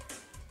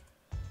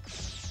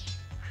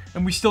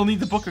 And we still need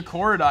the Book of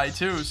Korodai,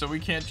 too, so we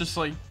can't just,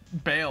 like,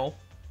 bail.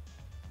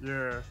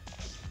 Yeah.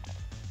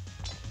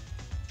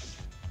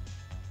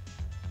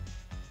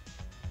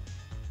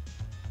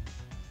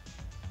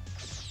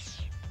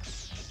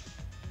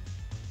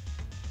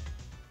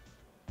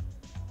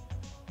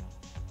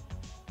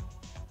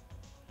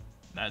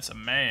 That's a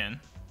man.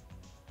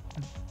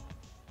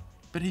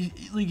 But he,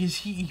 like, is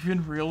he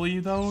even really,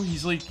 though?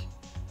 He's like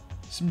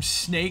some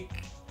snake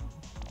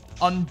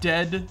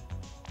undead.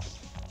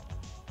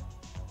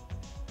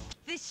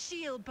 This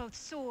shield both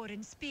sword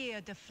and spear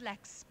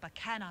deflects, but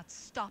cannot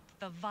stop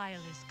the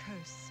vilest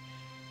curse.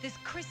 This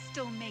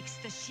crystal makes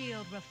the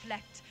shield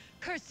reflect,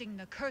 cursing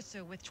the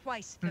cursor with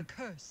twice the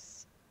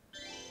curse.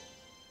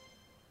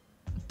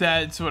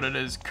 That's what it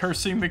is.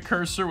 Cursing the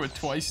cursor with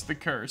twice the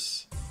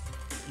curse.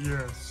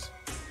 Yes.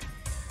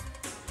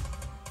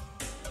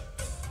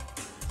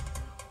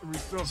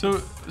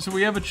 So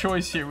we have a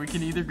choice here. We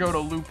can either go to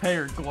Lupe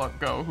or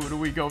Glutgo. Who do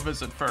we go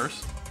visit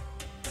first?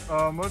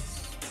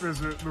 Let's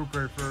visit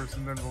Lupe first,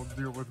 and then we'll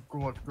deal with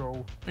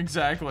Glutgo.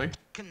 Exactly.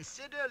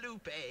 Consider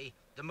Lupe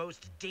the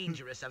most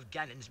dangerous of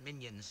Ganon's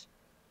minions.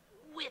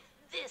 With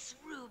this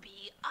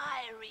ruby,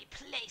 I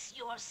replace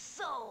your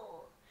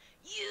soul.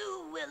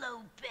 You will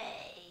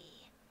obey.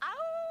 Ow!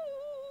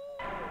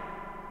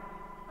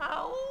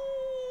 Ow!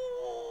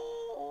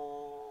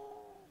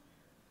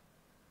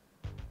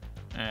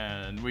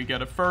 And we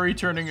get a furry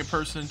turning a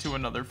person into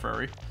another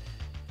furry.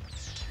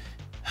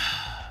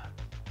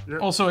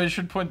 Yep. Also, I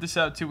should point this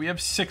out too. We have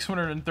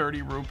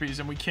 630 rupees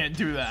and we can't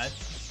do that.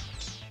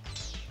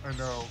 I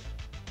know.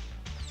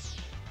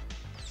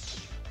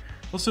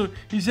 Also,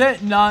 is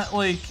that not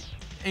like...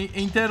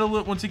 Ain't that a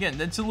little... Once again,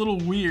 that's a little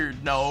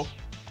weird, no?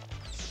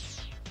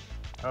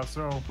 How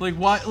so? Like,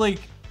 why... Like,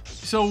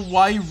 so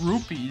why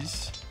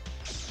rupees?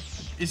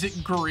 Is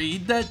it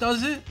greed that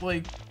does it?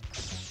 Like...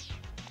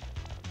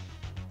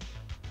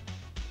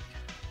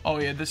 Oh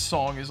yeah, this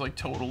song is like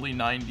totally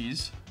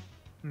 90s.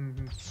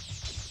 Mm-hmm.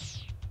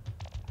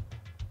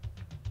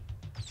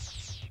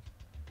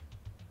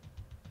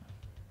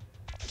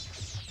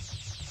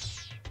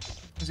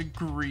 Is it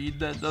greed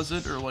that does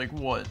it, or like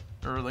what?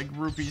 Or like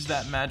rupees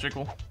that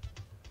magical?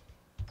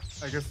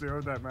 I guess they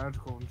are that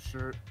magical and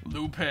shit.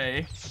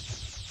 Lupe.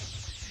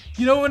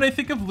 You know, when I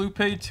think of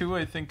Lupe too,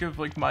 I think of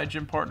like My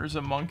Gym Partner's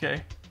a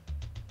Monkey.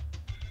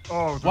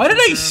 Oh, why did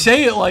I toucan?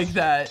 say it like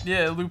that?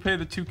 Yeah, Lupe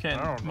the Toucan.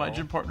 I don't My know.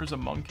 Gym Partner's a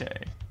Monkey. I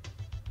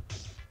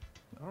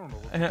don't know.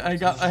 What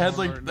I had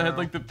like right I had now.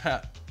 like the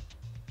pat.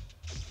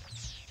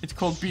 It's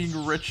called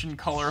being rich in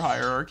color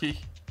hierarchy.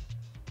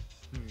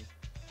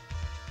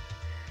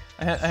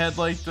 I had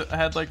like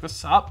the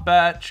sop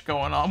batch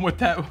going on with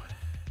that.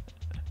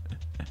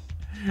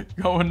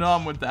 going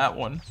on with that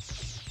one.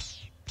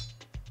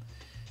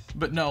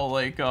 But no,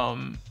 like,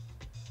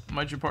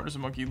 my two partner's a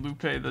monkey,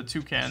 Lupe the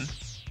toucan.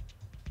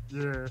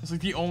 Yeah. It's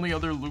like the only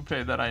other Lupe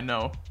that I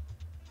know.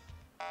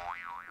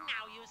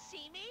 Now you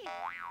see me,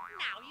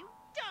 now you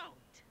don't.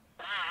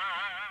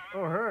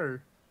 Oh, hey.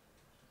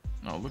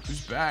 Oh, look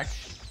who's back.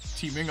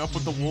 Teaming up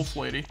with the wolf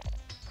lady.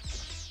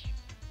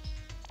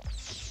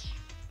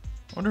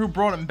 I wonder who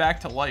brought him back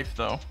to life,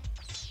 though.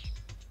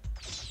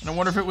 And I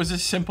wonder if it was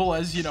as simple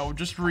as, you know,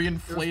 just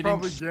reinflating. It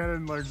was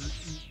probably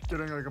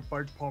getting, like, a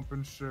bike pump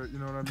and shit, you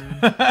know what I mean?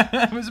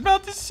 I was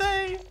about to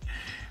say,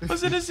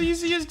 was it as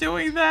easy as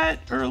doing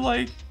that? Or,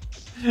 like,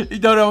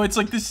 no, it's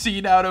like the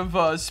scene out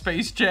of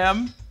Space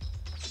Jam.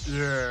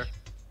 Yeah.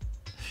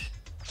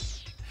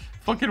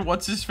 Fucking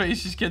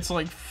what's-his-face just gets,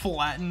 like,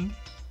 flattened.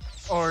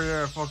 Oh,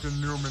 yeah, fucking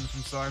Newman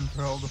from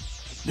Seinfeld.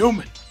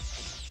 Newman!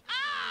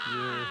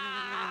 Yeah.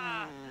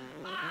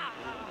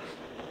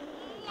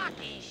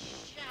 Lucky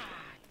shot.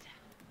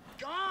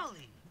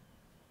 Golly.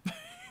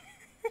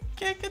 I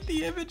can't get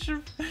the image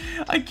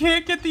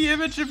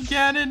of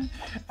Ganon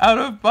out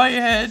of my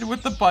head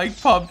with the bike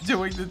pump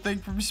doing the thing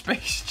from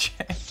Space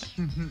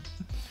Jam.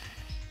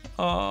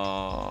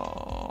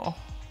 Oh.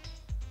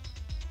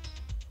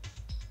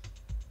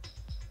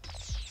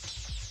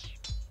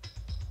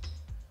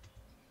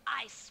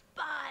 I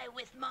spy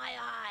with my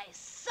eyes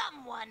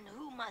someone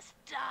who must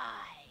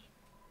die.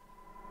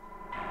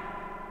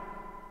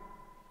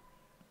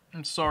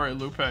 I'm sorry,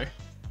 Lupe.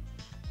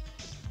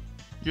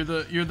 You're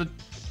the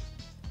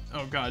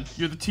oh god,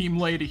 you're the team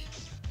lady.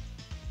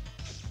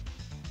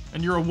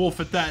 And you're a wolf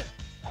at that.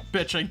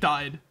 Bitch, I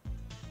died.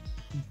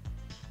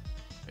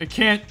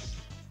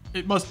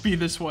 It must be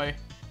this way.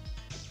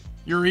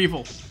 You're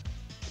evil.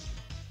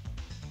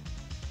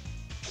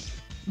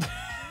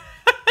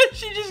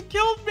 She just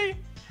killed me.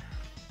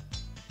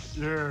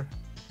 Yeah.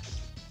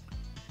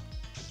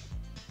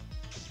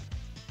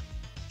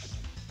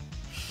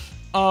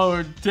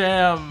 Oh,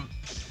 damn.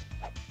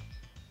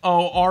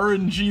 Oh,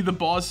 RNG the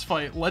boss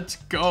fight. Let's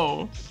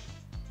go.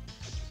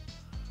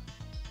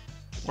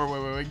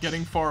 Wait.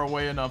 Getting far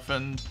away enough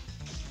and...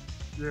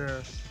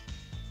 Yeah.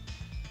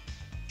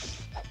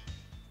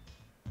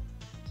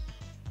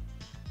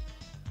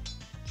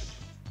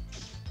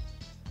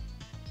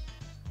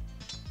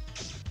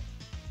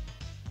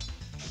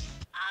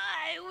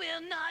 I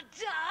will not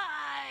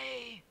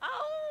die.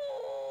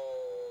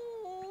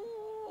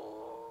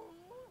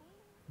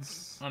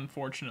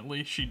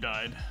 Unfortunately, she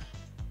died.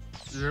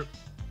 Yep.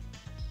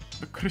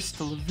 The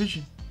Crystal of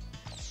Vision.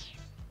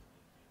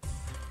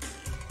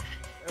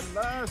 At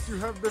last, you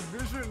have the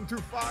vision to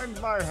find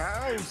my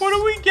house. What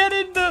do we get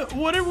in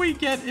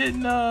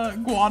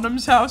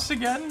Guanum's house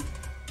again?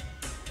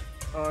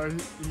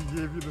 He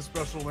gave you the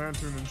special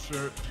lantern and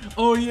shit.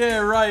 Oh yeah,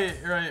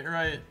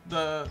 right.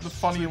 The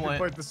funny so you can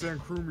lantern. fight the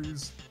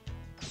Sandcrumies.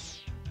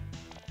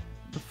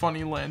 The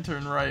funny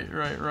lantern, right.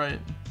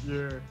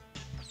 Yeah.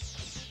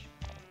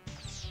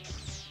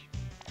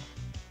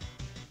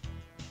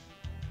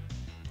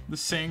 The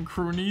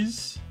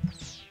Sandcrumies.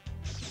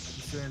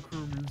 The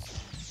Sandcrumies.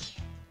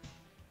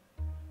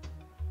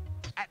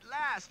 At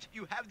last,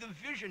 you have the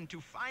vision to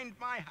find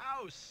my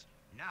house.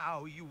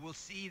 Now you will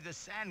see the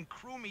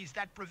Sandcrumies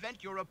that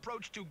prevent your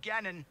approach to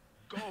Ganon.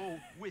 Go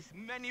with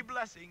many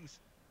blessings.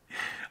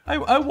 I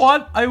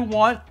want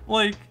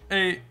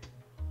a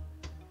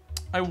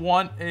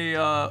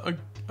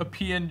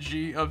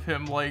PNG of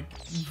him like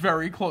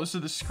very close to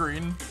the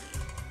screen.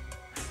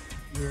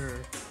 Yeah.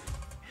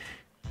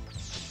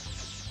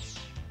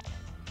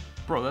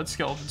 Bro, that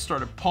skeleton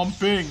started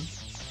pumping.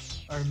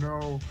 I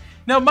know.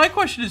 Now my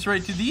question is,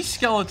 right, do these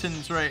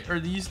skeletons, right,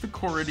 are these the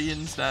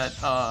Coridians that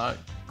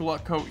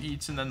Glutko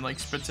eats and then like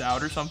spits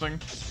out or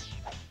something?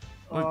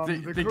 Like, they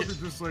could be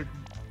just like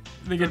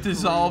they get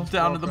dissolved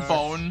down to the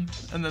bone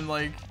and then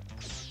like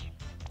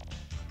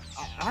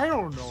I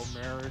don't know,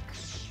 Marek.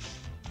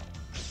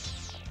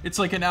 It's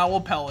like an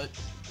owl pellet.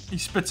 He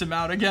spits him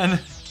out again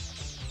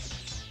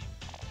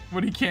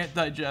when he can't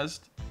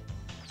digest.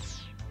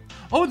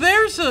 Oh,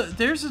 there's a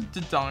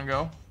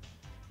Dodongo.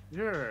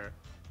 Yeah.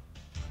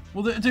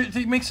 Well,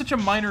 they make such a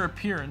minor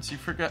appearance, you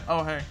forget.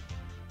 Oh, hey.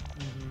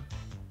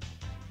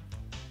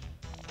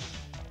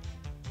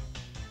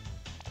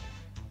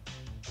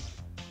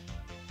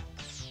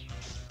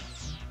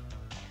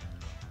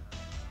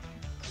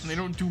 And they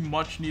don't do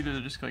much, neither. They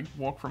just like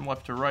walk from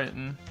left to right,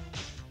 and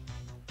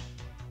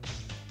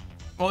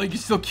well, you can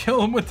still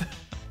kill him with.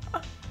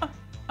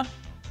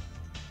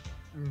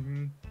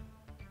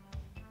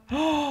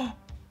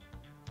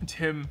 It's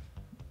him,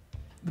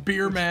 the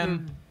beer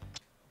man.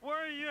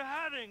 Where are you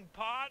heading,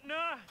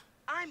 partner?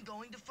 I'm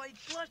going to fight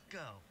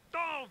Glutko.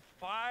 Don't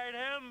fight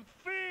him,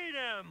 feed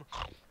him.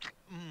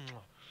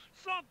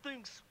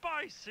 Something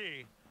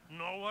spicy.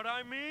 Know what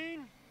I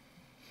mean?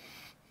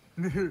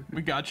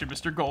 We got you,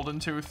 Mr. Golden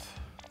Tooth.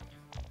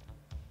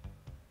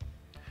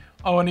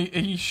 Oh, and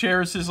he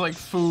shares his like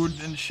food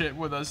and shit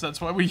with us.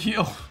 That's why we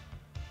heal.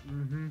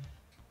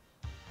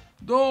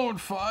 Don't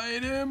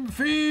fight him,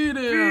 feed him.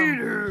 Feed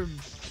him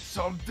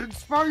something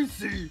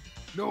spicy.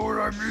 Know what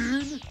I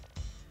mean?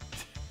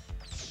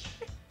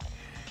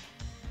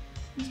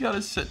 He's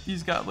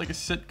got like a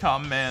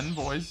sitcom man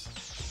voice.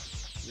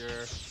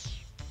 Yeah.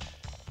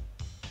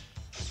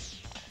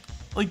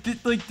 Like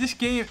this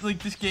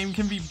game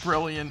can be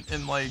brilliant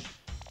in like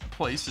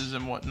places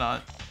and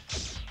whatnot.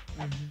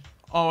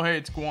 Oh hey,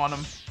 it's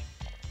Guanum.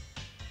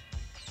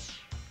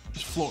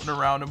 Just floating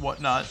around and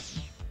whatnot.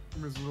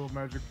 There's a little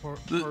magic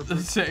The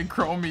Sand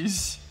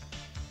Chromies.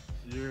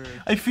 Yeah.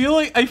 I feel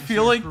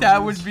like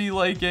that would be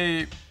like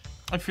I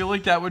feel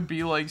like that would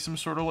be like some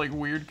sort of like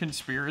weird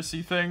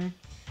conspiracy thing.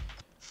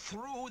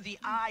 Through the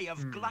eye of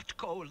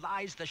Glutko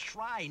lies the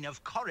shrine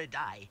of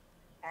Koridai.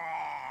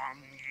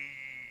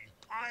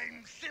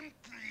 I'm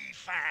simply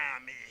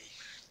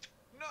famished.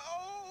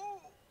 No!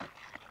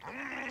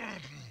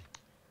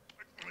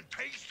 It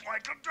tastes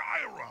like a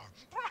Dyra.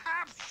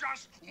 Perhaps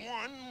just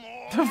one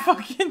more.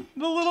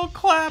 The little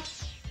clap.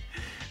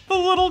 The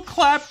little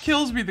clap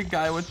kills me. The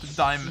guy with the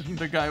diamond.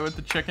 The guy with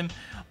the chicken.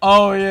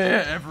 Oh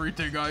yeah,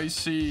 everything I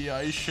see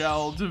I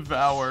shall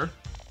devour.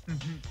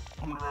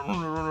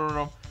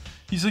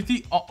 He's like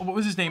the, what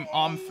was his name?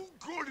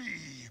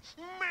 Goody!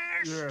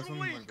 Mashed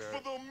link like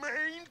for the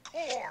main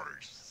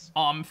course.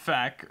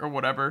 Omfak or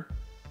whatever.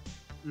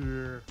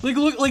 Yeah.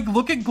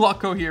 Look at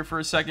Glucko here for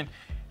a second.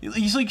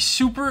 He's like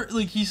super,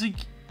 like he's like,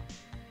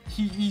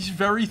 he's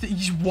very,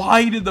 he's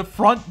wide in the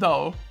front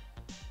though.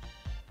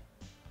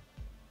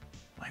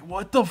 Like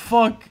what the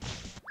fuck?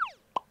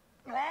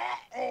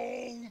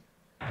 Uh-oh.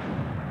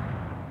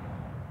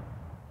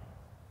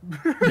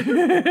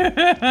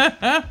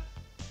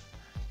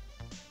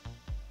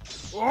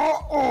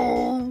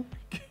 Uh-oh.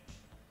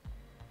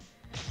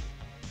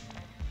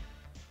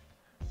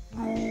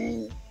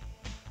 No.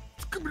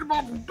 Give me the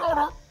mouth,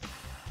 daughter.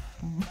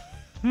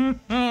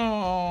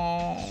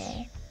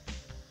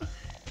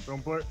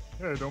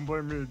 Don't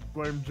blame me.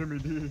 Blame Jimmy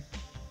D.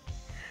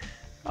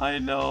 I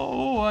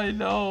know.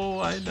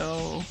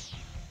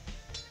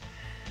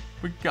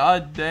 But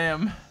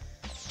goddamn.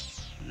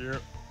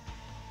 Yep.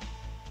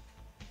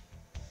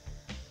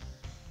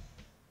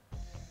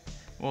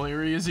 Well,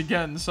 here he is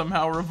again,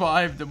 somehow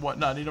revived and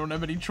whatnot. He don't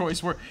have any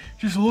choice. Where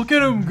just look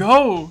at him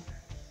go.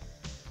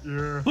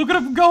 Yeah. Look at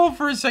him go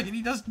for a second.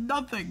 He does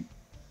nothing.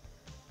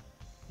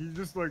 He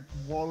just like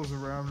waddles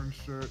around and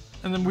shit.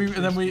 And then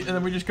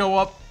we just go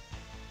up.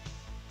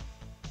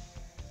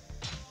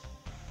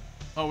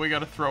 Oh, we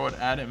gotta throw it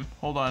at him.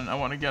 Hold on, I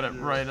want to get it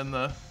right in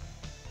the.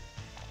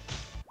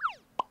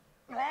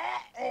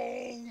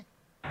 Uh-oh.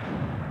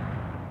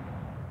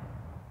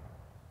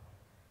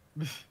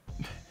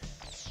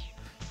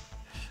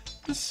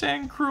 The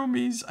Sand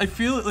Chromies. I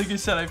feel it, like I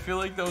said, I feel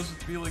like those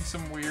would be like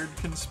some weird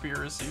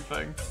conspiracy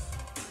thing.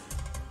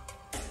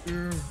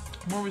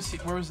 Where was he?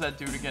 Where was that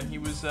dude again? He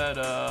was at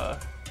the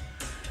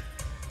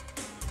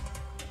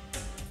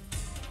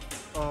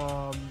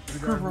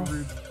guy who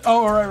reads...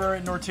 Oh,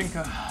 right,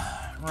 Nortinka.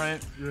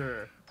 Right.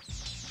 Yeah.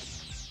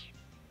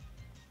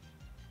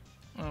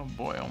 Oh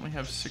boy, I only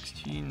have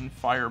 16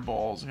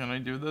 fireballs. Can I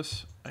do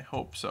this? I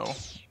hope so.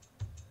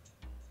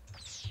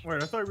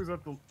 Wait, I thought he was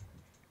at the...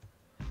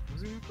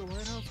 Was he at the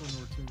lighthouse or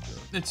Nortinka?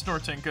 It's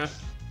Nortinka.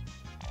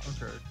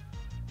 Okay.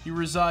 He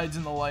resides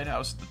in the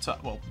lighthouse at the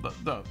top. Well,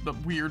 the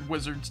weird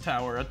wizard's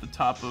tower at the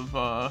top of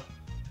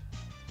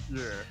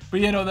Yeah.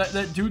 But you know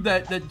that dude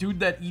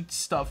that eats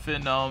stuff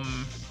in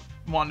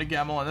Wanda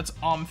Gamelon, that's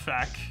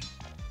Omfak.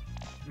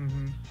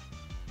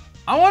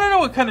 I want to know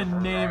what kind of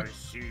name. I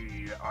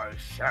see, I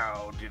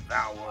shall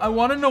devour. I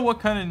want to know what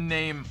kind of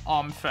name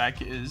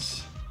Omfak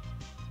is.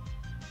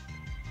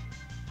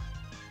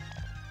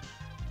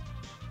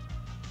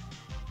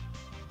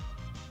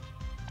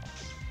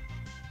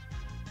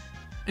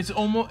 It's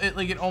almost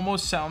it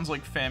almost sounds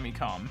like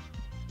Famicom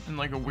in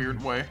like a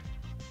weird way.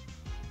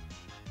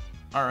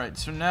 All right,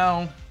 so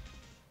now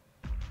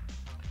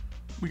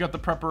we got the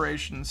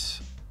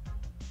preparations.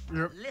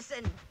 Yep.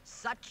 Listen,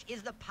 such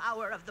is the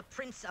power of the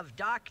Prince of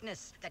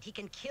Darkness that he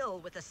can kill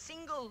with a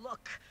single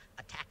look.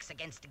 Attacks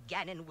against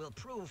Ganon will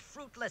prove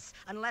fruitless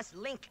unless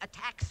Link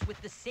attacks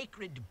with the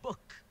sacred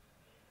book.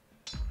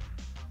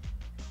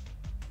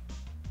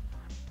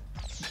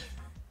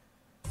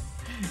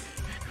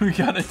 We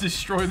gotta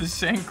destroy the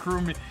Sand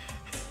Chromies.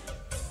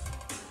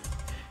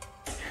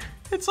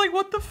 It's like,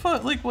 what the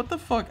fuck? Like, what the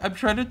fuck? I'm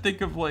trying to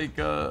think of like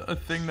a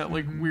thing that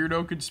like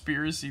weirdo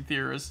conspiracy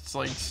theorists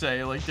like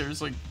say. Like,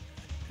 there's like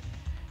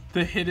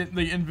the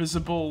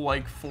invisible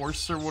like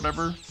force or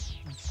whatever.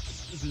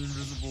 The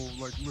invisible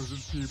like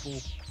lizard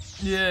people.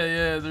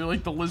 Yeah, they're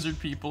like the lizard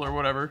people or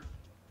whatever.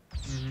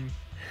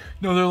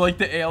 No, they're like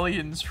the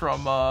aliens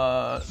from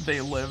They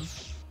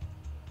Live.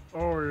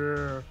 Oh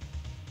yeah.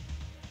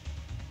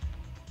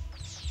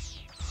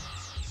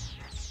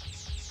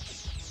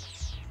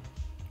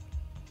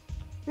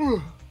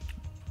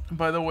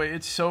 By the way,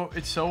 it's so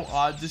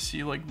odd to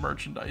see like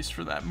merchandise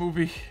for that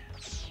movie.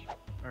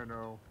 I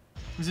know.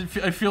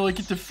 I feel like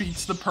it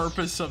defeats the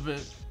purpose of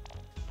it.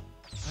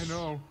 I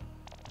know.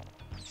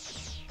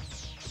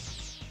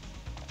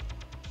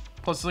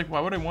 Plus, like, why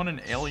would I want an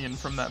alien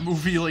from that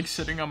movie like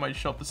sitting on my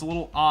shelf? It's a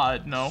little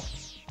odd, no?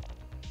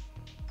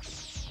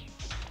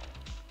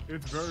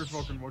 It's very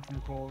fucking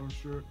whatchamacallit and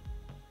shit.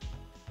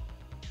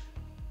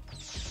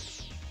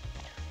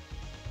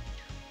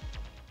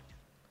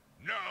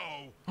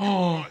 No,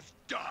 Oh. you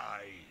must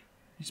die.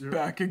 He's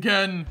back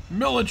again.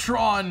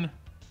 Militron!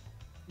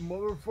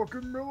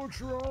 Motherfucking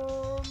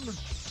Militron!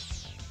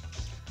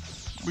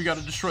 We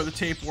gotta destroy the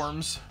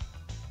tapeworms.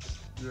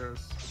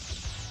 Yes.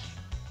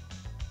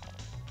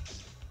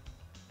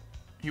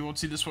 He won't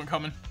see this one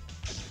coming.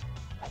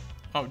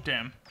 Oh,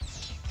 damn.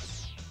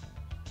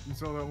 You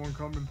saw that one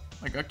coming.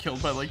 I got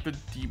killed by, like, the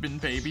demon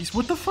babies.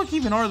 What the fuck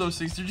even are those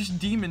things? They're just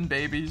demon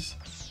babies.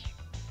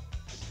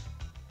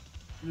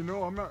 You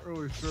know, I'm not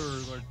really sure,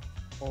 like,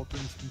 all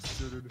things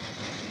considered.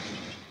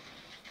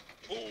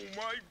 Oh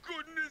my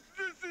goodness,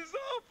 this is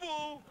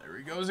awful! There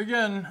he goes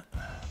again.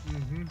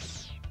 Mm-hmm.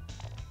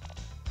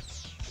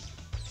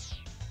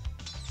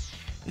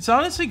 It's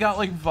honestly got,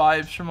 like,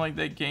 vibes from, like,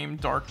 that game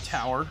Dark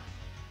Tower.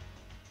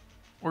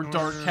 Or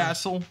Dark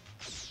Castle.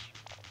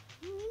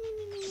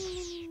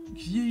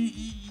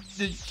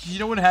 You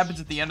know what happens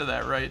at the end of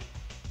that, right?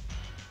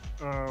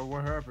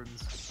 What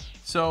happens?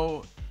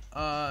 So,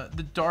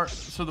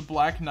 the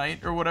Black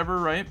Knight or whatever,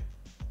 right?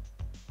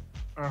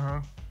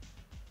 Uh-huh.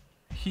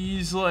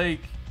 He's like,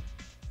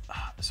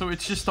 so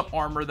it's just the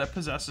armor that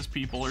possesses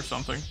people or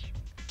something.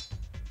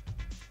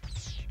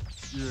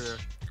 Yeah.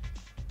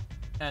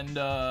 And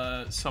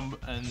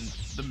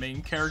the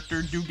main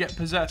character do get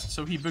possessed,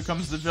 so he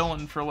becomes the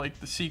villain for like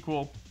the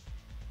sequel.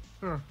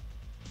 Huh.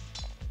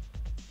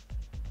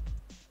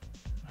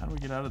 How do we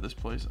get out of this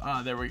place?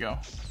 Ah, there we go.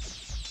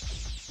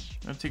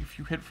 Gotta take a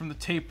few hits from the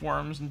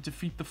tapeworms and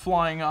defeat the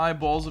flying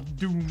eyeballs of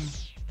doom.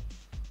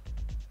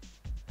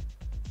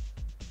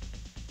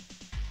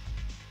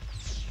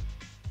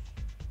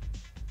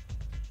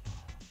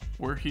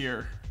 We're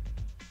here.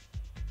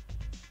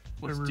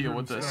 Let's deal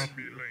with this. Stop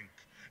me, Link,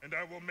 and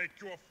I will make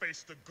your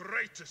face the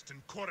greatest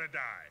in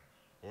Koridai,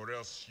 or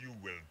else you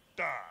will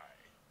die.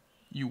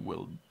 You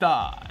will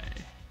die.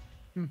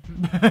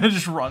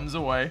 Just runs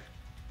away.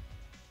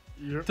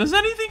 Yep. Does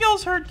anything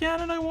else hurt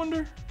Ganon, I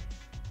wonder?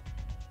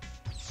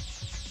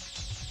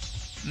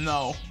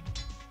 No.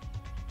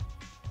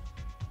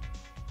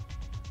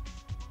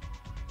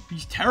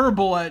 He's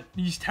terrible at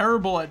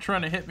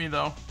trying to hit me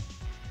though.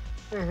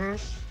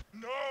 Mm-hmm.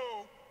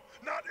 No,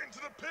 not into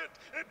the pit.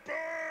 It burns.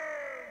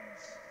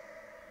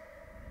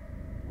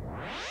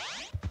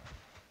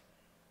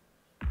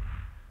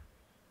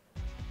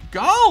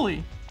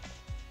 Golly!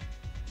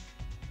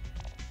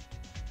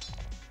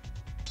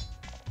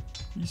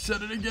 He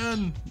said it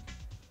again.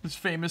 His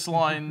famous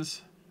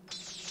lines.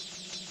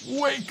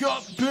 Wake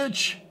up,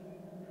 bitch!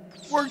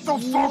 Wake the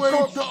fuck up!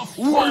 Wake the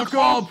fuck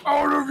up!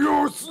 Out of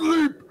your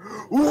sleep!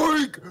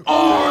 Wake!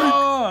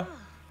 Ah!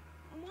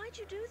 Why'd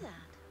you do that?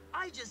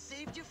 I just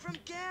saved you from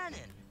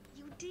Ganon.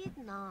 You did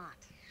not.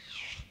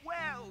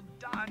 Well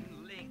done,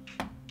 Link.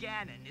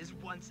 Ganon is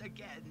once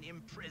again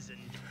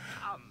imprisoned.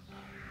 Come.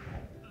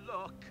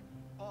 Look,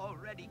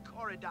 already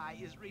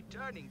Koridai is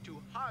returning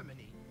to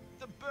harmony.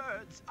 The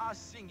birds are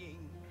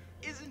singing.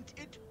 Isn't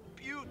it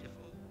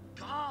beautiful?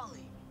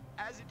 Golly.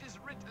 As it is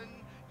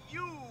written,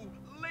 you,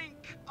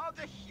 Link, are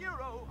the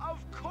hero of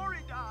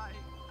Koridai.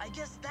 I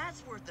guess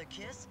that's worth a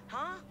kiss,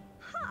 huh?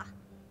 Ha!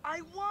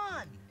 I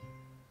won!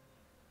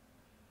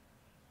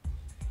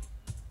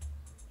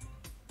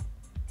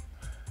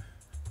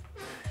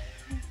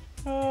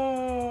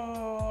 Oh.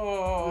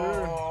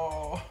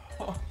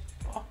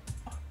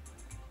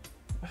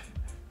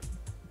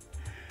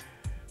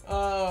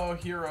 Oh,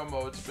 hero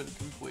mode's been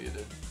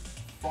completed.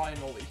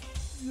 Finally.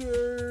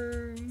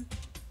 Yay!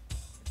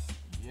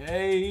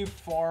 Yay,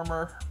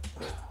 farmer.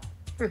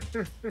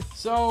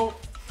 So,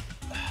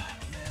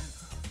 man,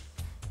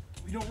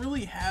 we don't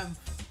really have,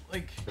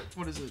 like,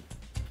 what is it?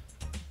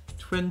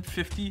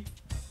 1050?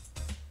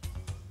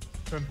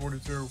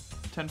 1042.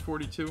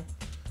 1042.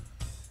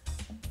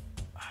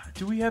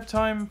 Do we have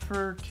time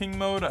for King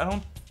mode? I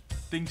don't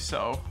think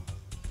so.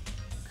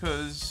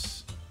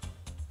 Because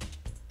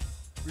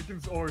we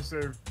can always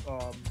save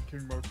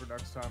King mode for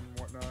next time and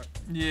whatnot.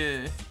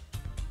 yeah.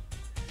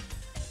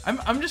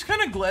 I'm just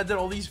kind of glad that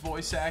all these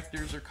voice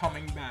actors are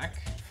coming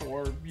back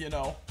for, you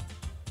know,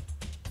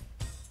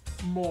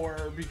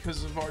 more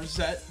because of our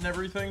Zet and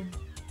everything.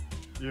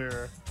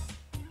 Yeah.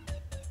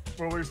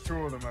 Well, at least two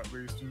of them at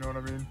least, you know what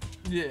I mean?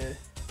 Yeah.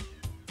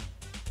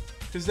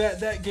 Because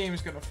that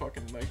game's gonna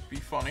fucking, like, be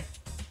funny.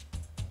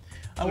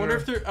 I wonder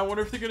if they're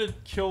gonna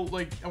kill,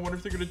 like, I wonder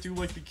if they're gonna do,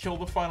 like, the kill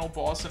the final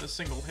boss in a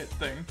single hit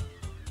thing.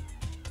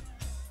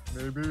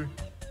 Maybe.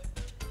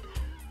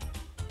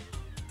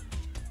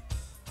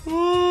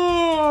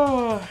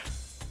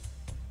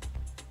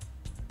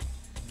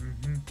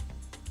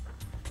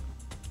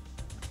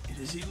 It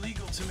is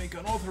illegal to make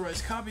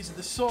unauthorized copies of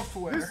the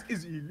software. This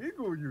is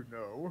illegal, you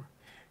know.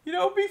 You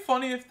know, it'd be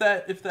funny if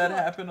that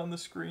happened on the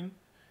screen.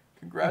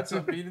 Congrats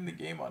on beating the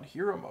game on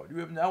hero mode. You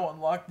have now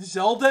unlocked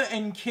Zelda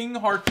and King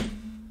Heart.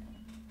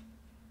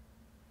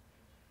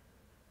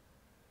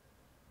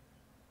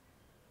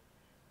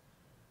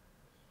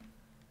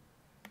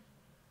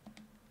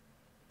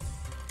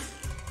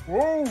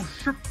 Whoa,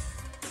 shit.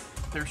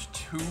 There's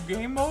 2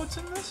 game modes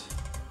in this?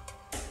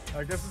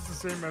 I guess it's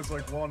the same as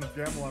like Lawn of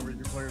Gamelon where you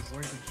can play as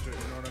Link and shit,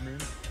 you know what I mean?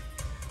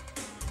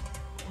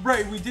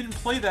 Right, we didn't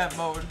play that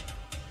mode.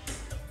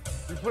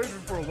 We played it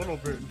for a little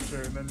bit and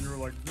shit, and then you were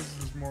like, this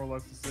is just more or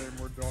less the same,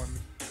 we're done.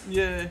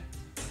 Yeah.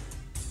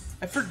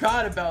 I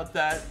forgot about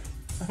that.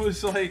 I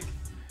was like...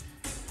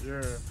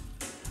 Yeah.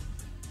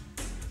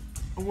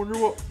 I wonder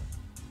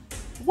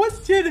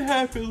what did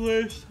happen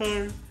last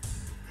time?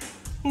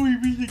 We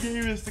beat the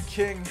game as the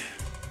king.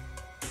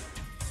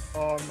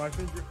 I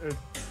think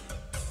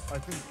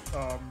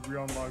we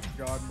unlocked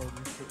God mode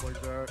and shit like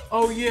that.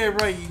 Oh yeah,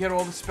 right. You get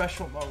all the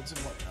special modes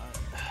and whatnot.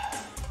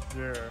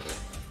 Yeah.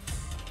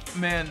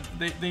 Man,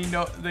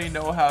 they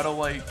know how to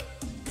like,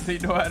 they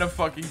know how to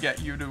fucking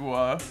get you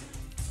to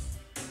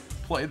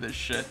play this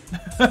shit.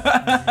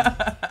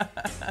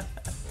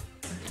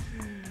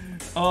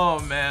 Oh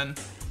man.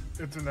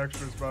 It's in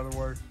extras, by the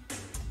way.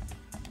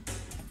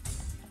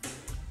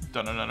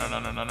 No.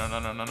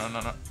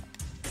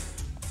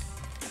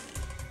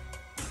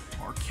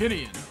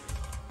 Arcadian.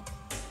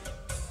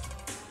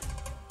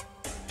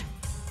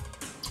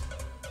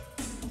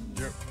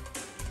 Yep.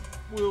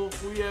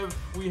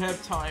 We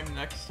have time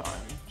next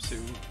time, so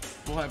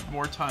we'll have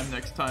more time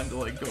next time to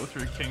like go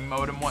through King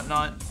mode and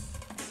whatnot.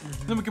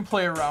 Mm-hmm. Then we can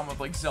play around with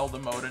like Zelda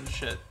mode and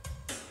shit.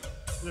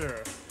 Yeah.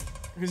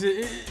 Because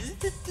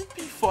it'd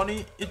be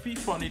funny. It'd be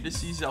funny to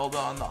see Zelda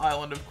on the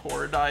island of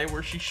Korodai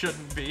where she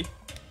shouldn't be.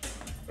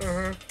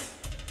 Uh-huh.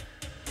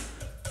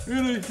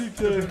 And I think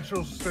that then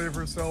she'll save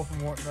herself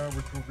and whatnot,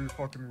 which will be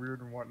fucking weird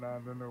and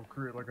whatnot, and then they'll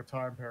create like a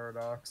time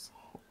paradox.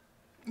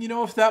 You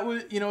know, if that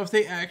was, if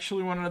they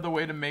actually went another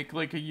way to make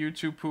like a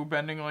YouTube poop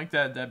ending like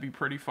that, that'd be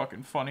pretty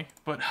fucking funny.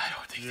 But I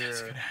don't think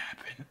that's gonna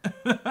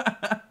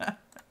happen.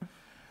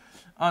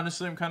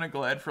 Honestly, I'm kind of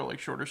glad for like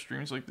shorter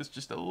streams like this,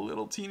 just a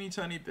little teeny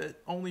tiny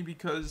bit, only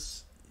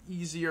because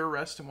easier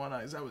rest and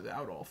whatnot. I was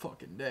out all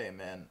fucking day,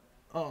 man.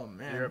 Oh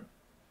man. Yep.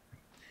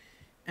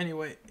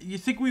 Anyway, you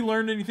think we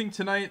learned anything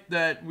tonight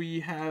that we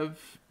have,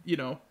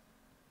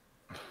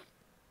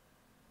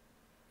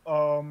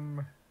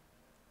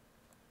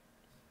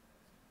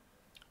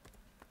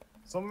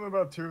 Something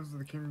about Tears of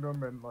the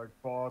Kingdom and like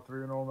Fallout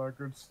 3 and all that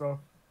good stuff.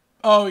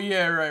 Oh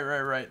yeah,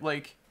 right.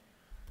 Like,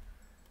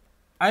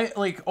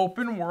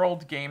 open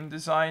world game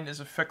design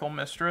is a fickle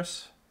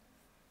mistress.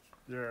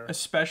 Yeah.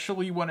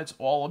 Especially when it's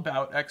all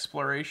about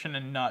exploration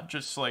and not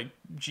just like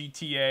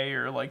GTA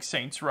or like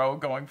Saints Row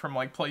going from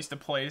like place to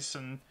place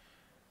and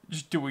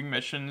just doing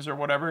missions or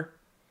whatever.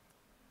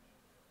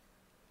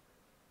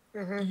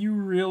 Mm-hmm. You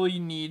really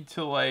need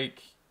to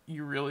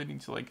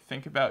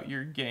think about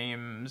your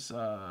game's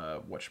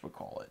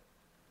whatchamacallit.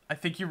 I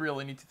think you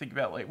really need to think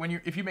about like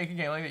if you make a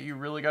game like that, you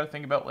really got to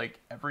think about like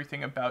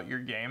everything about your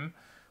game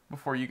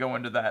before you go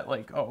into that.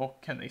 Like, oh,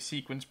 can they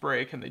sequence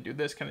break? Can they do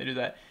this? Can they do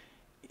that?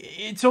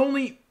 It's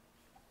only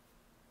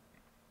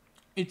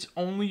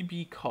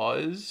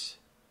because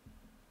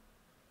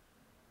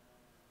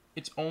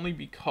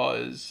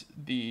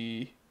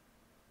the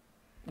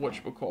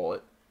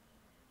whatchamacallit.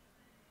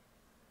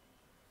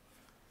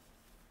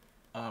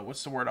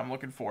 What's the word I'm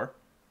looking for?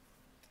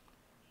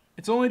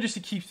 It's only just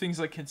to keep things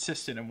like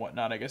consistent and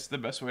whatnot, I guess is the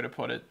best way to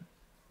put it.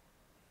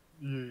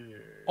 Yeah.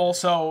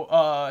 Also,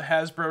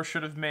 Hasbro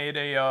should have made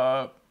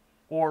a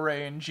Ore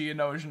and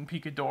Geonosian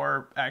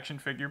Picador action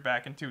figure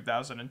back in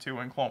 2002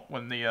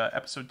 when the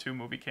Episode 2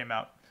 movie came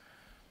out.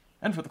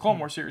 And for the Clone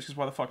Wars series, because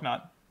why the fuck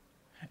not?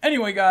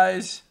 Anyway,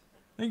 guys,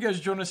 thank you guys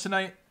for joining us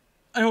tonight.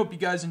 I hope you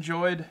guys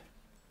enjoyed.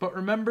 But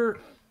remember,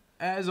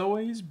 as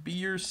always, be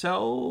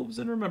yourselves,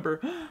 and remember,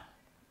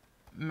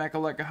 Mecca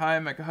lecca hi,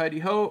 Mecca heidi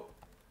ho,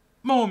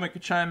 Moa Mecca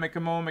chai,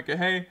 Mecca moa Mecca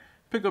hey,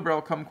 Pickle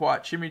barrel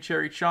kumquat,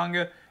 chimichurri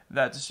chonga.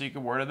 That's the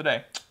secret word of the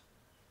day.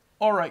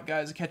 Alright,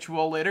 guys, I'll catch you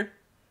all later.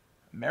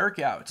 Marek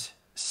out.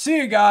 See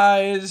you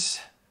guys.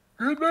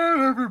 Good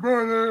night,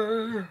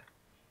 everybody.